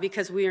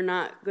because they're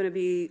not going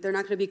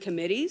to be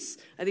committees.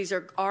 These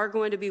are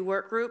going to be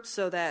work groups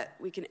so that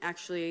we can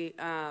actually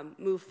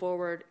move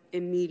forward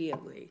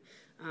immediately.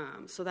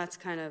 So that's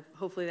kind of,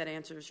 hopefully that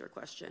answers your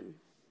question.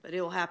 But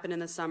it will happen in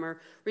the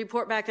summer.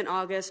 Report back in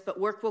August, but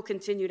work will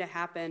continue to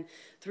happen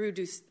through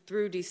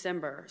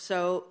December.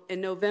 So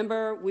in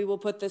November, we will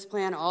put this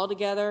plan all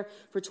together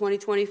for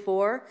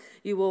 2024.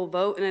 You will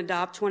vote and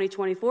adopt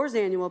 2024's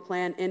annual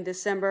plan in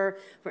December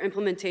for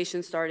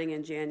implementation starting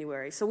in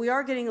January. So we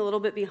are getting a little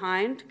bit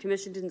behind.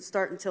 Commission didn't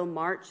start until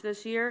March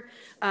this year.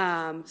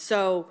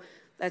 So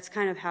that's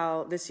kind of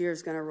how this year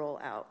is going to roll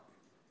out.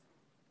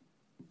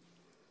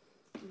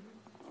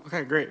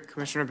 Okay, great.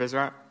 Commissioner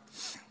Bizrat?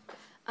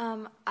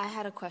 I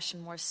had a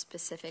question more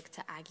specific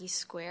to Aggie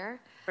Square.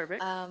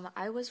 Perfect.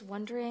 I was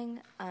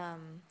wondering,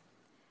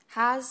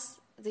 has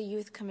the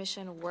Youth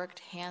Commission worked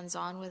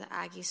hands-on with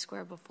Aggie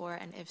Square before,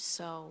 and if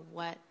so,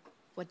 what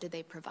did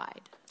they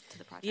provide to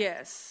the project?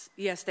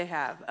 Yes, they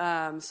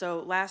have.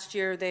 So last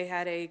year they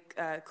had a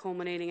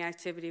culminating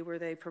activity where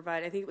they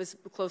provide, I think it was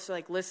close to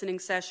like listening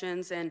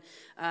sessions and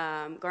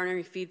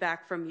garnering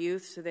feedback from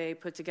youth. So they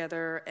put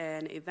together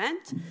an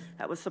event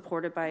that was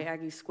supported by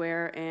Aggie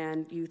Square,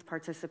 and youth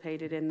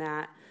participated in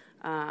that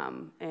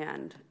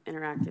and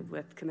interacted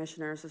with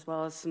commissioners as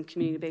well as some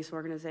community-based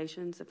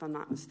organizations, if I'm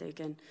not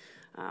mistaken.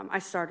 I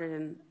started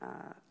in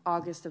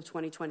August of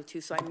 2022,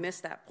 so I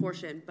missed that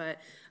portion, but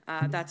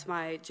that's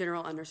my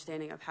general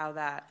understanding of how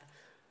that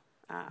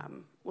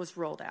was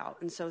rolled out.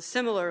 And so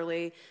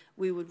similarly,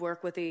 we would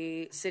work with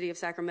the City of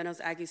Sacramento's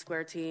Aggie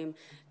Square team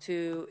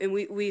and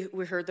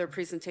we heard their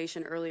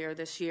presentation earlier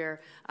this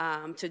year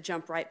to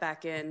jump right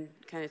back in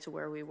kind of to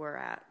where we were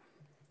at.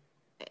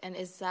 And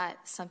is that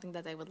something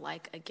that they would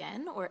like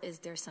again, or is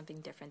there something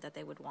different that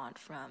they would want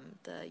from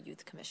the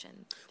Youth Commission?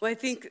 Well, I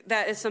think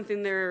that is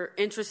something they're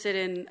interested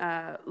in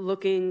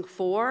looking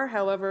for.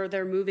 However,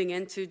 they're moving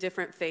into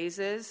different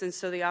phases, and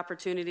so the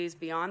opportunities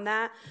beyond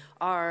that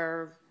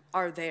are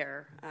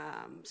there.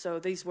 So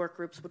these work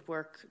groups would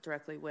work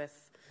directly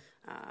with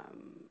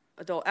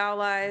adult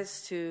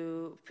allies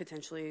to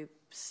potentially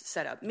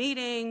set up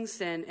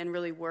meetings and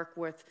really work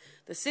with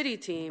the city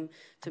team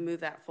to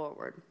move that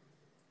forward.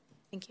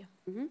 Thank you.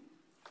 Mm-hmm.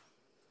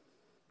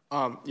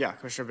 Yeah,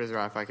 Commissioner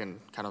Bizarre, if I can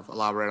kind of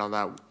elaborate on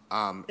that.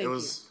 It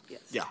was,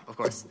 yeah, of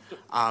course.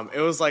 It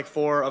was like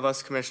 4 of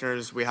us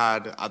commissioners. We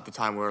had, at the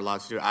time, we were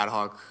allowed to do ad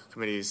hoc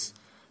committees.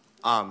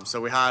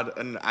 So we had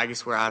an Aggie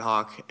Square ad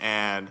hoc,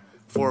 and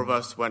 4 of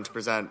us went to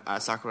present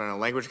at Sacramento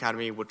Language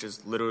Academy, which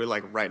is literally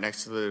like right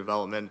next to the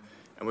development.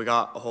 And we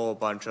got a whole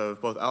bunch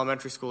of both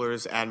elementary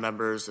schoolers and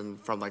members and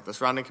from like the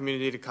surrounding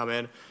community to come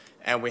in.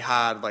 And we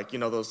had like,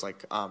 those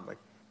like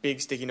big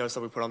sticky notes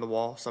that we put on the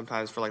wall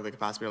sometimes for like the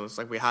capacity buildings.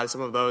 Like we had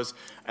some of those,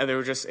 and they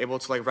were just able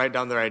to like write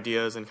down their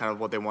ideas and kind of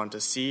what they wanted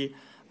to see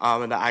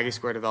in the Aggie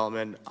Square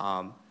development.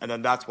 And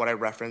then that's what I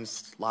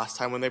referenced last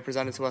time when they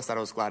presented to us, that I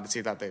was glad to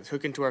see that they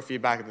took into our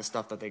feedback and the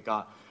stuff that they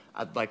got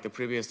at like the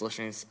previous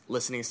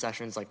listening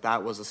sessions. Like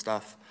that was the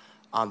stuff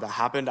that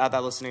happened at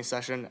that listening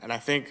session. And I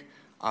think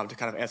to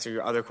kind of answer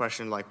your other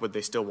question, like would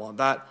they still want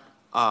that?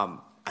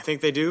 I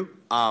think they do.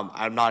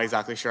 I'm not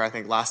exactly sure. I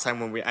think last time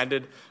when we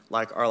ended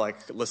like our like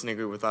listening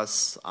group with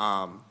us,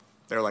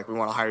 they're like, we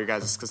want to hire you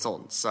guys as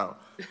consultants. So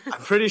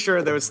I'm pretty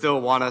sure they would still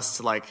want us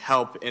to like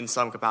help in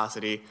some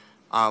capacity.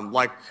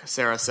 Like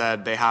Sarah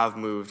said, they have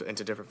moved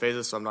into different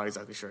phases, so I'm not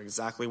exactly sure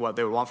exactly what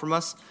they would want from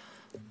us.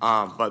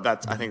 But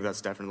I think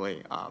that's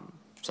definitely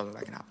something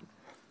that can happen.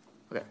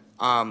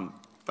 Okay.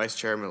 Vice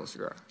Chair Melissa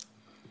Guerra.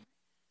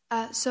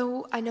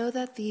 So I know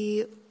that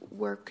the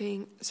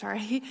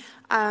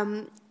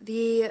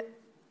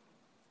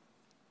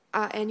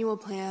annual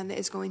plan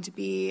is going to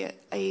be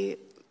a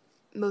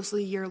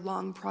mostly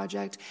year-long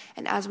project,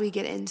 and as we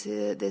get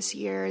into this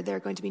year, there are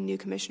going to be new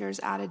commissioners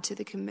added to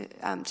the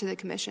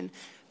commission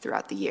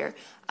throughout the year.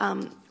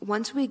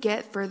 Once we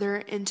get further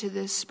into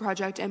this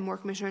project and more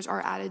commissioners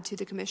are added to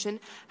the commission,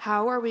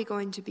 how are we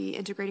going to be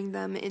integrating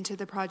them into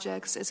the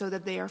projects so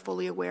that they are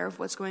fully aware of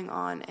what's going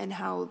on and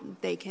how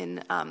they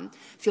can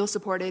feel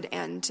supported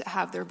and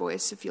have their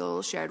voice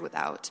feel shared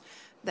without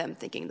them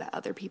thinking that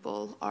other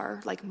people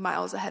are like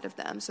miles ahead of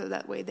them, so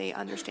that way they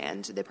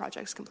understand the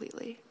projects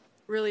completely?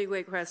 Really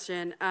great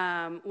question.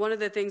 One of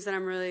the things that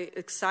I'm really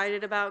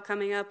excited about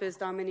coming up is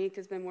Dominique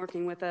has been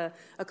working with a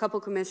couple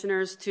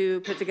commissioners to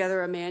put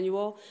together a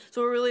manual.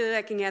 So we're really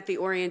looking at the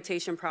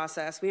orientation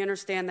process. We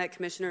understand that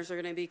commissioners are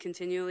going to be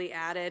continually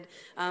added.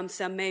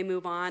 Some may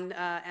move on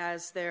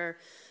as their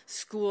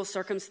school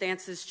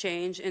circumstances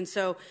change. And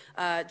so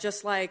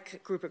just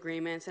like group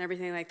agreements and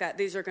everything like that,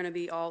 these are going to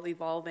be all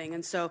evolving.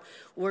 And so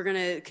we're going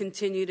to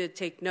continue to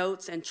take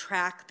notes and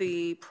track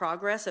the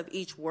progress of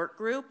each work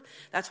group.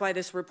 That's why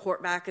this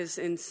report back is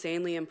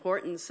insanely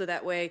important. So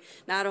that way,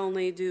 not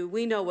only do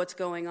we know what's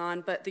going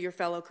on, but your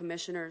fellow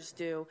commissioners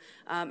do.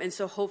 And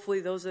so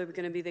hopefully those are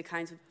going to be the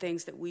kinds of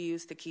things that we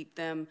use to keep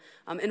them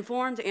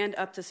informed and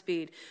up to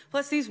speed.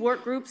 Plus, these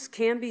work groups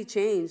can be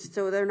changed.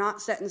 So they're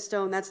not set in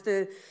stone. That's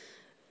the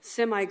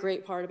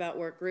semi-great part about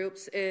work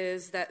groups,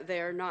 is that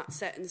they're not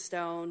set in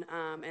stone,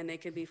 and they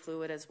can be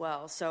fluid as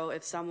well. So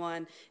if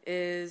someone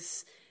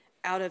is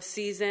out of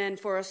season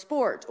for a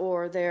sport,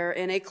 or they're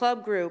in a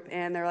club group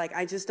and they're like,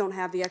 I just don't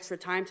have the extra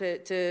time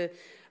to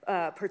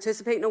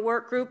participate in a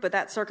work group, but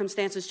that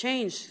circumstances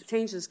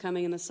changes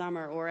coming in the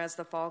summer or as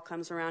the fall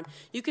comes around,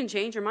 you can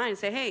change your mind and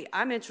say, hey,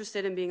 I'm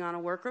interested in being on a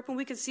work group, and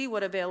we can see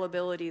what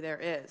availability there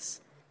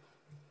is.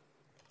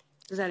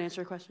 Does that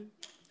answer your question?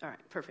 All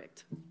right,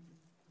 perfect.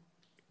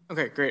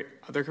 Okay, great.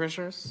 Other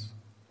commissioners?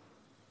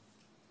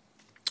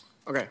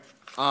 Okay.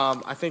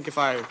 I think if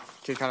I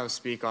could kind of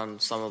speak on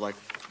some of like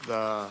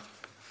the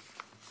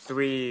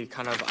 3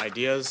 kind of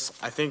ideas,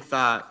 I think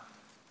that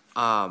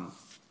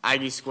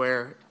Aggie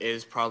Square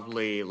is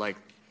probably like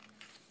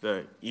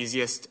the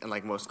easiest and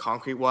like most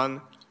concrete one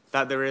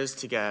that there is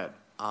to get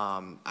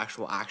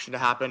actual action to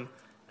happen.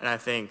 And I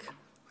think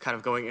kind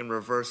of going in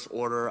reverse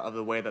order of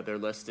the way that they're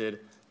listed,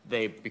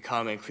 they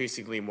become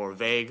increasingly more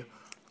vague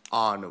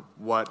on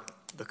what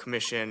the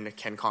commission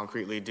can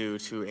concretely do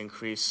to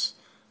increase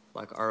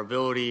like our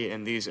ability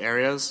in these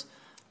areas.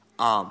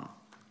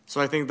 So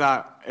I think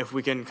that if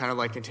we can kind of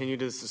like continue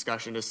this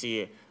discussion to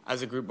see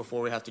as a group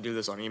before we have to do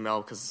this on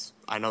email, because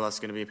I know that's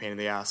going to be a pain in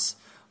the ass,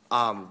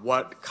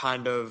 what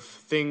kind of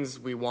things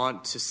we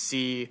want to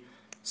see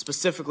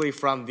specifically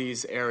from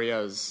these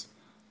areas.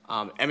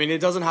 I mean,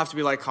 it doesn't have to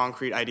be like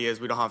concrete ideas.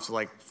 We don't have to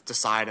like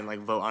decide and like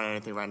vote on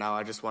anything right now.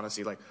 I just want to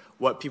see like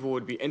what people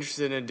would be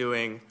interested in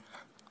doing.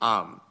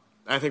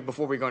 And I think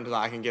before we go into that,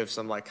 I can give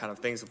some like kind of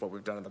things of what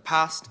we've done in the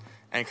past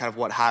and kind of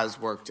what has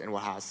worked and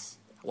what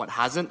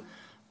hasn't.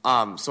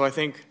 So I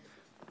think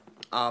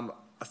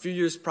a few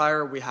years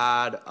prior we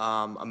had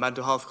a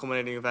mental health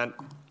culminating event.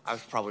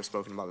 I've probably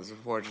spoken about this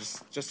before,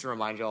 just to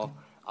remind y'all.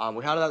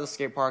 We had it at the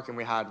skate park, and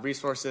we had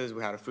resources.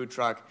 We had a food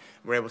truck.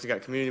 We were able to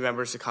get community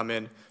members to come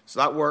in, so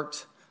that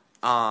worked.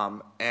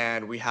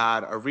 And we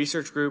had a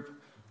research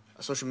group,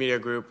 a social media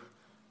group,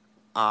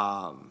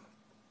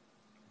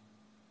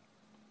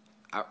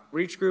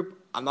 outreach group.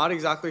 I'm not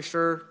exactly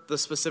sure the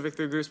specific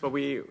 3 groups, but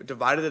we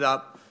divided it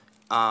up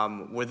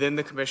within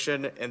the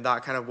commission in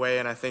that kind of way.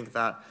 And I think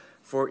that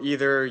for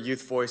either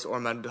Youth Voice or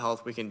mental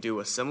health, we can do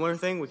a similar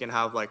thing. We can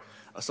have like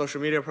a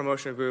social media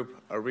promotion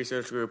group, a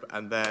research group,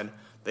 and then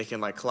they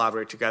can like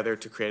collaborate together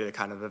to create a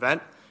kind of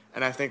event.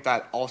 And I think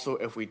that also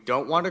if we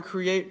don't want to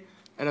create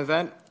an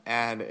event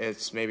and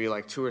it's maybe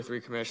like 2 or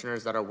 3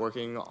 commissioners that are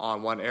working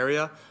on one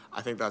area,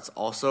 I think that's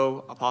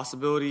also a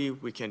possibility.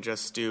 We can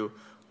just do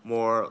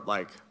more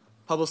like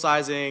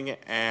publicizing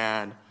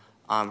and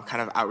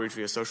kind of outreach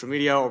via social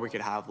media, or we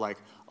could have like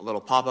a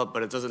little pop-up,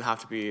 but it doesn't have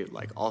to be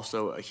like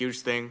also a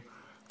huge thing.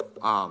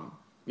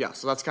 Yeah,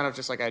 so that's kind of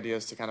just like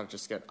ideas to kind of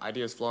just get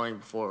ideas flowing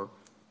before,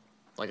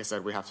 like I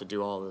said, we have to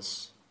do all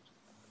this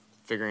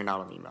figuring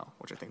out on email,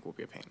 which I think will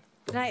be a pain.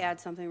 Can I add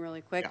something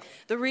really quick? Yeah.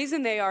 The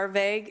reason they are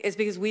vague is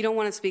because we don't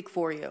want to speak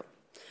for you.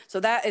 So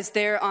that is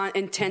there on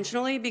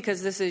intentionally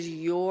because this is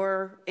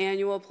your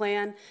annual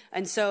plan.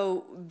 And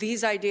so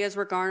these ideas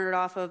were garnered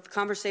off of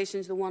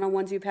conversations, the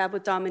one-on-ones you've had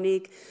with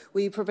Dominique.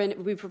 We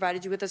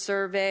provided you with a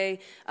survey.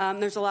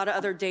 There's a lot of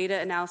other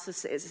data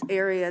analysis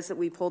areas that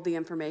we pulled the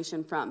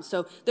information from.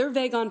 So they're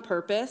vague on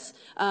purpose,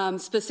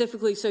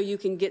 specifically so you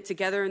can get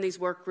together in these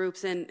work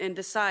groups and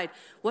decide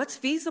what's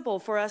feasible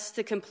for us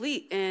to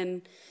complete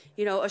in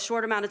a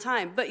short amount of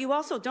time. But you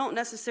also don't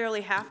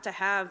necessarily have to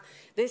have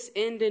this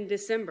end in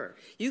December.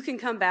 You can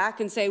come back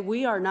and say,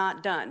 we are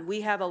not done.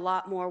 We have a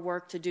lot more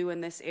work to do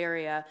in this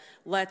area.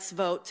 Let's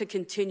vote to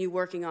continue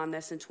working on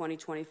this in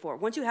 2024.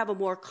 Once you have a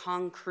more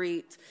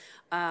concrete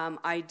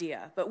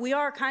idea. But we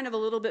are kind of a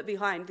little bit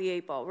behind the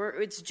 8 ball.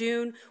 It's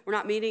June. We're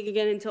not meeting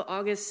again until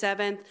August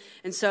 7th.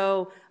 And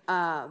so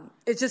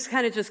it just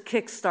kind of just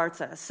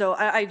kickstarts us. So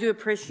I do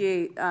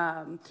appreciate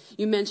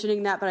you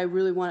mentioning that, but I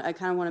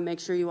kind of want to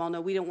make sure you all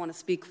know we don't want to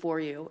speak for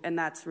you, and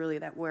that's really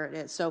where it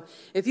is. So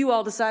if you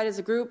all decide as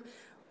a group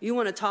you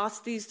want to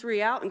toss these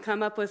 3 out and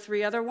come up with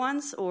 3 other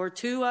ones or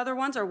 2 other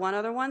ones or 1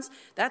 other ones,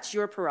 that's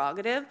your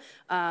prerogative.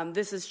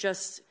 This is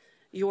just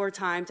your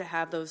time to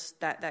have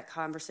that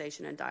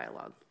conversation and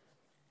dialogue.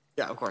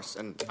 Yeah, of course.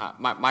 And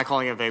my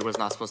calling it vague was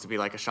not supposed to be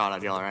like a shot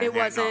at y'all or anything. It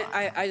wasn't.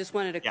 No. I just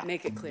wanted to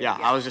make it clear. Yeah,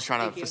 I was just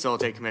trying to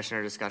facilitate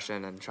commissioner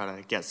discussion and try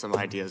to get some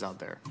ideas out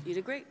there. You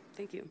did great.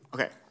 Thank you.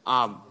 Okay.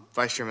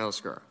 Vice Chair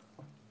Miller-Skura.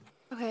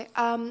 Okay.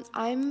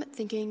 I'm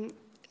thinking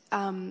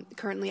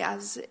currently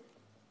as...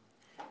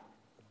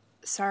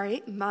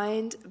 Sorry,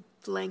 mind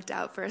blanked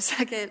out for a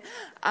second.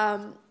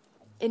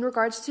 In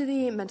regards to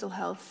the mental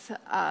health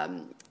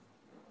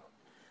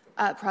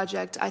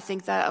project, I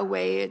think that a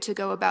way to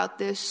go about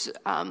this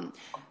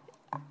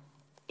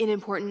in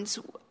importance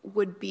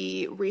would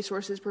be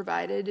resources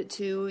provided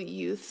to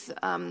youth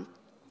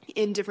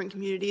in different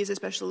communities,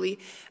 especially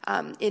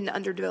in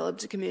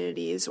underdeveloped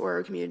communities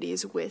or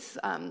communities with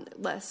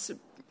less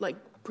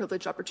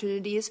privileged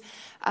opportunities.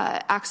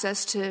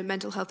 Access to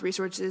mental health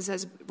resources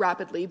has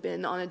rapidly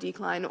been on a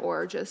decline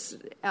or just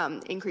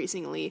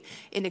increasingly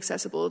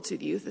inaccessible to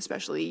the youth,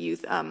 especially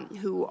youth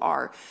who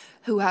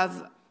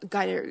have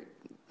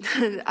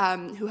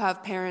who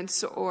have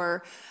parents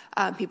or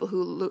people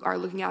who are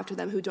looking after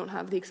them who don't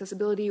have the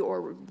accessibility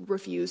or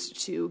refuse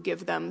to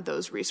give them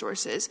those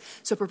resources.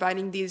 So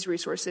providing these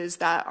resources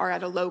that are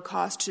at a low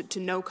cost to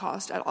no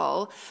cost at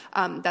all,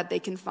 that they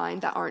can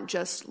find that aren't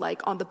just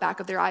like on the back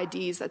of their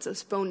IDs, that's a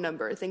phone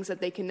number, things that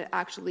they can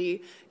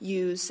actually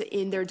use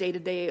in their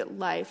day-to-day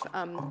life,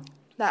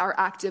 that are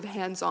active,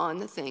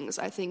 hands-on things,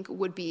 I think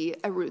would be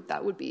a route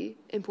that would be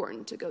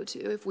important to go to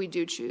if we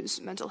do choose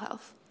mental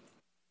health.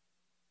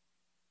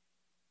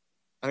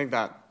 I think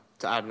that,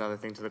 to add another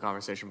thing to the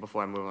conversation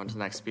before I move on to the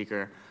next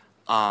speaker,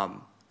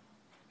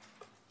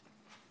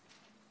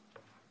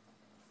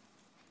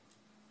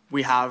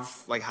 we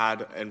have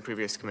had in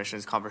previous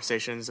commissions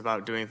conversations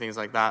about doing things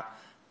like that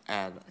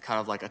and kind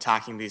of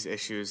attacking these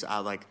issues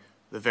at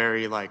the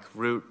very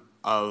root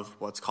of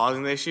what's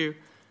causing the issue.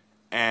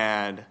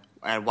 And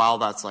while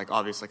that's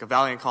obviously a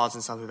valiant cause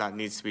and something that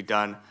needs to be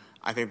done,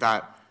 I think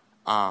that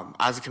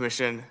as a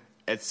commission,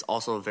 it's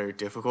also a very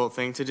difficult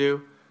thing to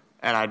do.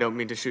 And I don't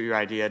mean to shoot your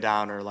idea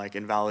down or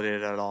invalidate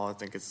it at all. I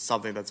think it's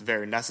something that's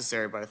very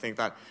necessary, but I think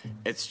that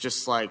it's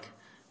just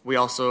we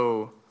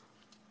also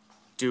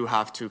do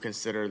have to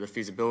consider the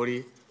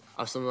feasibility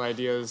of some of the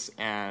ideas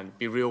and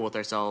be real with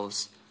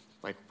ourselves.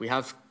 We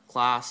have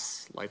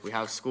class, we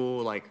have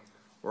school,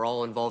 we're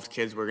all involved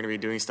kids. We're going to be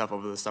doing stuff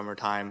over the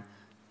summertime,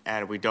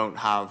 and we don't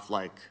have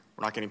we're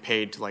not getting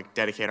paid to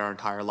dedicate our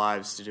entire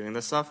lives to doing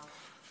this stuff.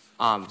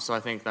 So I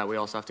think that we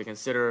also have to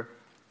consider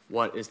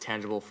what is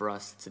tangible for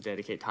us to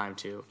dedicate time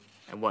to,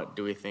 and what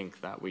do we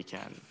think that we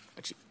can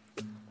achieve.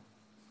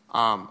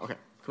 Okay,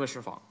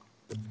 Commissioner Fong.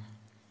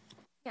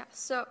 Yeah,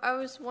 so I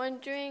was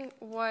wondering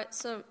what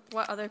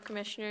other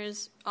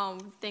commissioners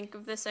think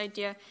of this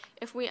idea.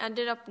 If we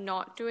ended up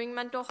not doing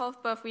mental health,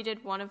 but if we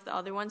did one of the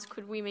other ones,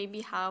 could we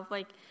maybe have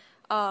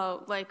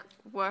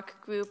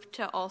work group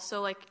to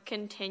also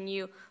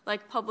continue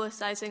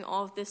publicizing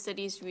all of the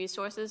city's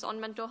resources on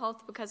mental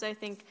health? Because I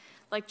think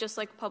just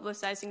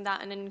publicizing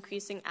that and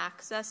increasing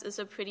access is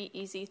a pretty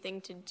easy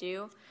thing to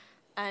do.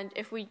 And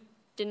if we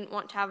didn't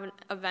want to have an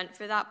event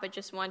for that, but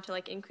just wanted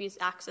to increase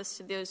access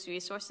to those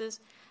resources,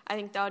 I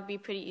think that would be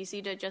pretty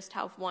easy to just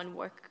have one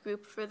work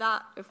group for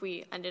that if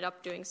we ended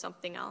up doing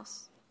something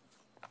else.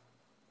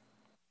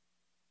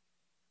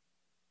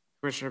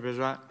 Commissioner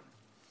Bijrat.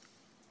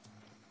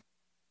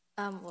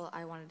 Well,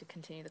 I wanted to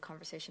continue the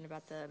conversation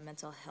about the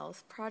mental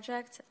health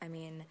project. I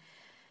mean,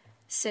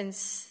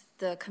 since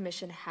the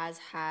commission has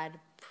had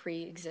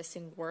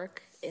pre-existing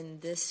work in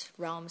this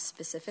realm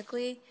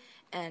specifically,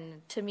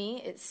 and to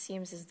me, it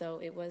seems as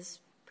though it was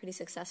pretty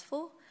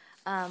successful.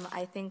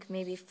 I think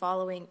maybe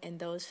following in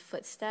those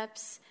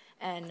footsteps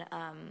and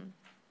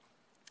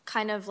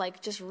kind of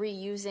like just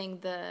reusing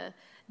the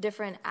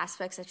different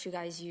aspects that you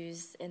guys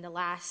used in the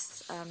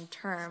last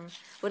term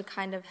would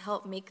kind of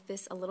help make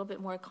this a little bit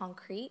more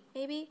concrete,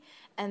 maybe.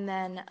 And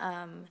then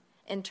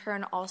in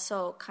turn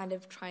also kind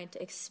of trying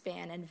to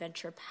expand and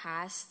venture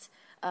past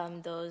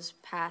those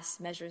past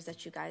measures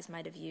that you guys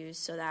might have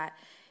used, so that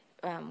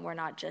we're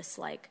not just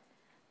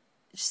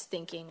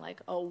thinking like,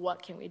 oh,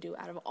 what can we do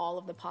out of all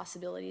of the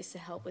possibilities to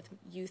help with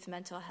youth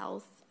mental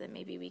health, that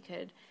maybe we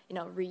could,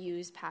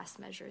 reuse past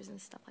measures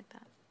and stuff like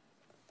that.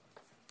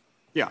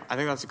 Yeah, I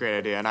think that's a great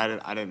idea, and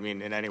I didn't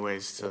mean in any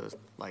ways to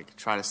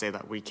try to say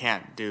that we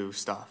can't do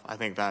stuff. I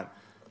think that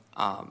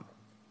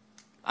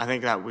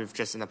we've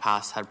just in the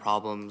past had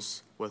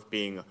problems with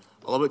being a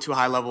little bit too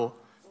high level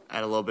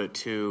and a little bit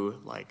too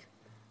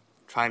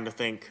trying to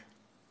think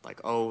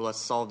oh, let's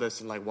solve this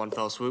in one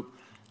fell swoop.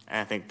 And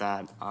I think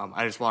that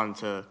I just wanted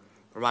to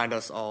remind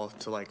us all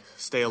to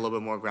stay a little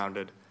bit more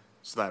grounded,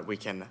 so that we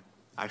can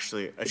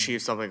actually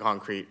achieve something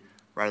concrete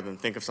rather than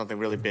think of something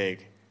really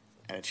big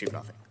and achieve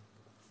nothing.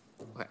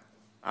 Okay.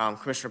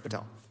 Commissioner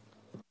Patel.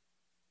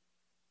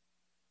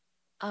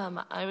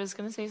 I was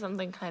going to say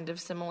something kind of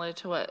similar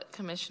to what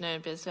Commissioner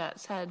Bizrat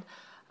said.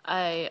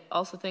 I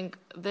also think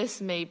this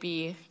may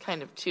be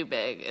kind of too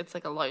big. It's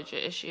a larger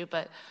issue,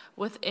 but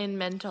within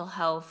mental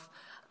health,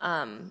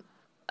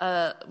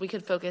 we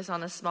could focus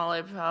on a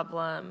smaller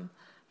problem.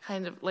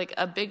 Kind of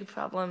a big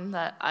problem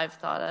that I've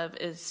thought of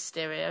is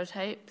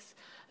stereotypes,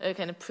 or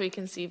kind of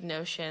preconceived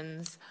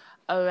notions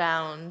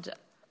around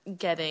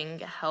getting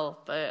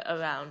help, or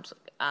around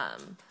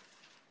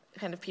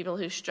kind of people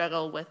who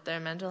struggle with their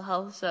mental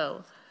health.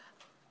 So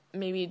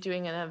maybe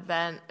doing an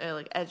event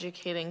or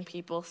educating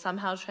people,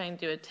 somehow trying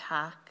to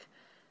attack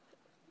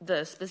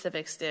the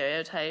specific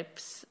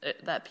stereotypes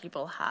that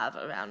people have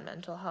around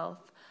mental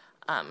health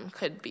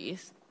could be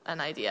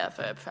an idea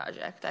for a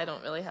project. I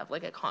don't really have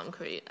a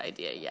concrete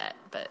idea yet,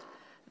 but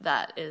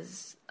that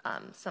is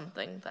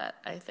something that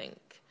I think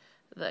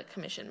the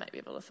commission might be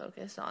able to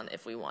focus on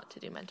if we want to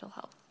do mental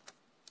health.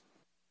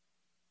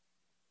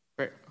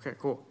 Great. Okay,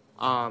 cool.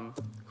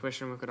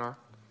 Commissioner Mukadar.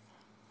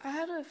 I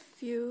had a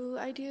few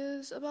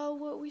ideas about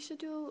what we should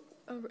do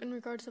in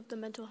regards of the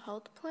mental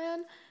health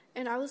plan,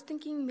 and I was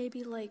thinking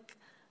maybe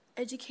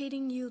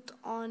educating youth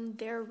on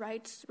their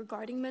rights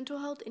regarding mental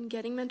health and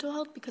getting mental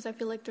health, because I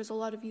feel like there's a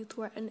lot of youth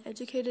who are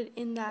uneducated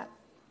in that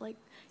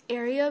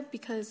area,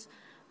 because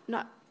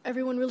not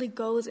everyone really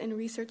goes and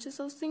researches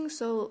those things.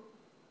 So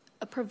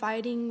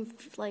providing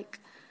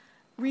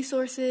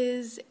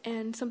resources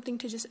and something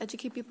to just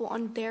educate people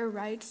on their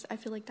rights, I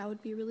feel like that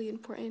would be really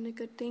important and a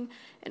good thing.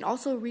 And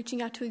also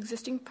reaching out to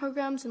existing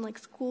programs in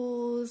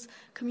schools,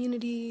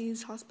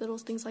 communities,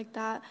 hospitals, things like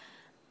that,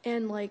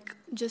 and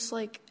just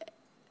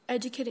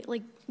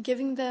educating,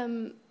 giving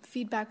them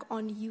feedback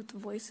on youth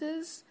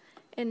voices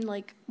and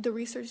the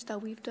research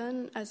that we've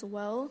done as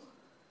well.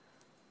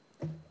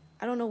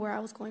 I don't know where I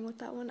was going with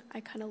that one.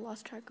 I kind of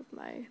lost track of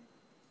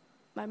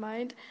my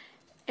mind.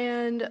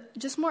 And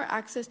just more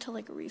access to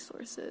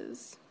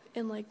resources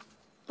and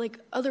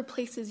other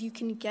places you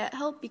can get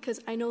help, because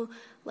I know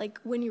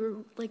when you're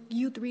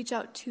youth reach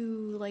out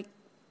to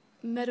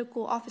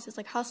medical offices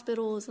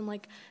hospitals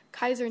and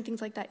Kaiser and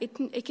things like that,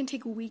 it can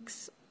take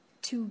weeks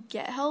to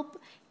get help,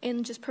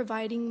 and just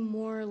providing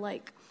more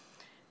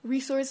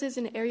resources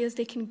and areas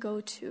they can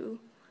go to,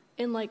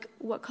 and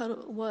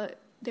what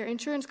their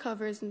insurance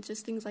covers and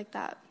just things like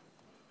that.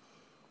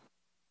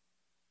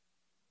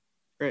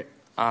 Great.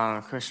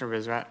 Commissioner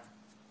Bizrat.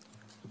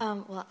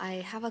 Well, I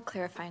have a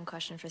clarifying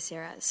question for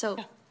Sarah. So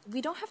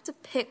we don't have to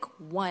pick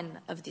one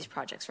of these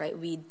projects, right?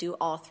 We do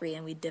all three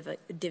and we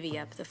divvy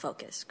up the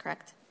focus,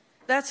 correct?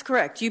 That's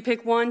correct. You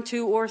pick 1,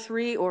 2, or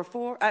 3, or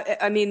 4.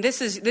 I mean,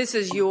 this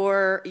is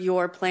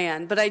your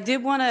plan. But I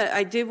did want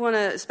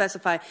to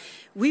specify,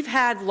 we've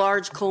had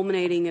large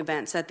culminating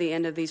events at the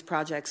end of these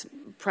projects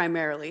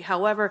primarily.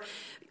 However,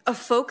 a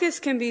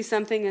focus can be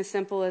something as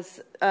simple as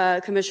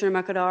Commissioner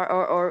Mukadar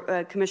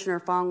or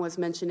Commissioner Fong was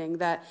mentioning,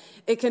 that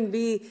it can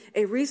be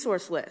a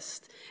resource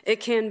list.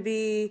 It can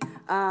be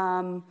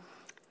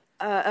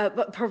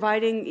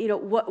providing,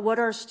 what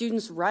are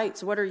students'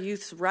 rights, what are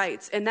youth's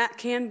rights, and that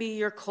can be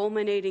your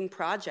culminating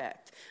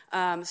project.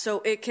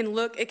 So it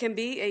can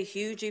be a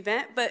huge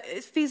event, but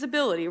it's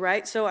feasibility,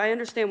 right? So I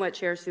understand what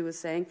Chair Sue was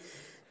saying.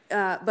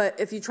 But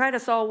if you try to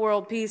solve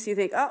world peace, you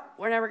think, oh,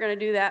 we're never going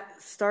to do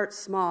that. Start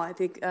small. I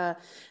think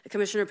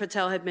Commissioner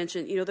Patel had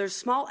mentioned, there's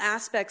small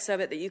aspects of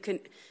it that you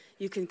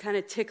can kind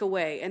of tick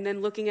away. And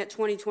then looking at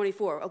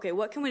 2024, okay,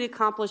 what can we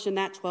accomplish in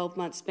that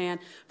 12-month span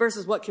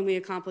versus what can we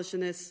accomplish in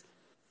this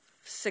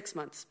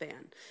 6-month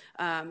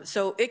span?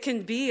 So it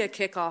can be a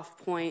kickoff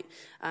point,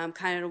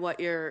 kind of what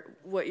you're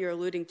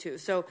alluding to.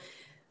 So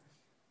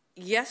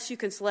yes, you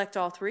can select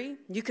all three.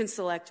 You can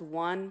select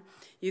one.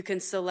 You can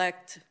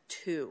select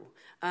two.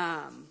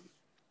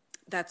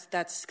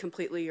 That's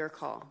completely your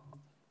call.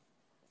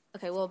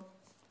 Okay, well,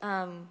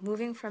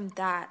 moving from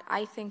that,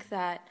 I think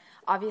that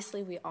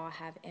obviously we all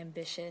have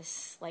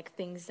ambitious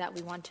things that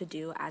we want to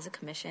do as a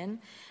commission,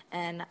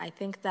 and I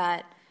think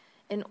that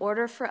in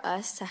order for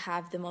us to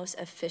have the most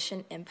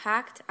efficient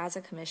impact as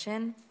a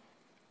commission,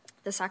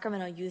 the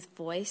Sacramento Youth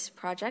Voice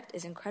Project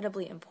is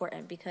incredibly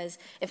important because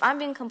if I'm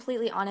being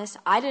completely honest,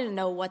 I didn't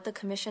know what the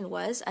commission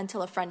was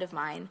until a friend of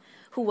mine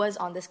who was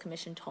on this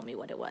commission told me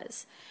what it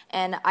was.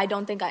 And I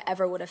don't think I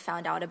ever would have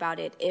found out about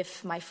it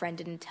if my friend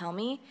didn't tell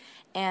me.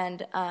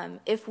 And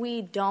if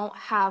we don't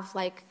have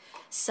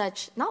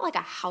such, not a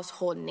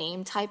household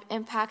name type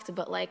impact,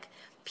 but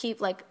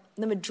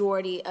the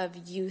majority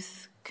of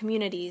youth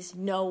communities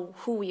know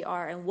who we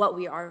are and what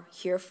we are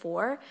here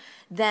for,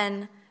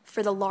 then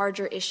for the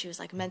larger issues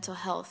like mental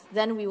health,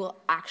 then we will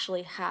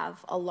actually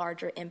have a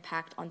larger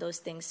impact on those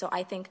things. So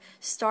I think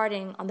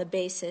starting on the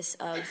basis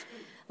of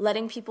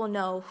letting people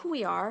know who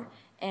we are,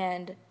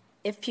 and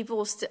if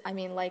people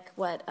like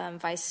what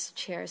Vice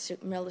Chair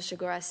Mirla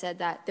Segura said,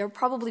 that there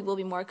probably will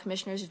be more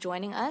commissioners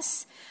joining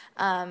us,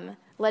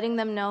 letting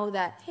them know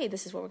that, hey,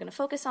 this is what we're going to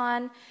focus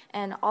on,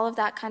 and all of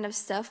that kind of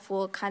stuff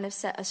will kind of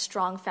set a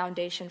strong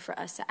foundation for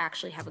us to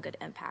actually have a good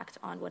impact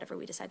on whatever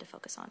we decide to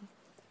focus on.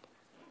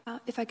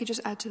 If I could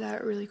just add to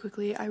that really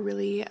quickly, I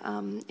really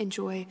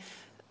enjoy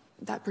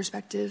that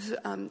perspective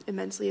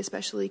immensely,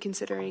 especially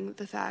considering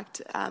the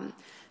fact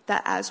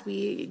that as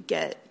we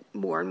get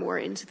more and more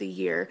into the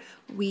year,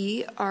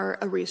 we are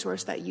a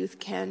resource that youth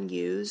can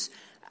use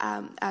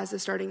as a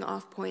starting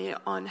off point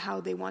on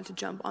how they want to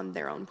jump on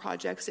their own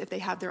projects. If they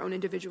have their own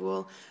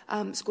individual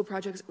school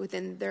projects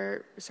within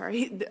their,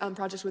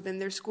 projects within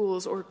their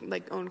schools, or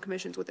own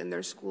commissions within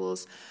their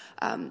schools,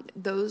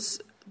 those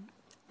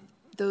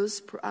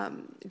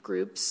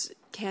groups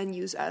can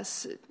use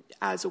us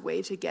as a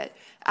way to get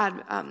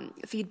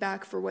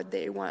feedback for what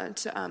they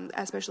want,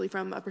 especially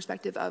from a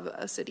perspective of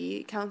a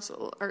city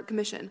council or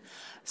commission.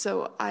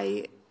 So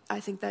I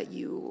think that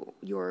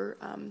your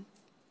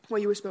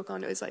what you were spoke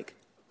on is I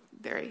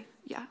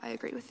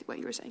agree with what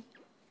you were saying.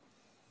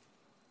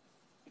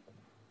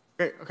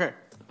 Great. Okay.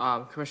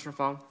 Commissioner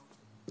Fong.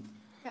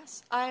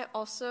 Yes, I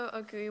also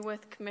agree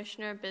with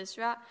Commissioner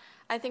Bizrat.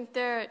 I think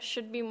there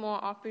should be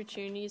more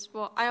opportunities.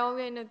 Well, I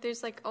already know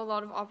there's a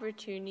lot of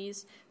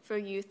opportunities for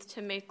youth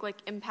to make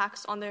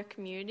impacts on their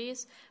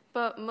communities,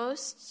 but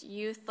most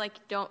youth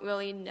don't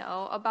really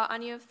know about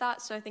any of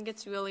that. So I think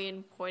it's really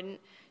important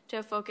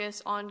to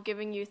focus on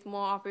giving youth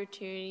more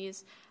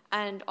opportunities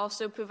and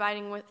also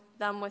providing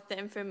them with the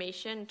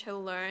information to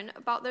learn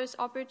about those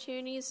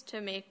opportunities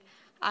to make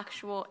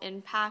actual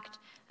impact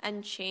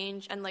and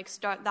change and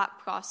start that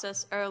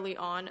process early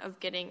on of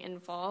getting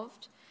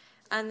involved.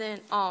 And then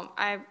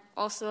I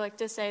also like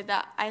to say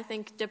that I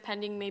think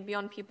depending maybe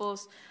on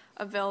people's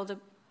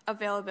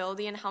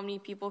availability and how many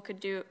people could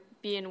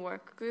be in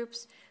work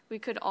groups, we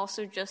could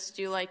also just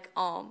do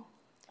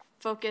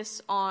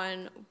focus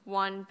on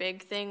one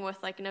big thing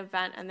with an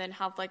event, and then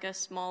have a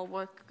small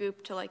work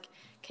group to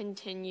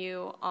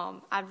continue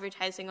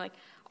advertising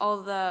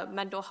all the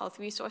mental health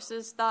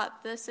resources that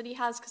the city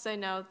has, because I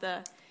know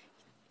the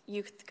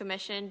Youth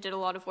Commission did a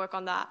lot of work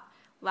on that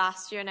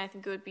last year, and I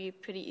think it would be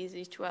pretty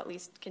easy to at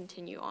least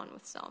continue on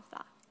with some of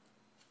that.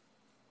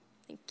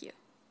 Thank you.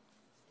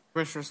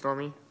 Commissioner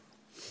Stormy.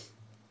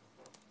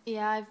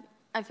 Yeah,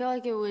 I feel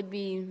like it would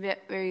be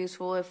very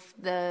useful if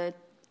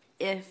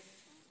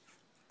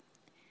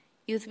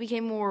youth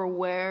became more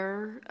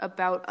aware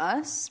about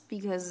us,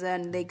 because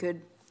then they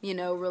could,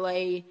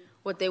 relay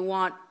what they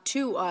want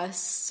to us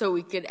so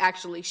we could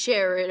actually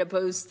share it,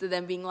 opposed to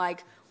them being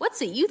like, what's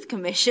a youth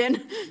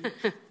commission?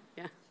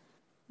 Yeah.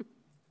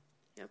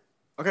 Yep.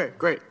 Okay,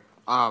 great.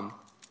 It's a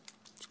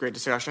great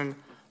discussion.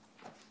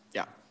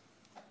 Yeah.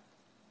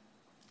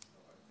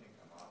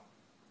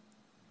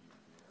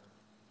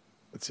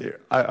 Let's see.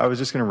 I was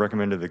just going to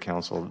recommend to the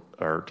council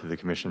or to the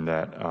commission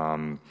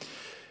that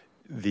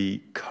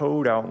the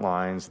code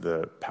outlines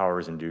the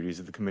powers and duties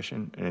of the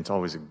commission, and it's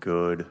always a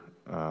good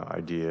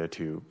idea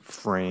to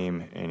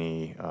frame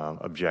any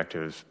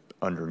objectives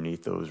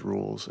underneath those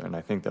rules. And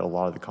I think that a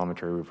lot of the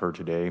commentary we've heard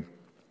today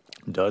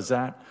does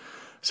that.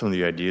 Some of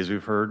the ideas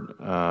we've heard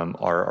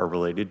are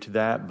related to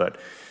that, but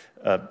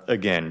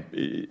again,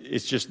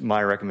 it's just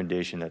my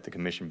recommendation that the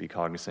commission be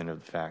cognizant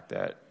of the fact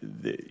that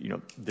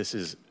this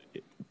is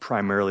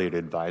primarily an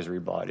advisory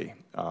body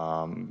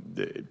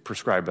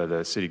prescribed by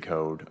the city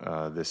code.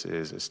 This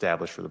is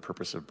established for the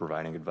purpose of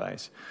providing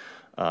advice.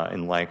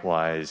 And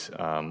likewise,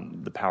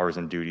 the powers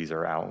and duties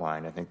are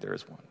outlined. I think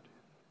there's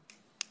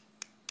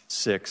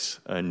 6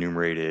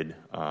 enumerated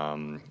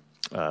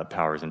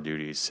powers and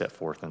duties set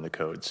forth in the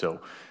code.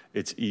 So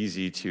it's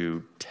easy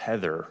to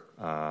tether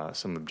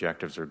some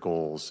objectives or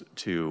goals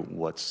to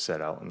what's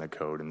set out in the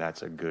code. And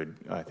that's a good,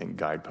 I think,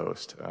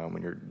 guidepost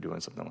when you're doing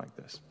something like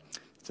this.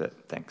 That's it.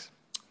 Thanks.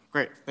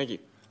 Great. Thank you.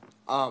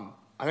 I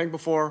think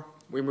before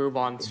we move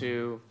on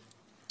to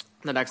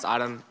the next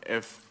item,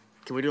 if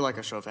can we do like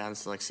a show of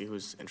hands to like see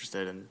who's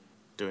interested in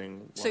doing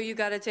what? So you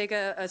got to take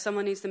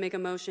someone needs to make a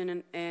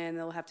motion, and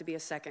there'll have to be a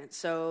second.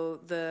 So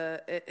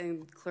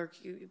and clerk,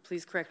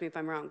 please correct me if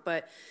I'm wrong,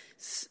 but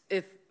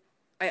if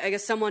I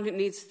guess someone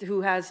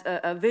who has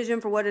a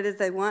vision for what it is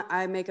they want,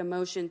 I make a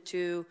motion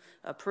to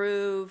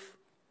approve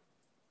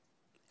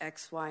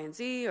X, Y, and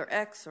Z, or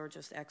X, or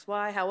just X,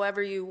 Y,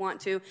 however you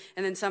want to,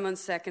 and then someone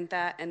second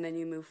that, and then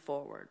you move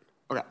forward.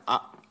 Okay,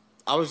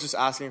 I was just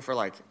asking for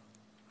like,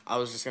 I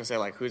was just gonna say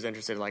like, who's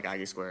interested in like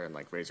Aggie Square and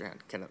like raise your hand.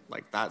 Can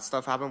like that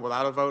stuff happen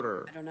without a vote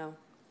or? I don't know.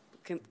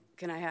 Can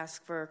I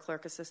ask for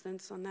clerk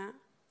assistance on that?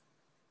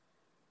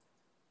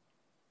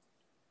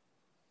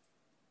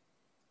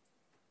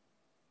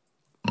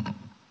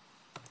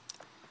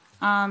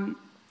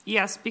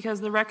 Yes,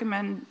 because the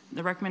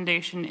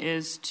recommendation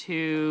is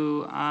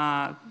to,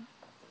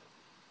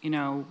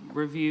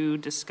 review,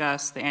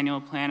 discuss the annual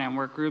plan and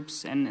work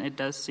groups, and it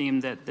does seem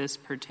that this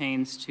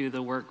pertains to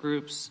the work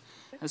groups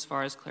as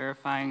far as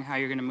clarifying how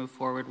you're going to move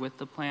forward with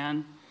the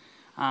plan.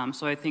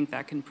 So I think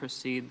that can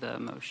precede the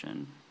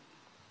motion.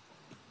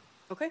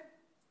 Okay.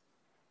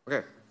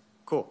 Okay,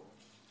 cool.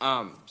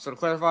 So to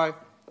clarify,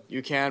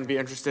 you can be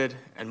interested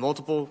in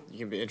multiple. You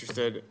can be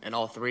interested in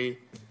all three.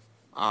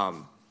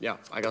 Yeah,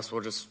 I guess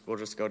we'll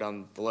just go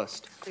down the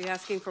list. Are you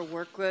asking for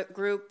work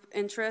group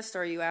interest, or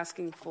are you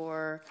asking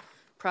for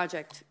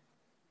project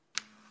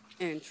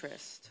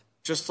interest?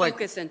 Just like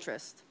focus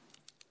interest.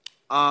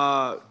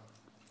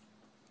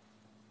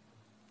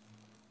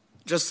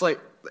 Just like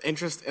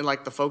interest in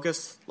like the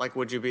focus. Like,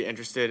 would you be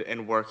interested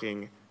in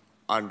working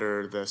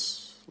under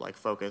this like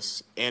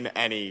focus in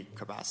any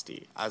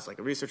capacity as like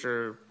a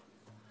researcher,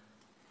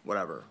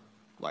 whatever,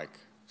 like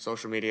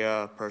social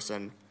media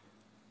person?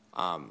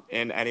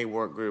 In any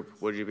work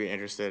group, would you be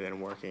interested in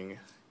working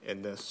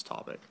in this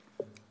topic?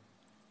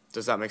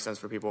 Does that make sense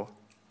for people?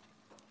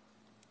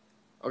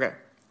 Okay.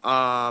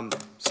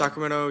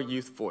 Sacramento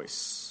Youth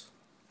Voice.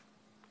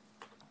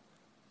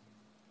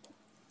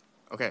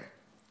 Okay.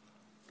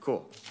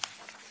 Cool.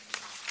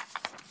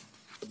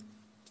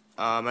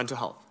 Mental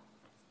health.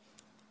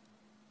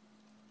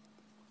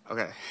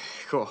 Okay.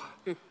 Cool.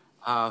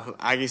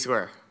 Aggie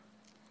Square.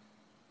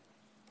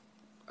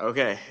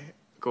 Okay.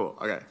 Cool.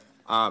 Okay.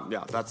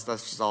 Yeah, that's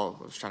just all.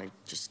 I was trying to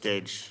just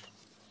gauge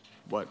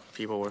what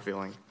people were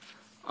feeling.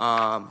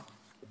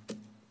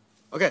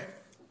 Okay.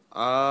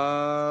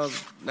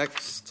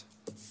 Next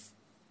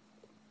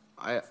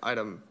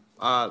item.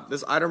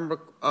 This item.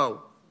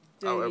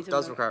 It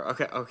does require.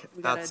 Okay.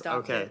 That's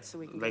okay.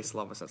 Makes a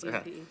lot more sense.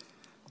 Okay.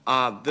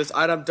 This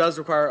item does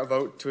require a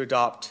vote to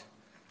adopt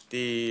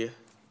the.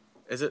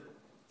 Is it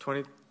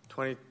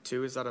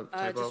 2022? Is that a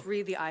typo? Just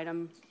read the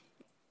item.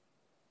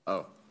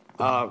 Oh.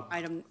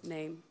 Item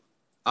name.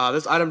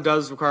 This item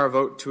does require a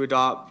vote to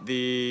adopt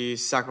the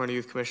Sacramento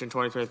Youth Commission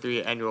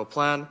 2023 annual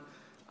plan.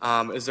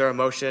 Is there a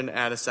motion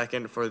and a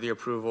second for the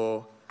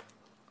approval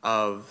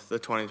of the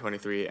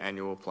 2023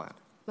 annual plan?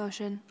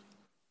 Motion.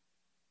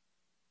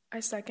 I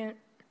second.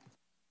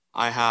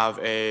 I have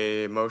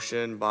a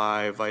motion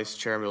by Vice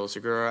Chair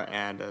Miller-Segura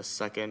and a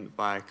second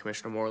by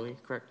Commissioner Morley,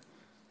 correct?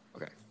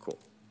 Okay, cool.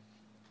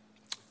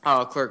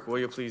 Clerk, will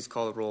you please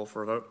call the roll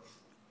for a vote?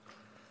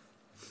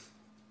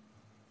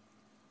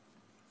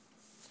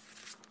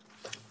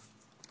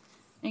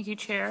 Thank you,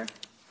 Chair.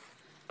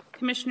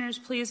 Commissioners,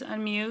 please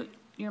unmute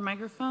your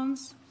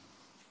microphones.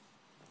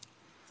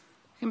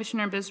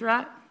 Commissioner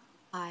Bizrat?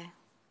 Aye.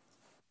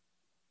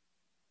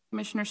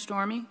 Commissioner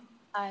Stormy?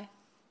 Aye.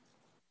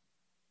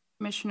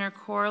 Commissioner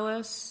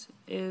Corliss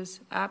is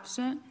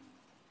absent.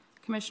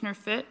 Commissioner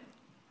Fitt?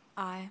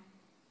 Aye.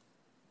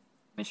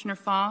 Commissioner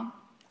Fong?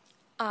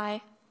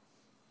 Aye.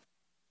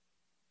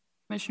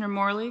 Commissioner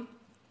Morley?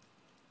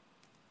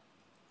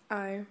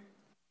 Aye.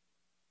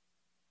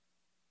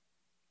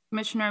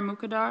 Commissioner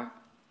Mukadar?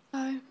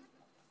 Aye.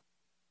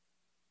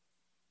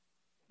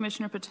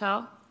 Commissioner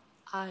Patel?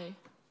 Aye.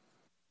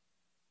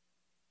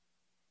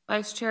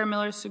 Vice Chair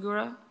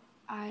Miller-Segura?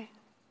 Aye.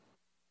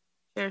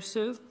 Chair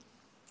Su?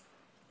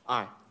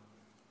 Aye.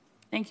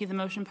 Thank you. The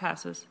motion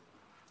passes.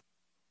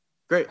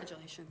 Great.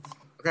 Congratulations.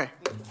 Okay.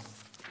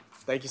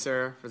 Thank you,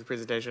 Sarah, for the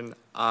presentation.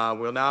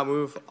 We'll now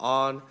move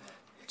on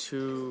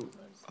to.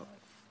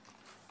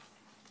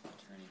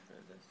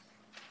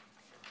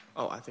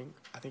 Oh, I think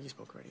you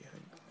spoke already. I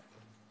think.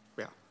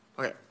 Yeah.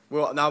 Okay.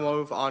 We'll now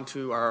move on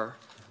to our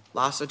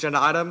last agenda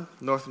item: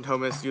 North and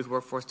Thomas Youth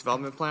Workforce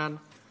Development Plan.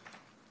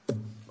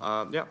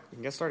 Yeah, we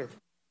can get started.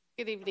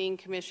 Good evening,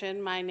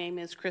 Commission. My name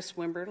is Chris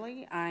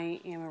Wimberly.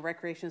 I am a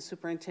Recreation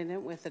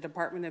Superintendent with the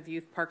Department of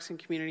Youth, Parks, and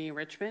Community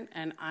Enrichment,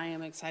 and I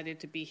am excited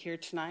to be here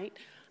tonight.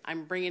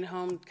 I'm bringing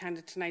home kind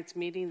of tonight's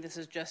meeting. This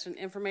is just an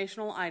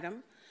informational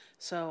item,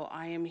 so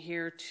I am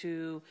here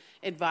to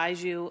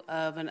advise you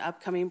of an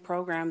upcoming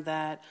program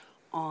that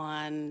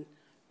on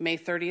May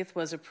 30th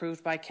was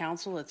approved by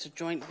Council. It's a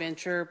joint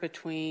venture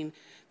between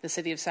the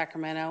City of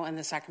Sacramento and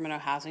the Sacramento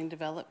Housing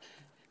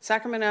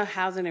Sacramento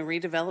Housing and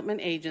Redevelopment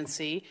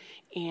Agency,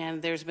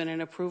 and there's been an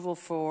approval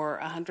for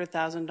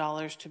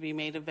 $100,000 to be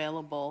made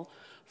available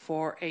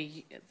for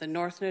the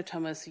North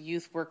Natomas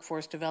Youth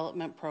Workforce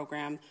Development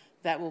Program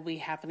that will be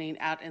happening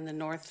out in the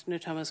North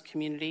Natomas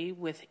community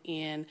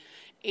within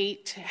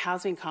 8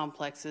 housing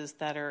complexes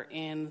that are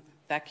in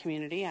that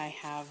community. I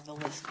have the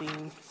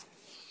listing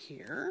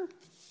here.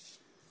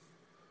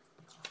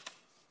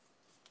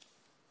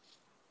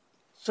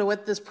 So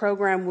what this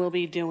program will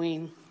be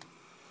doing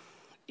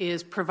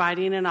is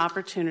providing an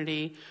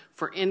opportunity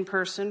for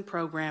in-person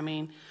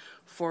programming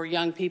for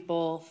young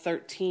people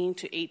 13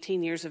 to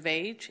 18 years of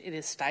age. It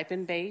is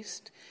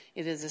stipend-based.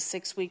 It is a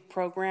 6-week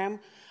program.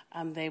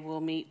 They will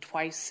meet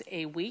twice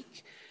a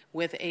week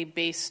with a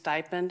base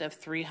stipend of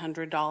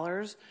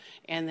 $300.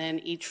 And then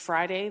each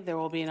Friday, there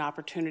will be an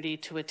opportunity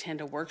to attend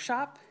a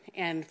workshop.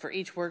 And for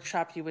each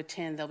workshop you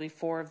attend, there'll be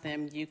 4 of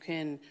them. You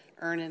can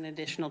earn an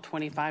additional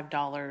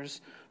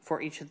 $25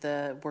 for each of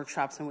the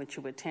workshops in which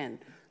you attend.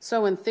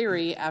 So in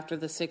theory, after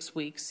the 6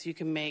 weeks, you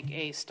can make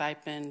a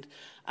stipend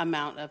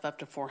amount of up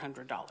to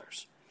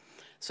 $400.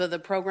 So the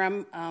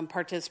program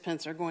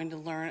participants are going to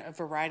learn a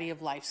variety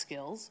of life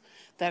skills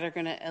that are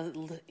going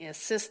to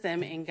assist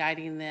them in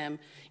guiding them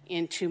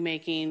into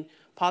making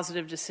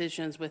positive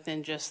decisions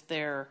within just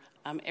their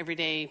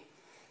everyday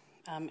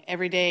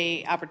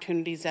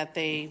opportunities that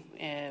they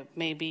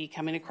may be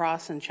coming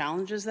across and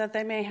challenges that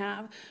they may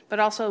have, but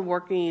also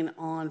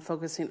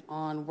focusing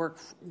on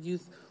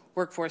youth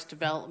workforce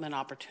development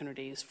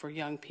opportunities for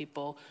young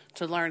people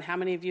to learn. How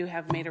many of you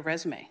have made a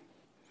resume?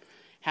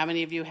 How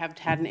many of you have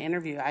had an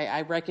interview?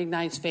 I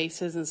recognize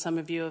faces, and some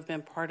of you have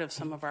been part of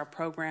some of our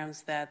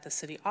programs that the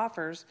city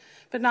offers,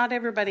 but not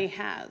everybody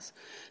has.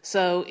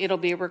 So it'll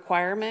be a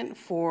requirement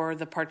for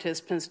the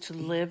participants to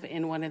live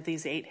in one of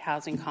these 8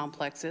 housing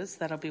complexes.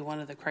 That'll be one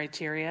of the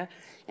criteria,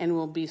 and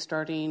we'll be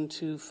starting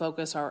to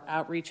focus our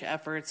outreach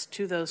efforts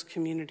to those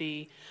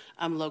community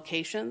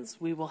locations.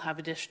 We will have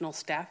additional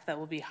staff that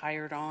will be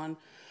hired on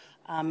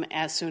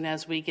as soon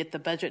as we get the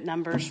budget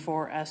numbers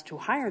for us to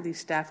hire these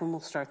staff, and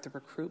we'll start the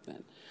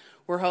recruitment.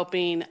 We're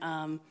hoping,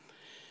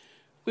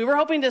 we were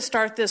hoping to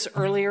start this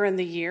earlier in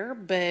the year,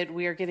 but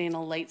we are getting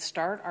a late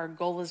start. Our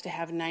goal is to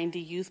have 90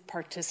 youth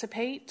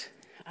participate.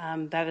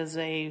 That is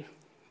a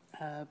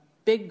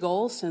big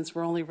goal, since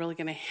we're only really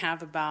going to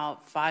have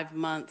about 5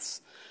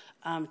 months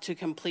to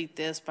complete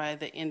this by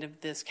the end of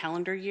this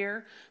calendar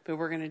year, but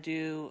we're going to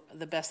do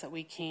the best that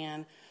we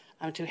can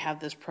to have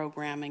this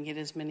program and get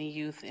as many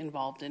youth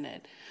involved in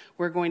it.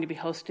 We're going to be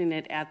hosting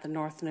it at the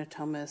North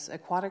Natomas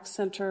Aquatic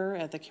Center,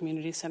 at the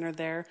community center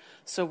there.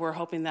 So we're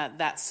hoping that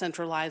that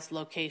centralized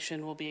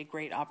location will be a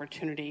great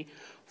opportunity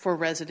for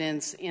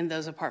residents in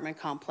those apartment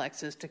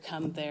complexes to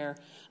come there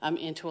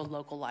into a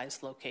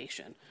localized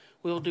location.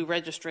 We will do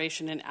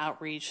registration and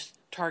outreach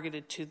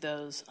targeted to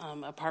those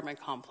apartment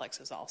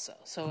complexes also.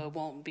 So it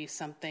won't be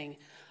something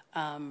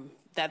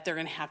that they're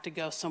going to have to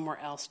go somewhere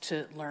else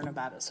to learn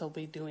about it. So we'll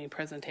be doing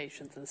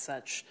presentations and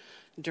such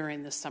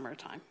during the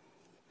summertime.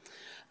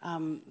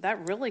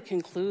 That really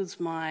concludes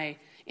my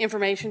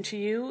information to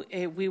you.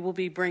 We will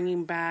be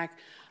bringing back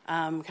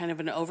kind of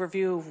an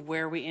overview of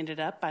where we ended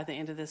up by the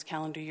end of this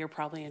calendar year,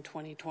 probably in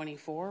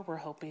 2024. We're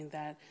hoping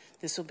that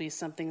this will be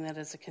something that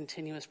is a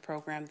continuous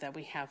program that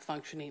we have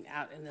functioning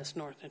out in this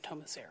North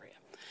Natomas area.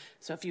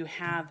 So if you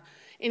have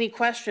any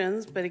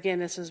questions, but again,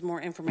 this is more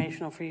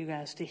informational for you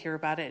guys to hear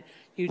about it,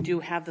 you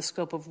do have the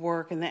scope of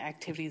work and the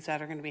activities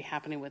that are going to be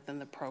happening within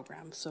the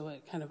program. So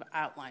it kind of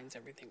outlines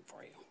everything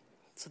for you.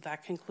 So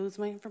that concludes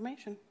my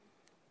information.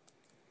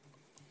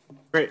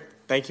 Great.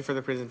 Thank you for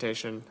the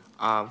presentation.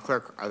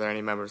 Clerk, are there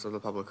any members of the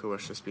public who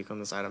wish to speak on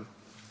this item?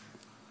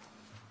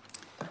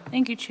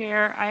 Thank you,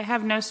 Chair. I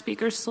have no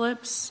speaker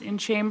slips in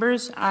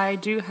chambers. I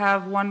do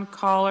have one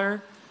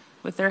caller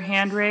with their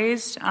hand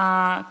raised.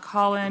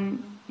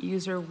 Call-in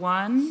user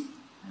 1.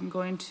 I'm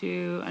going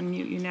to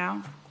unmute you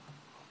now.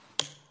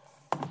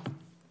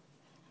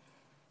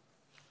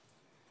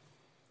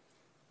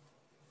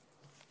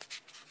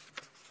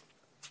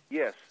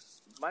 Yes,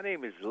 my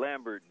name is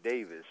Lambert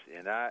Davis,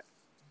 and I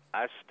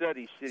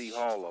study City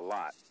Hall a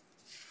lot.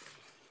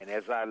 And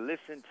as I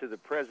listened to the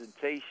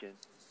presentation,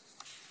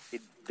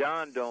 it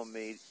dawned on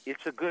me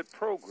it's a good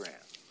program.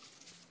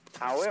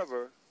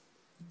 However,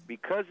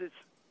 because it's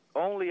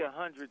only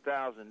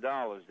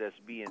 $100,000 that's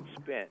being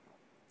spent,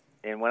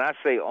 and when I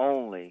say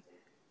only,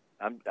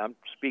 I'm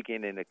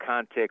speaking in the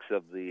context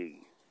of the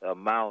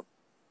amount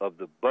of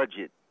the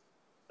budget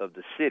of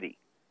the city.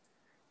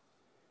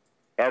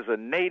 As a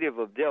native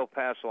of Del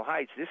Paso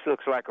Heights, this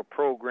looks like a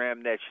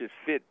program that should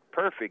fit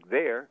perfect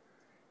there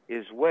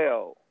as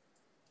well.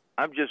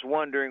 I'm just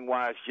wondering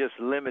why it's just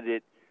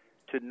limited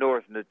to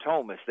North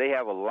Natomas. They're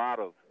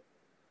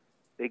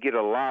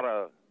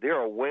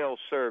a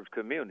well-served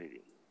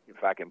community,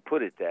 if I can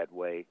put it that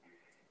way.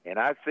 And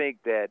I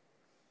think that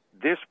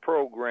this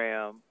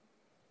program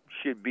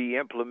should be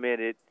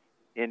implemented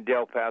in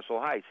Del Paso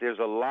Heights. There's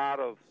a lot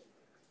of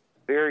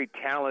very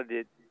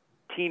talented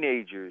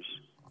teenagers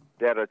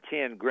that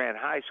attend Grant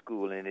High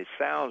School, and it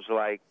sounds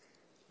like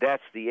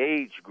that's the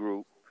age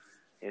group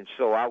And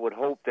so I would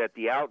hope that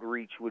the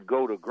outreach would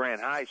go to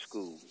Grant High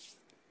School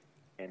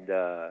and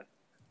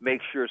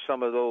make sure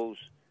some of those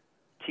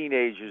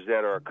teenagers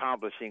that are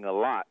accomplishing a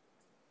lot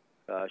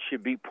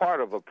should be part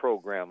of a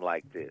program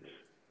like this.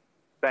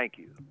 Thank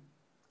you.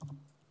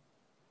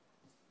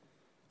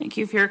 Thank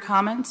you for your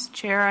comments.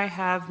 Chair, I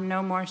have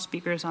no more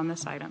speakers on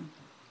this item.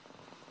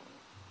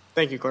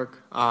 Thank you,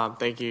 Clerk.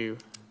 Thank you,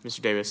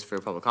 Mr. Davis, for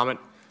your public comment.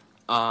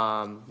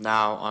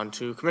 Now on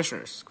to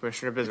commissioners.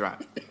 Commissioner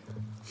Bizrat.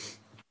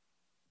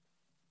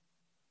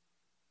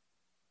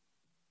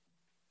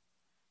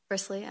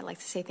 Firstly, I'd like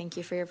to say thank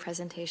you for your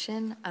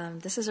presentation.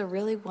 This is a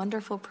really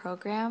wonderful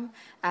program.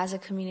 As a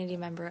community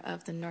member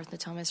of the North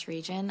Natomas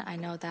region, I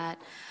know that,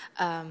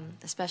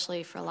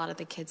 especially for a lot of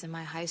the kids in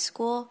my high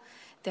school,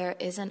 there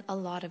isn't a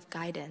lot of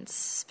guidance,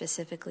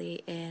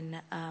 specifically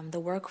in the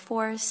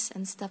workforce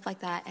and stuff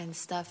like that, and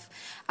stuff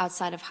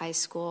outside of high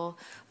school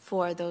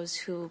for those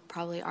who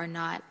probably are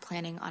not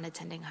planning on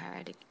attending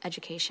higher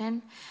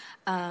education.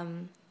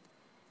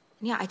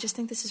 Yeah, I just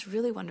think this is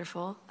really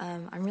wonderful.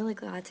 I'm really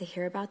glad to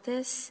hear about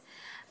this.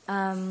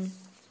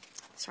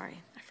 Sorry,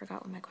 I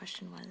forgot what my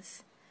question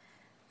was.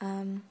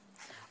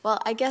 Well,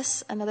 I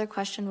guess another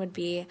question would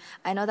be,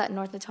 I know that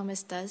North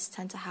Natomas does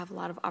tend to have a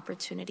lot of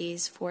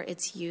opportunities for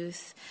its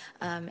youth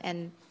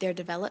and their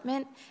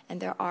development,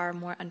 and there are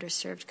more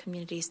underserved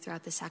communities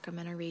throughout the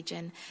Sacramento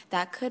region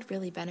that could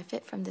really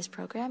benefit from this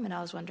program, and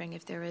I was wondering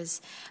if there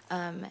was,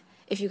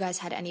 if you guys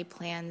had any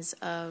plans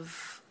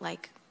of,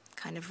 like,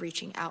 kind of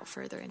reaching out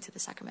further into the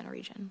Sacramento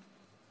region.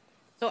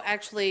 So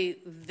actually,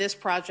 this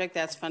project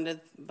that's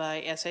funded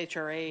by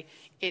SHRA,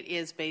 it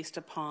is based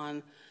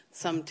upon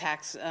some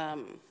tax,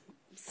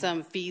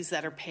 some fees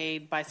that are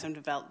paid by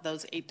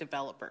those 8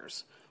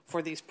 developers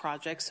for these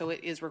projects. So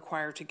it is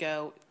required to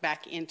go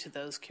back into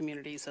those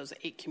communities, those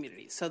 8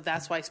 communities. So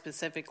that's why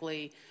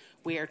specifically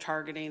we are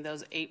targeting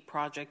those 8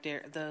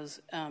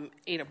 those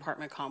 8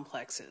 apartment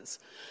complexes.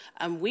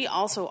 We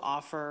also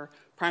offer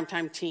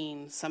Primetime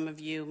Teen. Some of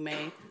you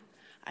may.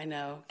 I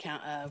know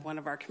one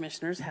of our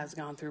commissioners has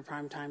gone through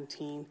Primetime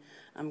Teen.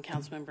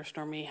 Councilmember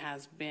Stormy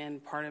has been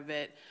part of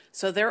it.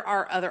 So there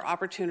are other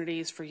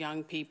opportunities for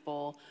young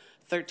people,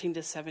 13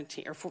 to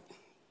 17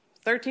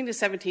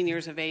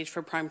 years of age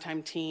for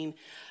Primetime Teen.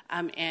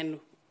 And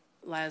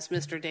as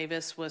Mr.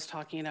 Davis was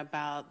talking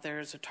about,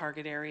 there's a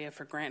target area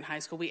for Grant High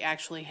School. We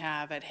actually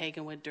have at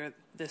Hagenwood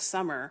this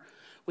summer,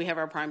 we have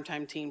our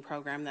Primetime Teen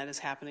program that is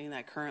happening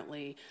that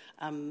currently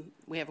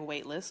we have a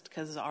wait list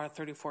because our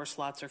 34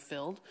 slots are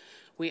filled.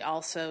 We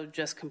also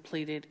just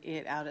completed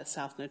it out at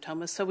South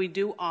Natomas. So we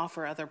do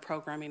offer other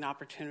programming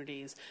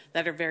opportunities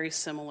that are very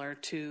similar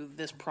to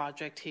this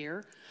project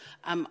here.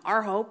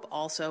 Our hope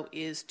also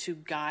is to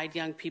guide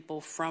young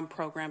people from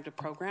program to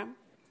program.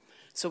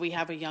 So we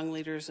have a Young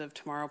Leaders of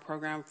Tomorrow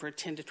program for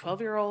 10 to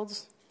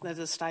 12-year-olds that's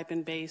a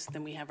stipend based.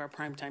 Then we have our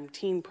Primetime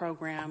Teen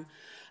program.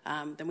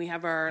 Then we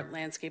have our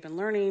Landscape and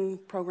Learning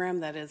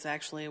program that is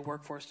actually a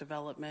workforce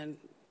development.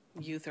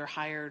 Youth are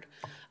hired.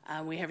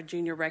 We have a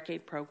Junior Rec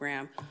Aid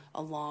program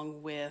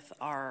along with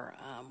our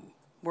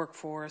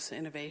Workforce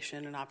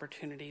Innovation and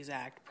Opportunities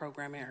Act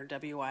program, our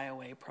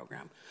WIOA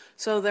program.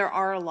 So there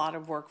are a lot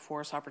of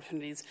workforce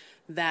opportunities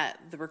that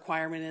the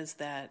requirement is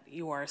that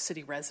you are a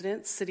city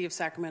resident, City of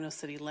Sacramento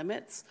city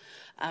limits,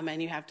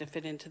 and you have to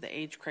fit into the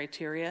age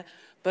criteria.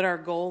 But our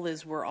goal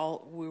is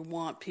we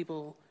want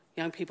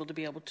young people to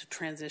be able to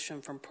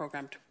transition from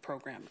program to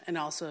program, and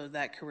also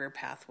that career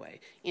pathway,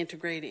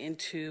 integrate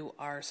into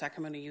our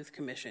Sacramento Youth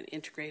Commission,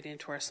 integrate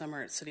into our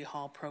Summer at City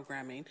Hall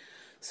programming.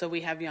 So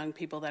we have young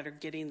people that are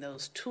getting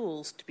those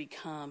tools to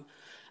become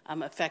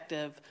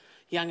effective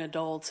young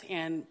adults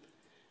and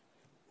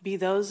be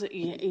those,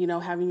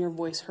 having your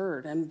voice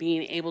heard and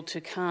being able to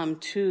come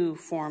to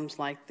forums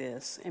like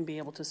this and be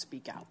able to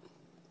speak out.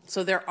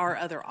 So there are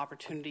other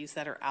opportunities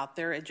that are out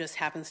there. It just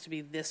happens to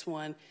be this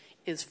one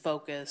is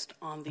focused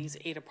on these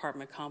 8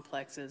 apartment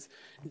complexes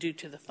due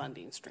to the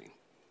funding stream.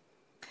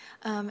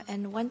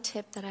 And one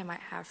tip that I might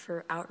have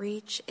for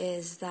outreach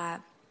is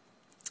that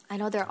I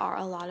know there are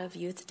a lot of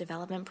youth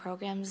development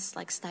programs,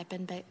 like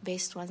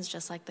stipend-based ones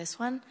just like this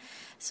one.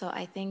 So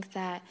I think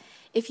that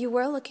if you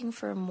were looking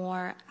for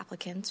more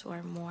applicants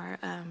or more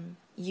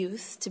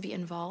youth to be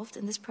involved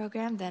in this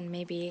program, then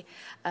maybe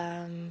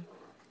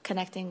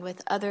connecting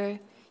with other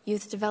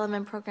youth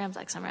development programs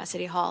like Summer at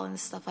City Hall and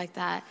stuff like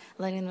that,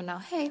 letting them know,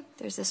 hey,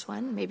 there's this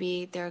one.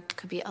 Maybe there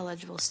could be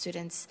eligible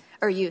students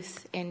or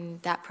youth in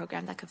that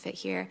program that could fit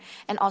here.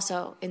 And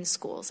also in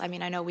schools. I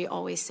mean, I know we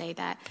always say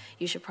that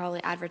you should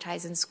probably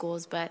advertise in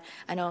schools, but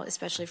I know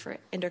especially for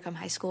Intercom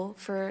High School,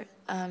 for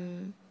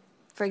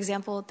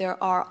example,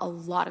 there are a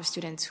lot of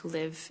students who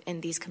live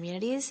in these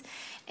communities,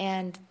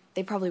 and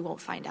they probably won't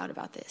find out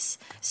about this.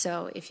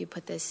 So if you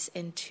put this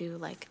into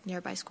like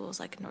nearby schools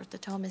like North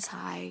Natomas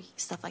High,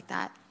 stuff like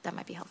that, that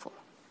might be helpful.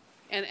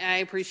 And I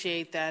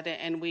appreciate that,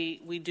 and we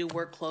do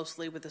work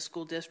closely with the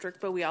school district,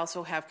 but we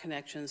also have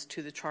connections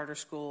to the charter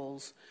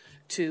schools,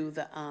 to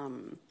the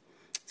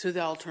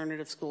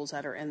alternative schools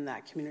that are in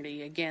that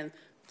community. Again,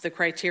 The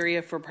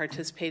criteria for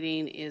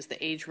participating is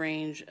the age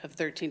range of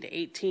 13 to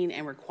 18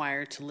 and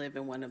required to live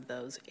in one of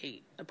those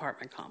 8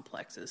 apartment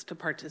complexes to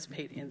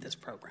participate in this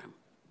program.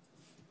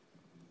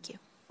 Thank you.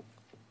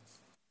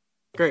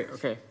 Great.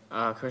 Okay.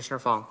 Commissioner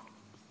Fong.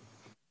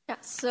 Yeah,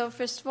 so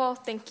first of all,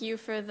 thank you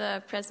for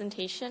the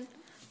presentation.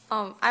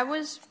 I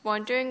was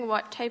wondering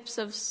what types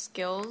of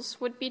skills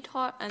would be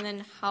taught and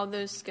then how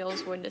those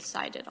skills were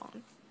decided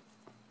on.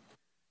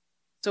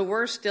 So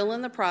we're still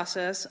in the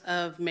process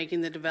of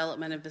making the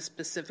development of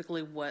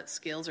specifically what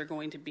skills are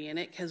going to be in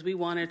it, because we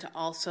wanted to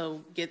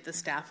also get the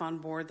staff on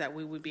board that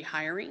we would be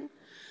hiring.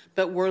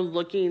 But we're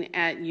looking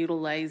at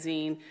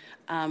utilizing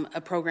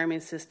a programming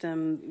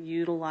system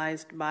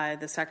utilized by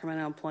the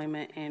Sacramento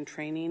Employment and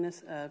Training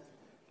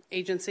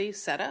Agency,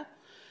 SETA,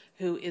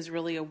 who is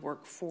really a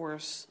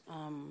workforce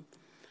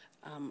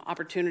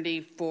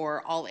opportunity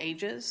for all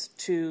ages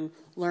to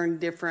learn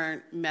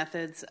different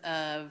methods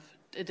of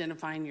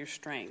identifying your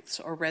strengths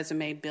or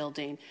resume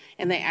building.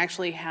 And they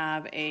actually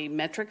have a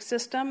metric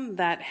system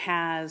that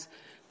has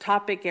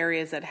topic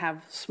areas that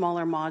have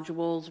smaller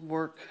modules,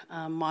 work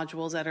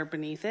modules that are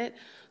beneath it.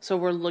 So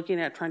we're looking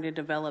at trying to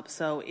develop,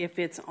 so if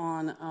it's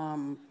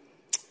on,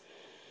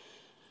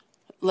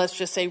 let's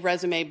just say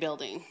resume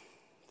building,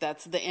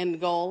 that's the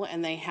end goal,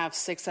 and they have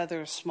 6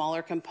 other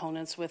smaller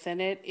components within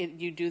it.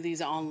 You do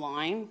these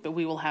online, but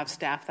we will have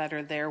staff that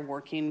are there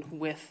working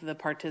with the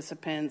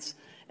participants,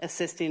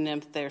 assisting them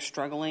if they're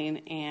struggling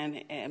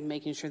and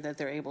making sure that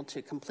they're able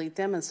to complete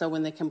them. And so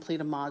when they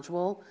complete a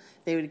module,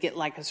 they would get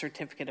like a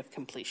certificate of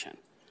completion.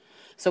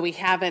 So we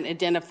haven't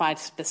identified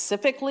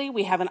specifically,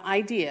 we have an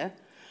idea,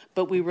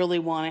 but we really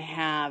want to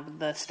have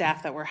the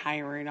staff that we're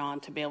hiring on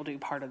to be able to be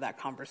part of that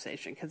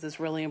conversation, because it's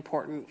really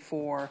important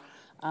for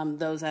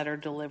those that are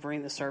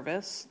delivering the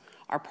service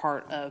are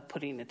part of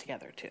putting it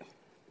together too.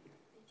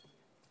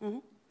 Mm-hmm.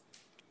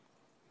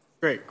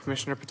 Great.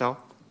 Commissioner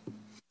Patel.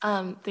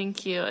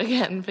 Thank you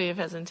again for your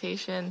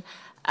presentation.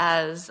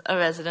 As a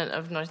resident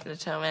of North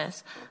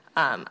Natomas,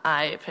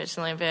 I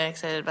personally am very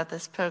excited about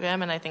this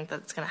program, and I think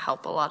that it's going to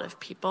help a lot of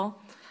people.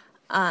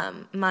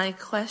 My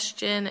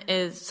question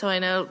is, so I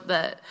know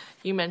that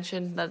you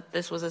mentioned that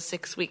this was a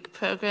 6-week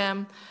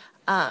program.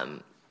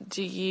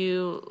 Do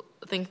you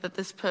think that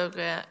this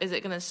program, is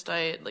it going to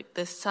start like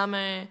this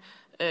summer?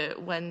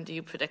 When do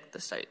you predict the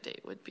start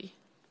date would be?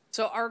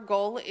 So our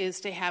goal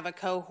is to have a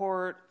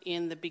cohort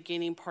in the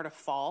beginning part of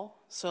fall,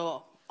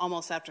 so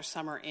almost after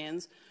summer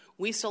ends.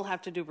 We still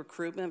have to do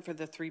recruitment for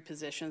the 3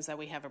 positions that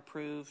we have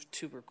approved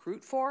to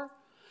recruit for.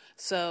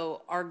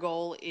 So our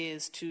goal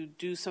is to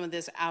do some of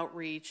this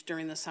outreach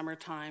during the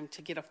summertime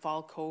to get a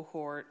fall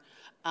cohort,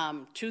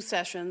 2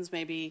 sessions,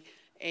 maybe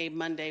a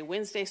Monday,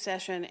 Wednesday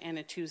session and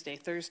a Tuesday,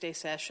 Thursday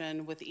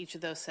session, with each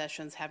of those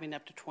sessions having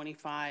up to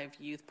 25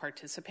 youth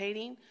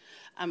participating.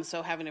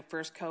 So having a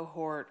first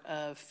cohort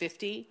of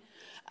 50,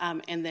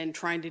 and then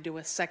trying to do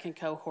a second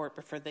cohort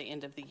before the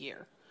end of the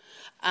year.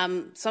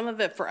 Some of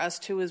it for us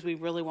too is we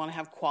really want to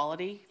have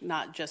quality,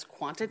 not just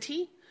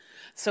quantity.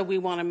 So we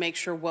want to make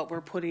sure what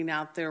we're putting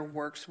out there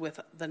works with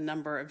the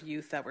number of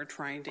youth that we're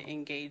trying to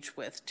engage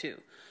with too.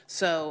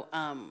 So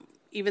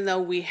even though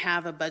we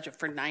have a budget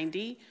for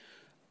 90,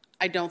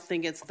 I don't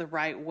think it's the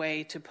right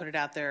way to put it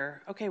out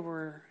there. Okay,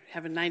 we're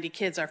having 90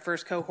 kids, our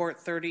first cohort,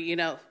 30,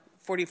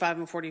 45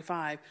 and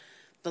 45.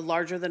 The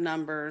larger the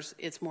numbers,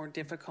 it's more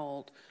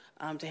difficult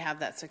to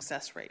have that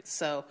success rate.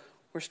 So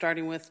we're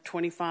starting with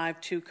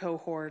 25, 2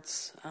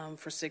 cohorts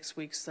for 6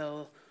 weeks.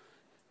 So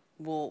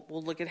we'll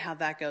look at how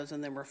that goes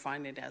and then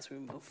refine it as we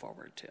move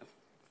forward too.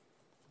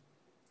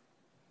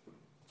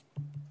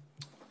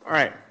 All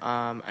right.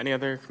 Any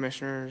other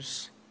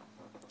commissioners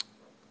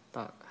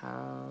that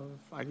have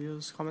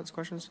ideas, comments,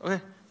 questions? Okay,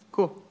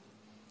 cool.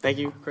 Thank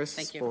you,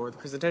 Chris, for the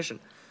presentation.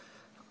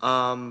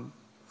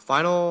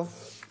 Final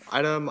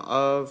item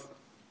of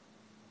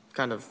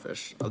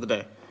the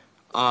day.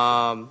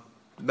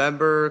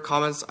 Member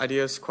comments,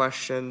 ideas,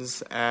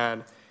 questions,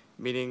 and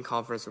meeting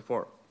conference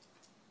report.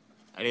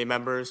 Any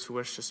members who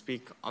wish to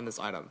speak on this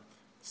item?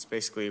 It's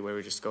basically where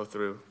we just go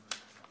through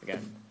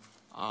again.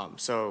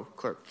 So,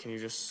 clerk, can you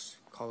just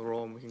call the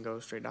roll and we can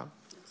go straight down?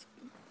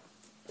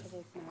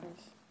 Public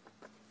matters.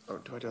 Oh,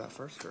 do I do that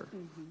first? Or?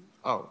 Mm-hmm.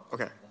 Oh,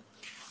 okay.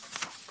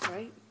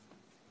 Right?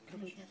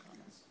 My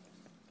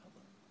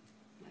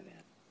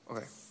bad.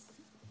 Okay.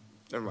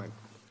 Never mind.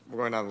 We're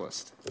going down the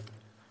list.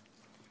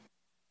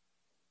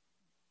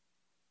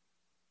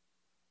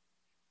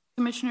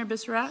 Commissioner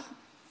Bissarat?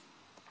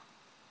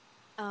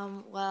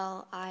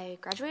 Well, I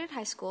graduated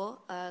high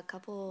school a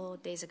couple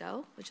days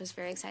ago, which was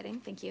very exciting.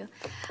 Thank you.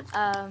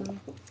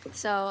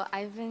 So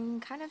I've been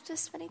kind of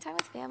just spending time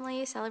with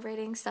family,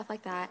 celebrating, stuff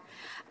like that.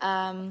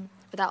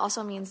 But that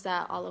also means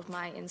that all of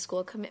my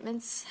in-school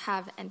commitments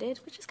have ended,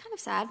 which is kind of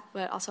sad,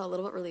 but also a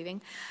little bit relieving.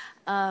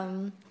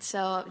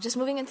 So just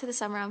moving into the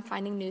summer, I'm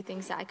finding new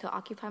things that I could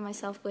occupy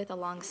myself with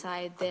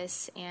alongside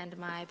this and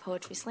my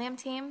poetry slam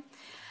team.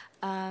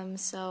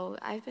 So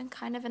I've been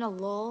kind of in a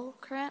lull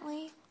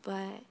currently,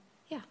 but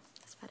yeah,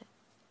 that's about it.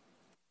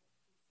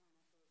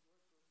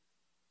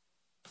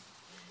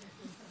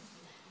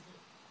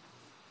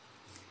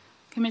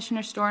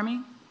 Commissioner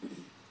Stormy?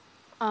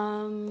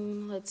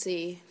 Let's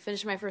see.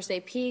 Finished my first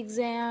AP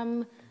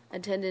exam,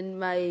 attended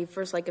my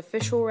first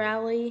official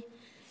rally.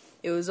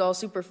 It was all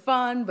super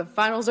fun, but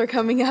finals are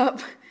coming up.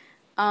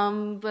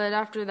 But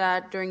after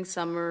that, during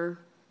summer,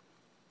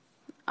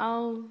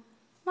 I'll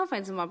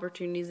find some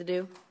opportunities to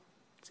do.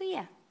 So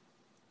yeah.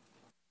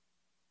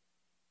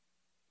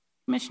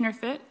 Commissioner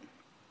Fitt?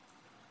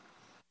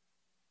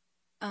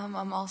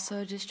 I'm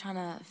also just trying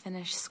to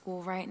finish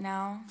school right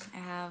now. I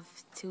have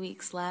 2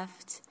 weeks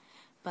left,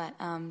 but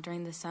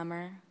during the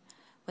summer,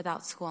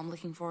 without school, I'm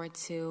looking forward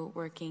to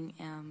working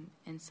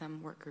in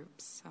some work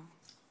groups. So,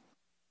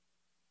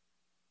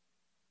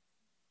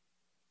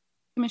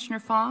 Commissioner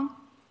Fong?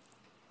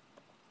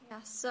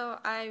 Yeah, so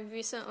I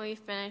recently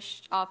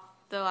finished up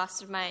the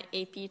last of my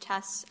AP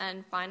tests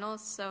and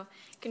finals, so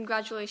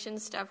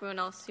congratulations to everyone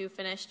else who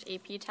finished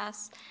AP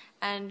tests,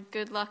 and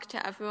good luck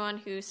to everyone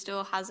who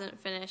still hasn't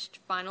finished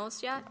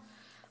finals yet.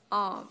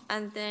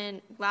 And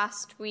then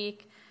last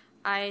week,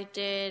 I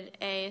did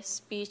a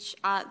speech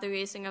at the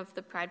raising of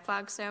the Pride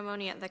flag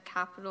ceremony at the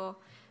Capitol,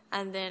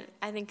 and then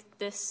I think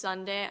this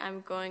Sunday I'm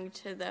going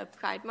to the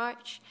Pride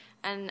March,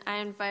 and I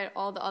invite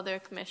all the other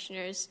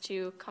commissioners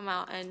to come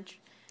out and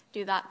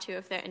do that too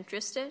if they're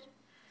interested.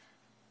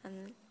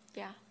 And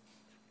yeah.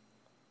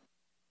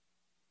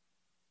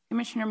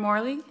 Commissioner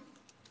Morley?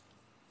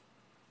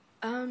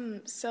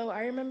 So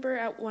I remember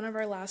at one of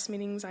our last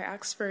meetings, I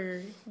asked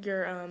for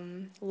your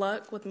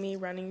luck with me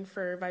running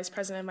for vice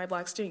president of my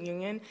Black Student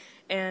Union,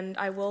 and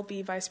I will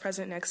be vice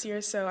president next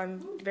year, so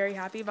I'm very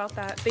happy about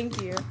that.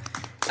 Thank you.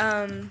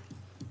 And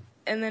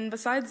then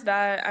besides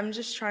that, I'm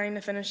just trying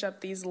to finish up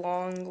these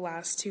long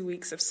last 2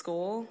 weeks of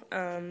school,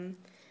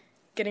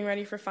 getting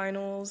ready for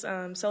finals,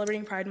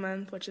 celebrating Pride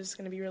Month, which is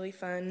going to be really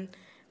fun.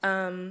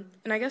 And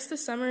I guess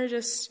this summer,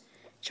 just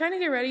trying to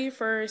get ready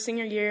for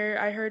senior year.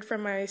 I heard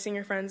from my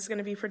senior friends it's going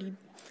to be pretty,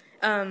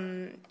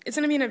 it's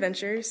going to be an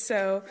adventure,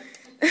 so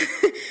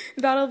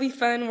that'll be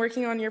fun,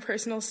 working on your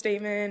personal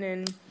statement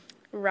and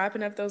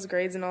wrapping up those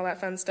grades and all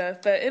that fun stuff.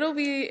 But it'll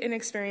be an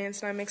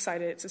experience, and I'm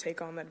excited to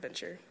take on that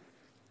adventure.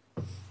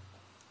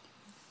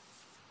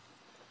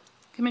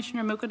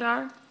 Commissioner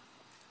Mukadar?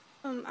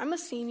 I'm a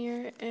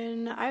senior,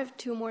 and I have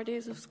 2 more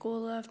days of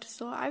school left,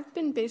 so I've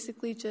been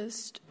basically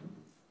just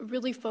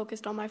really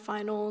focused on my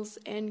finals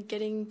and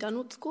getting done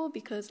with school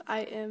because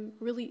I am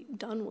really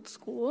done with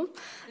school.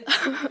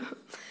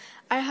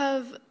 I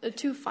have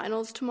 2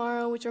 finals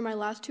tomorrow, which are my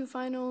last 2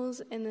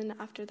 finals, and then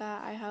after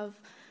that I have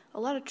a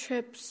lot of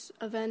trips,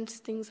 events,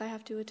 things I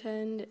have to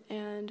attend,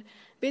 and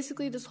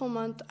basically this whole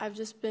month I've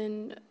just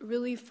been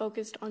really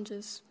focused on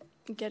just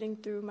getting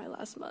through my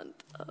last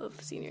month of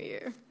senior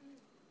year.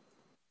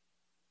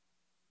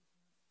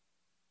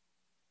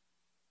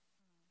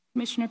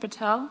 Commissioner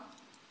Patel?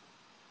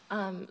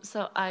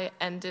 So I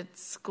ended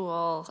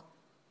school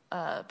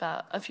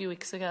about a few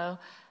weeks ago,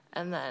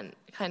 and then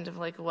kind of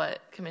like what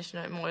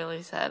Commissioner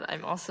Morley said,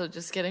 I'm also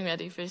just getting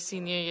ready for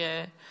senior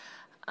year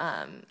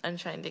and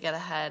trying to get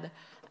ahead.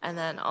 And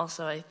then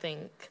also I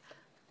think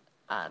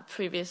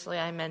previously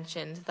I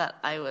mentioned that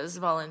I was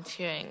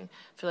volunteering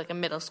for a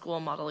middle school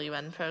Model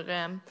UN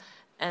program,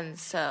 and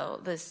so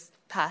this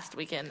past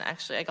weekend,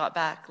 actually I got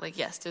back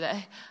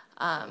yesterday,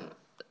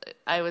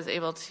 I was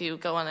able to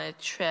go on a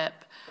trip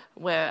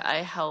where I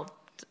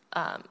helped,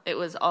 it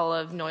was all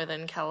of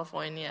Northern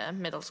California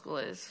middle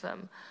schoolers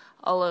from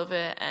all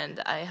over, and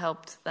I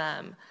helped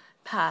them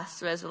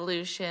pass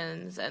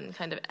resolutions and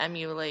kind of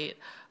emulate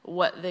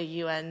what the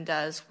UN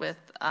does with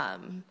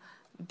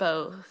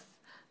both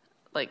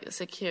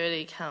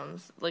security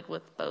counts,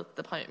 with both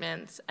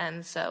departments,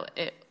 and so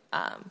it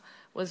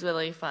was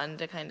really fun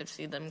to kind of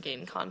see them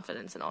gain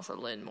confidence and also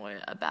learn more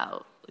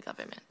about the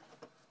government.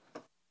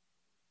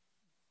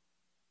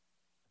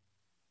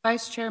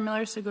 Vice Chair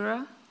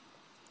Miller-Segura?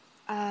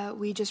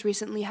 We just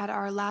recently had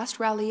our last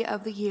rally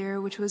of the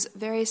year, which was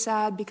very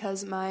sad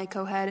because my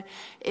co-head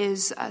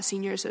is a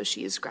senior, so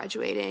she's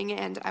graduating,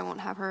 and I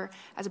won't have her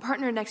as a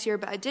partner next year,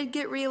 but I did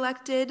get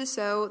reelected,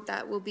 so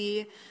that will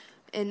be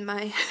in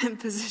my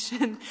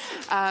position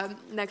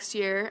next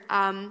year.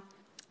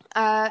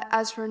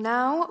 As for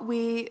now,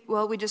 we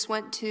just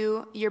went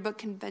to yearbook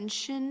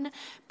convention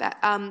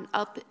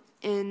up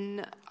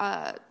in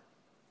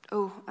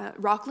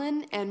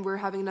Rockland, and we're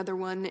having another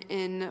one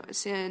in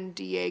San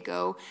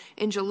Diego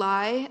in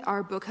July.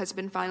 Our book has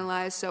been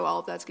finalized, so all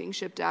of that's getting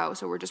shipped out,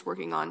 so we're just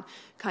working on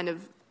kind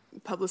of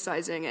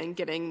publicizing and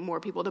getting more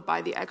people to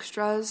buy the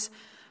extras.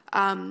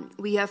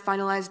 We have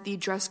finalized the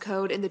dress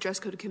code and the dress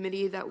code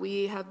committee that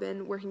we have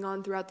been working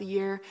on throughout the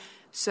year,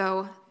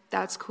 so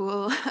that's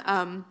cool.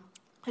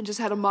 I just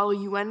had a Model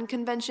UN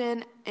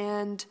convention,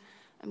 and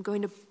I'm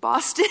going to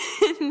Boston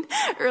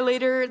or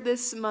later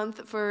this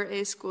month for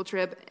a school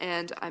trip,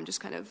 and I'm just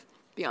kind of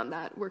beyond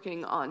that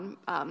working on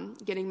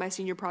getting my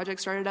senior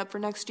project started up for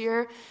next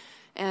year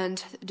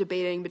and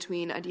debating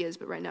between ideas,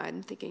 but right now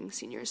I'm thinking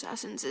Senior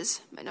Assassins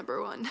is my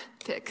 #1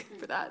 pick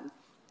for that.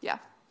 Yeah.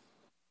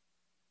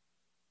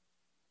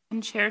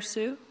 And Chair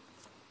Sue?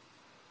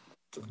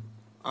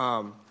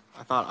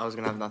 I thought I was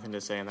going to have nothing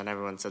to say, and then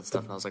everyone said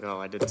stuff, and I was like, oh,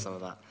 I did some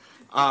of that.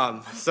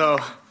 I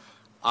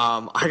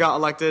got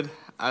elected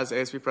as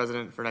ASB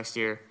president for next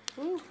year.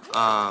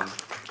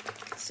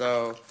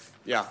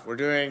 Yeah, we're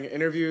doing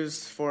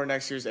interviews for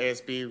next year's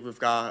ASB. We've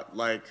got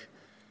like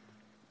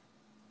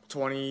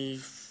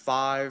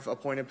 25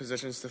 appointed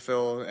positions to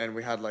fill, and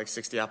we had like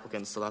 60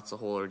 applicants, so that's a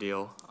whole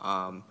ordeal.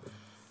 I'm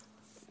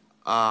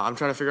trying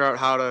to figure out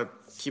how to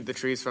keep the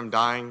trees from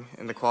dying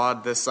in the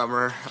quad this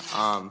summer,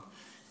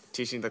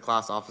 teaching the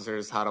class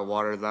officers how to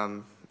water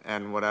them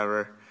and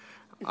whatever.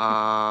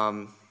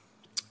 On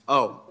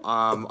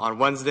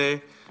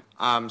Wednesday,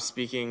 I'm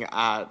speaking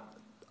at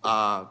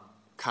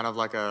kind of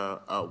like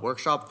a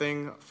workshop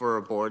thing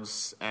for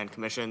boards and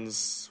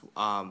commissions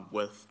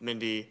with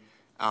Mindy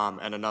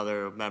and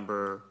another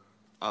member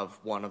of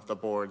one of the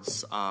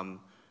boards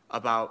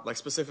about like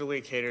specifically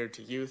catered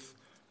to youth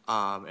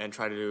and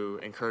try to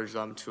encourage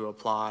them to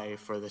apply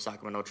for the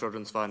Sacramento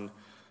Children's Fund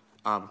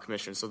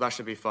Commission. So that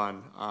should be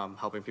fun,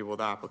 helping people with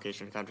the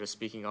application, kind of just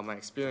speaking on my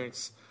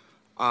experience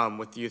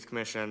with the Youth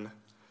Commission.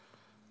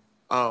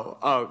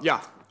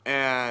 Yeah.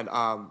 And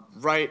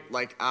right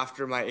like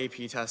after my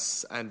AP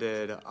tests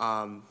ended,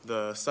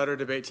 the Sutter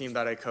debate team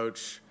that I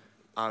coach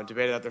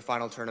debated at their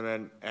final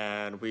tournament,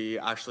 and we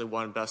actually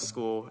won best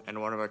school,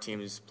 and one of our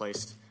teams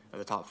placed in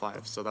the top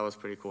 5. So that was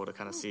pretty cool to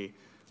kind of see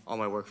all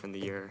my work from the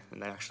year,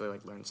 and they actually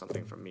like learned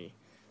something from me,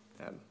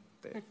 and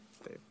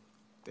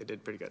they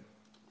did pretty good.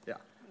 Yeah.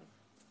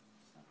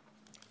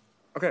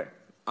 Okay.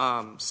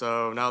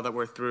 So now that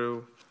we're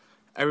through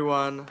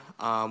everyone,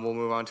 we'll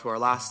move on to our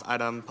last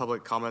item,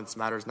 public comments,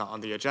 matters not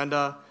on the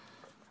agenda.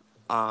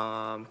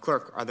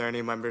 Clerk, are there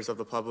any members of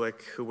the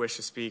public who wish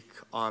to speak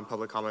on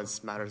public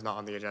comments, matters not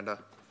on the agenda?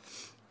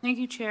 Thank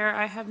you, Chair.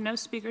 I have no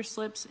speaker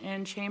slips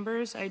in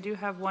chambers. I do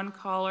have one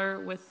caller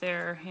with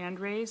their hand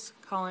raised.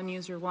 Call-in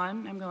user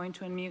 1. I'm going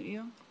to unmute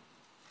you.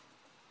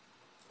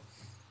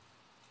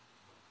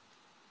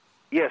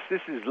 Yes,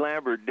 this is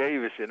Lambert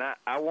Davis, and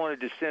I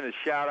wanted to send a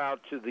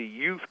shout-out to the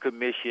Youth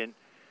Commission.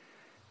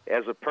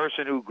 As a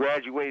person who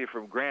graduated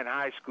from Grant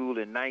High School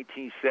in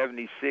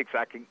 1976,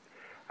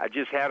 I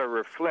just had a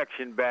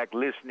reflection back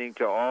listening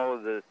to all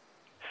of the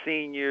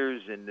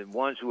seniors and the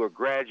ones who are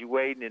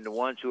graduating and the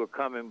ones who are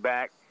coming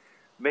back.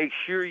 Make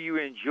sure you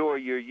enjoy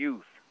your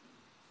youth,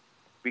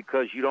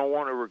 because you don't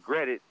want to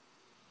regret it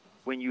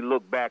when you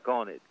look back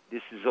on it.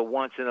 This is a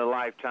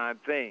once-in-a-lifetime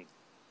thing,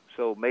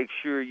 so make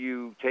sure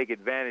you take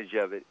advantage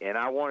of it. And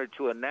I wanted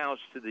to announce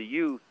to the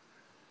youth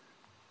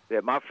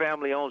that my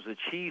family owns a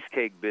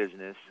cheesecake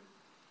business,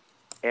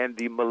 and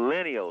the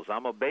millennials,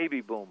 I'm a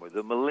baby boomer,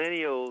 the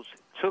millennials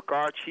took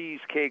our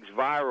cheesecakes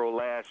viral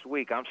last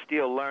week. I'm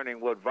still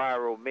learning what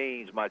viral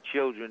means. My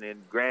children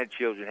and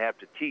grandchildren have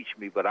to teach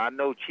me, but I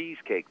know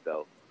cheesecake,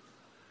 though.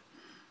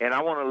 And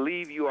I want to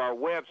leave you our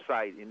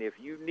website, and if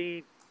you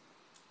need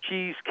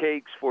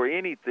cheesecakes for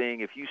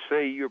anything, if you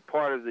say you're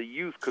part of the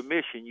Youth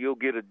Commission, you'll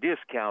get a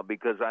discount,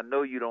 because I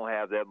know you don't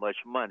have that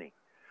much money.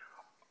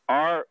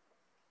 Our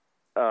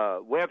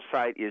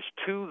website is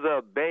To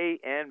the Bay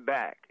and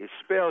Back. It's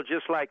spelled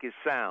just like it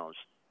sounds.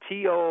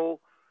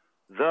 T-O,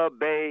 the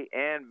Bay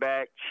and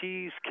Back,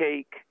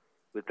 cheesecake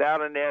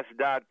without an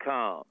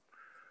S.com.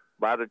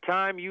 By the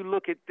time you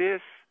look at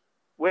this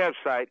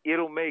website,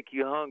 it'll make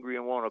you hungry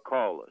and want to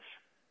call us.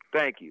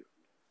 Thank you.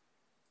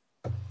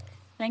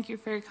 Thank you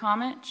for your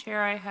comment.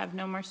 Chair, I have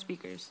no more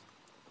speakers.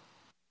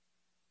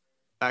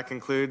 That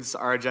concludes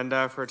our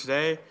agenda for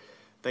today.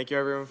 Thank you,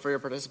 everyone, for your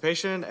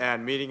participation,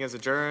 and meeting is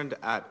adjourned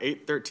at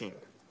 8:13.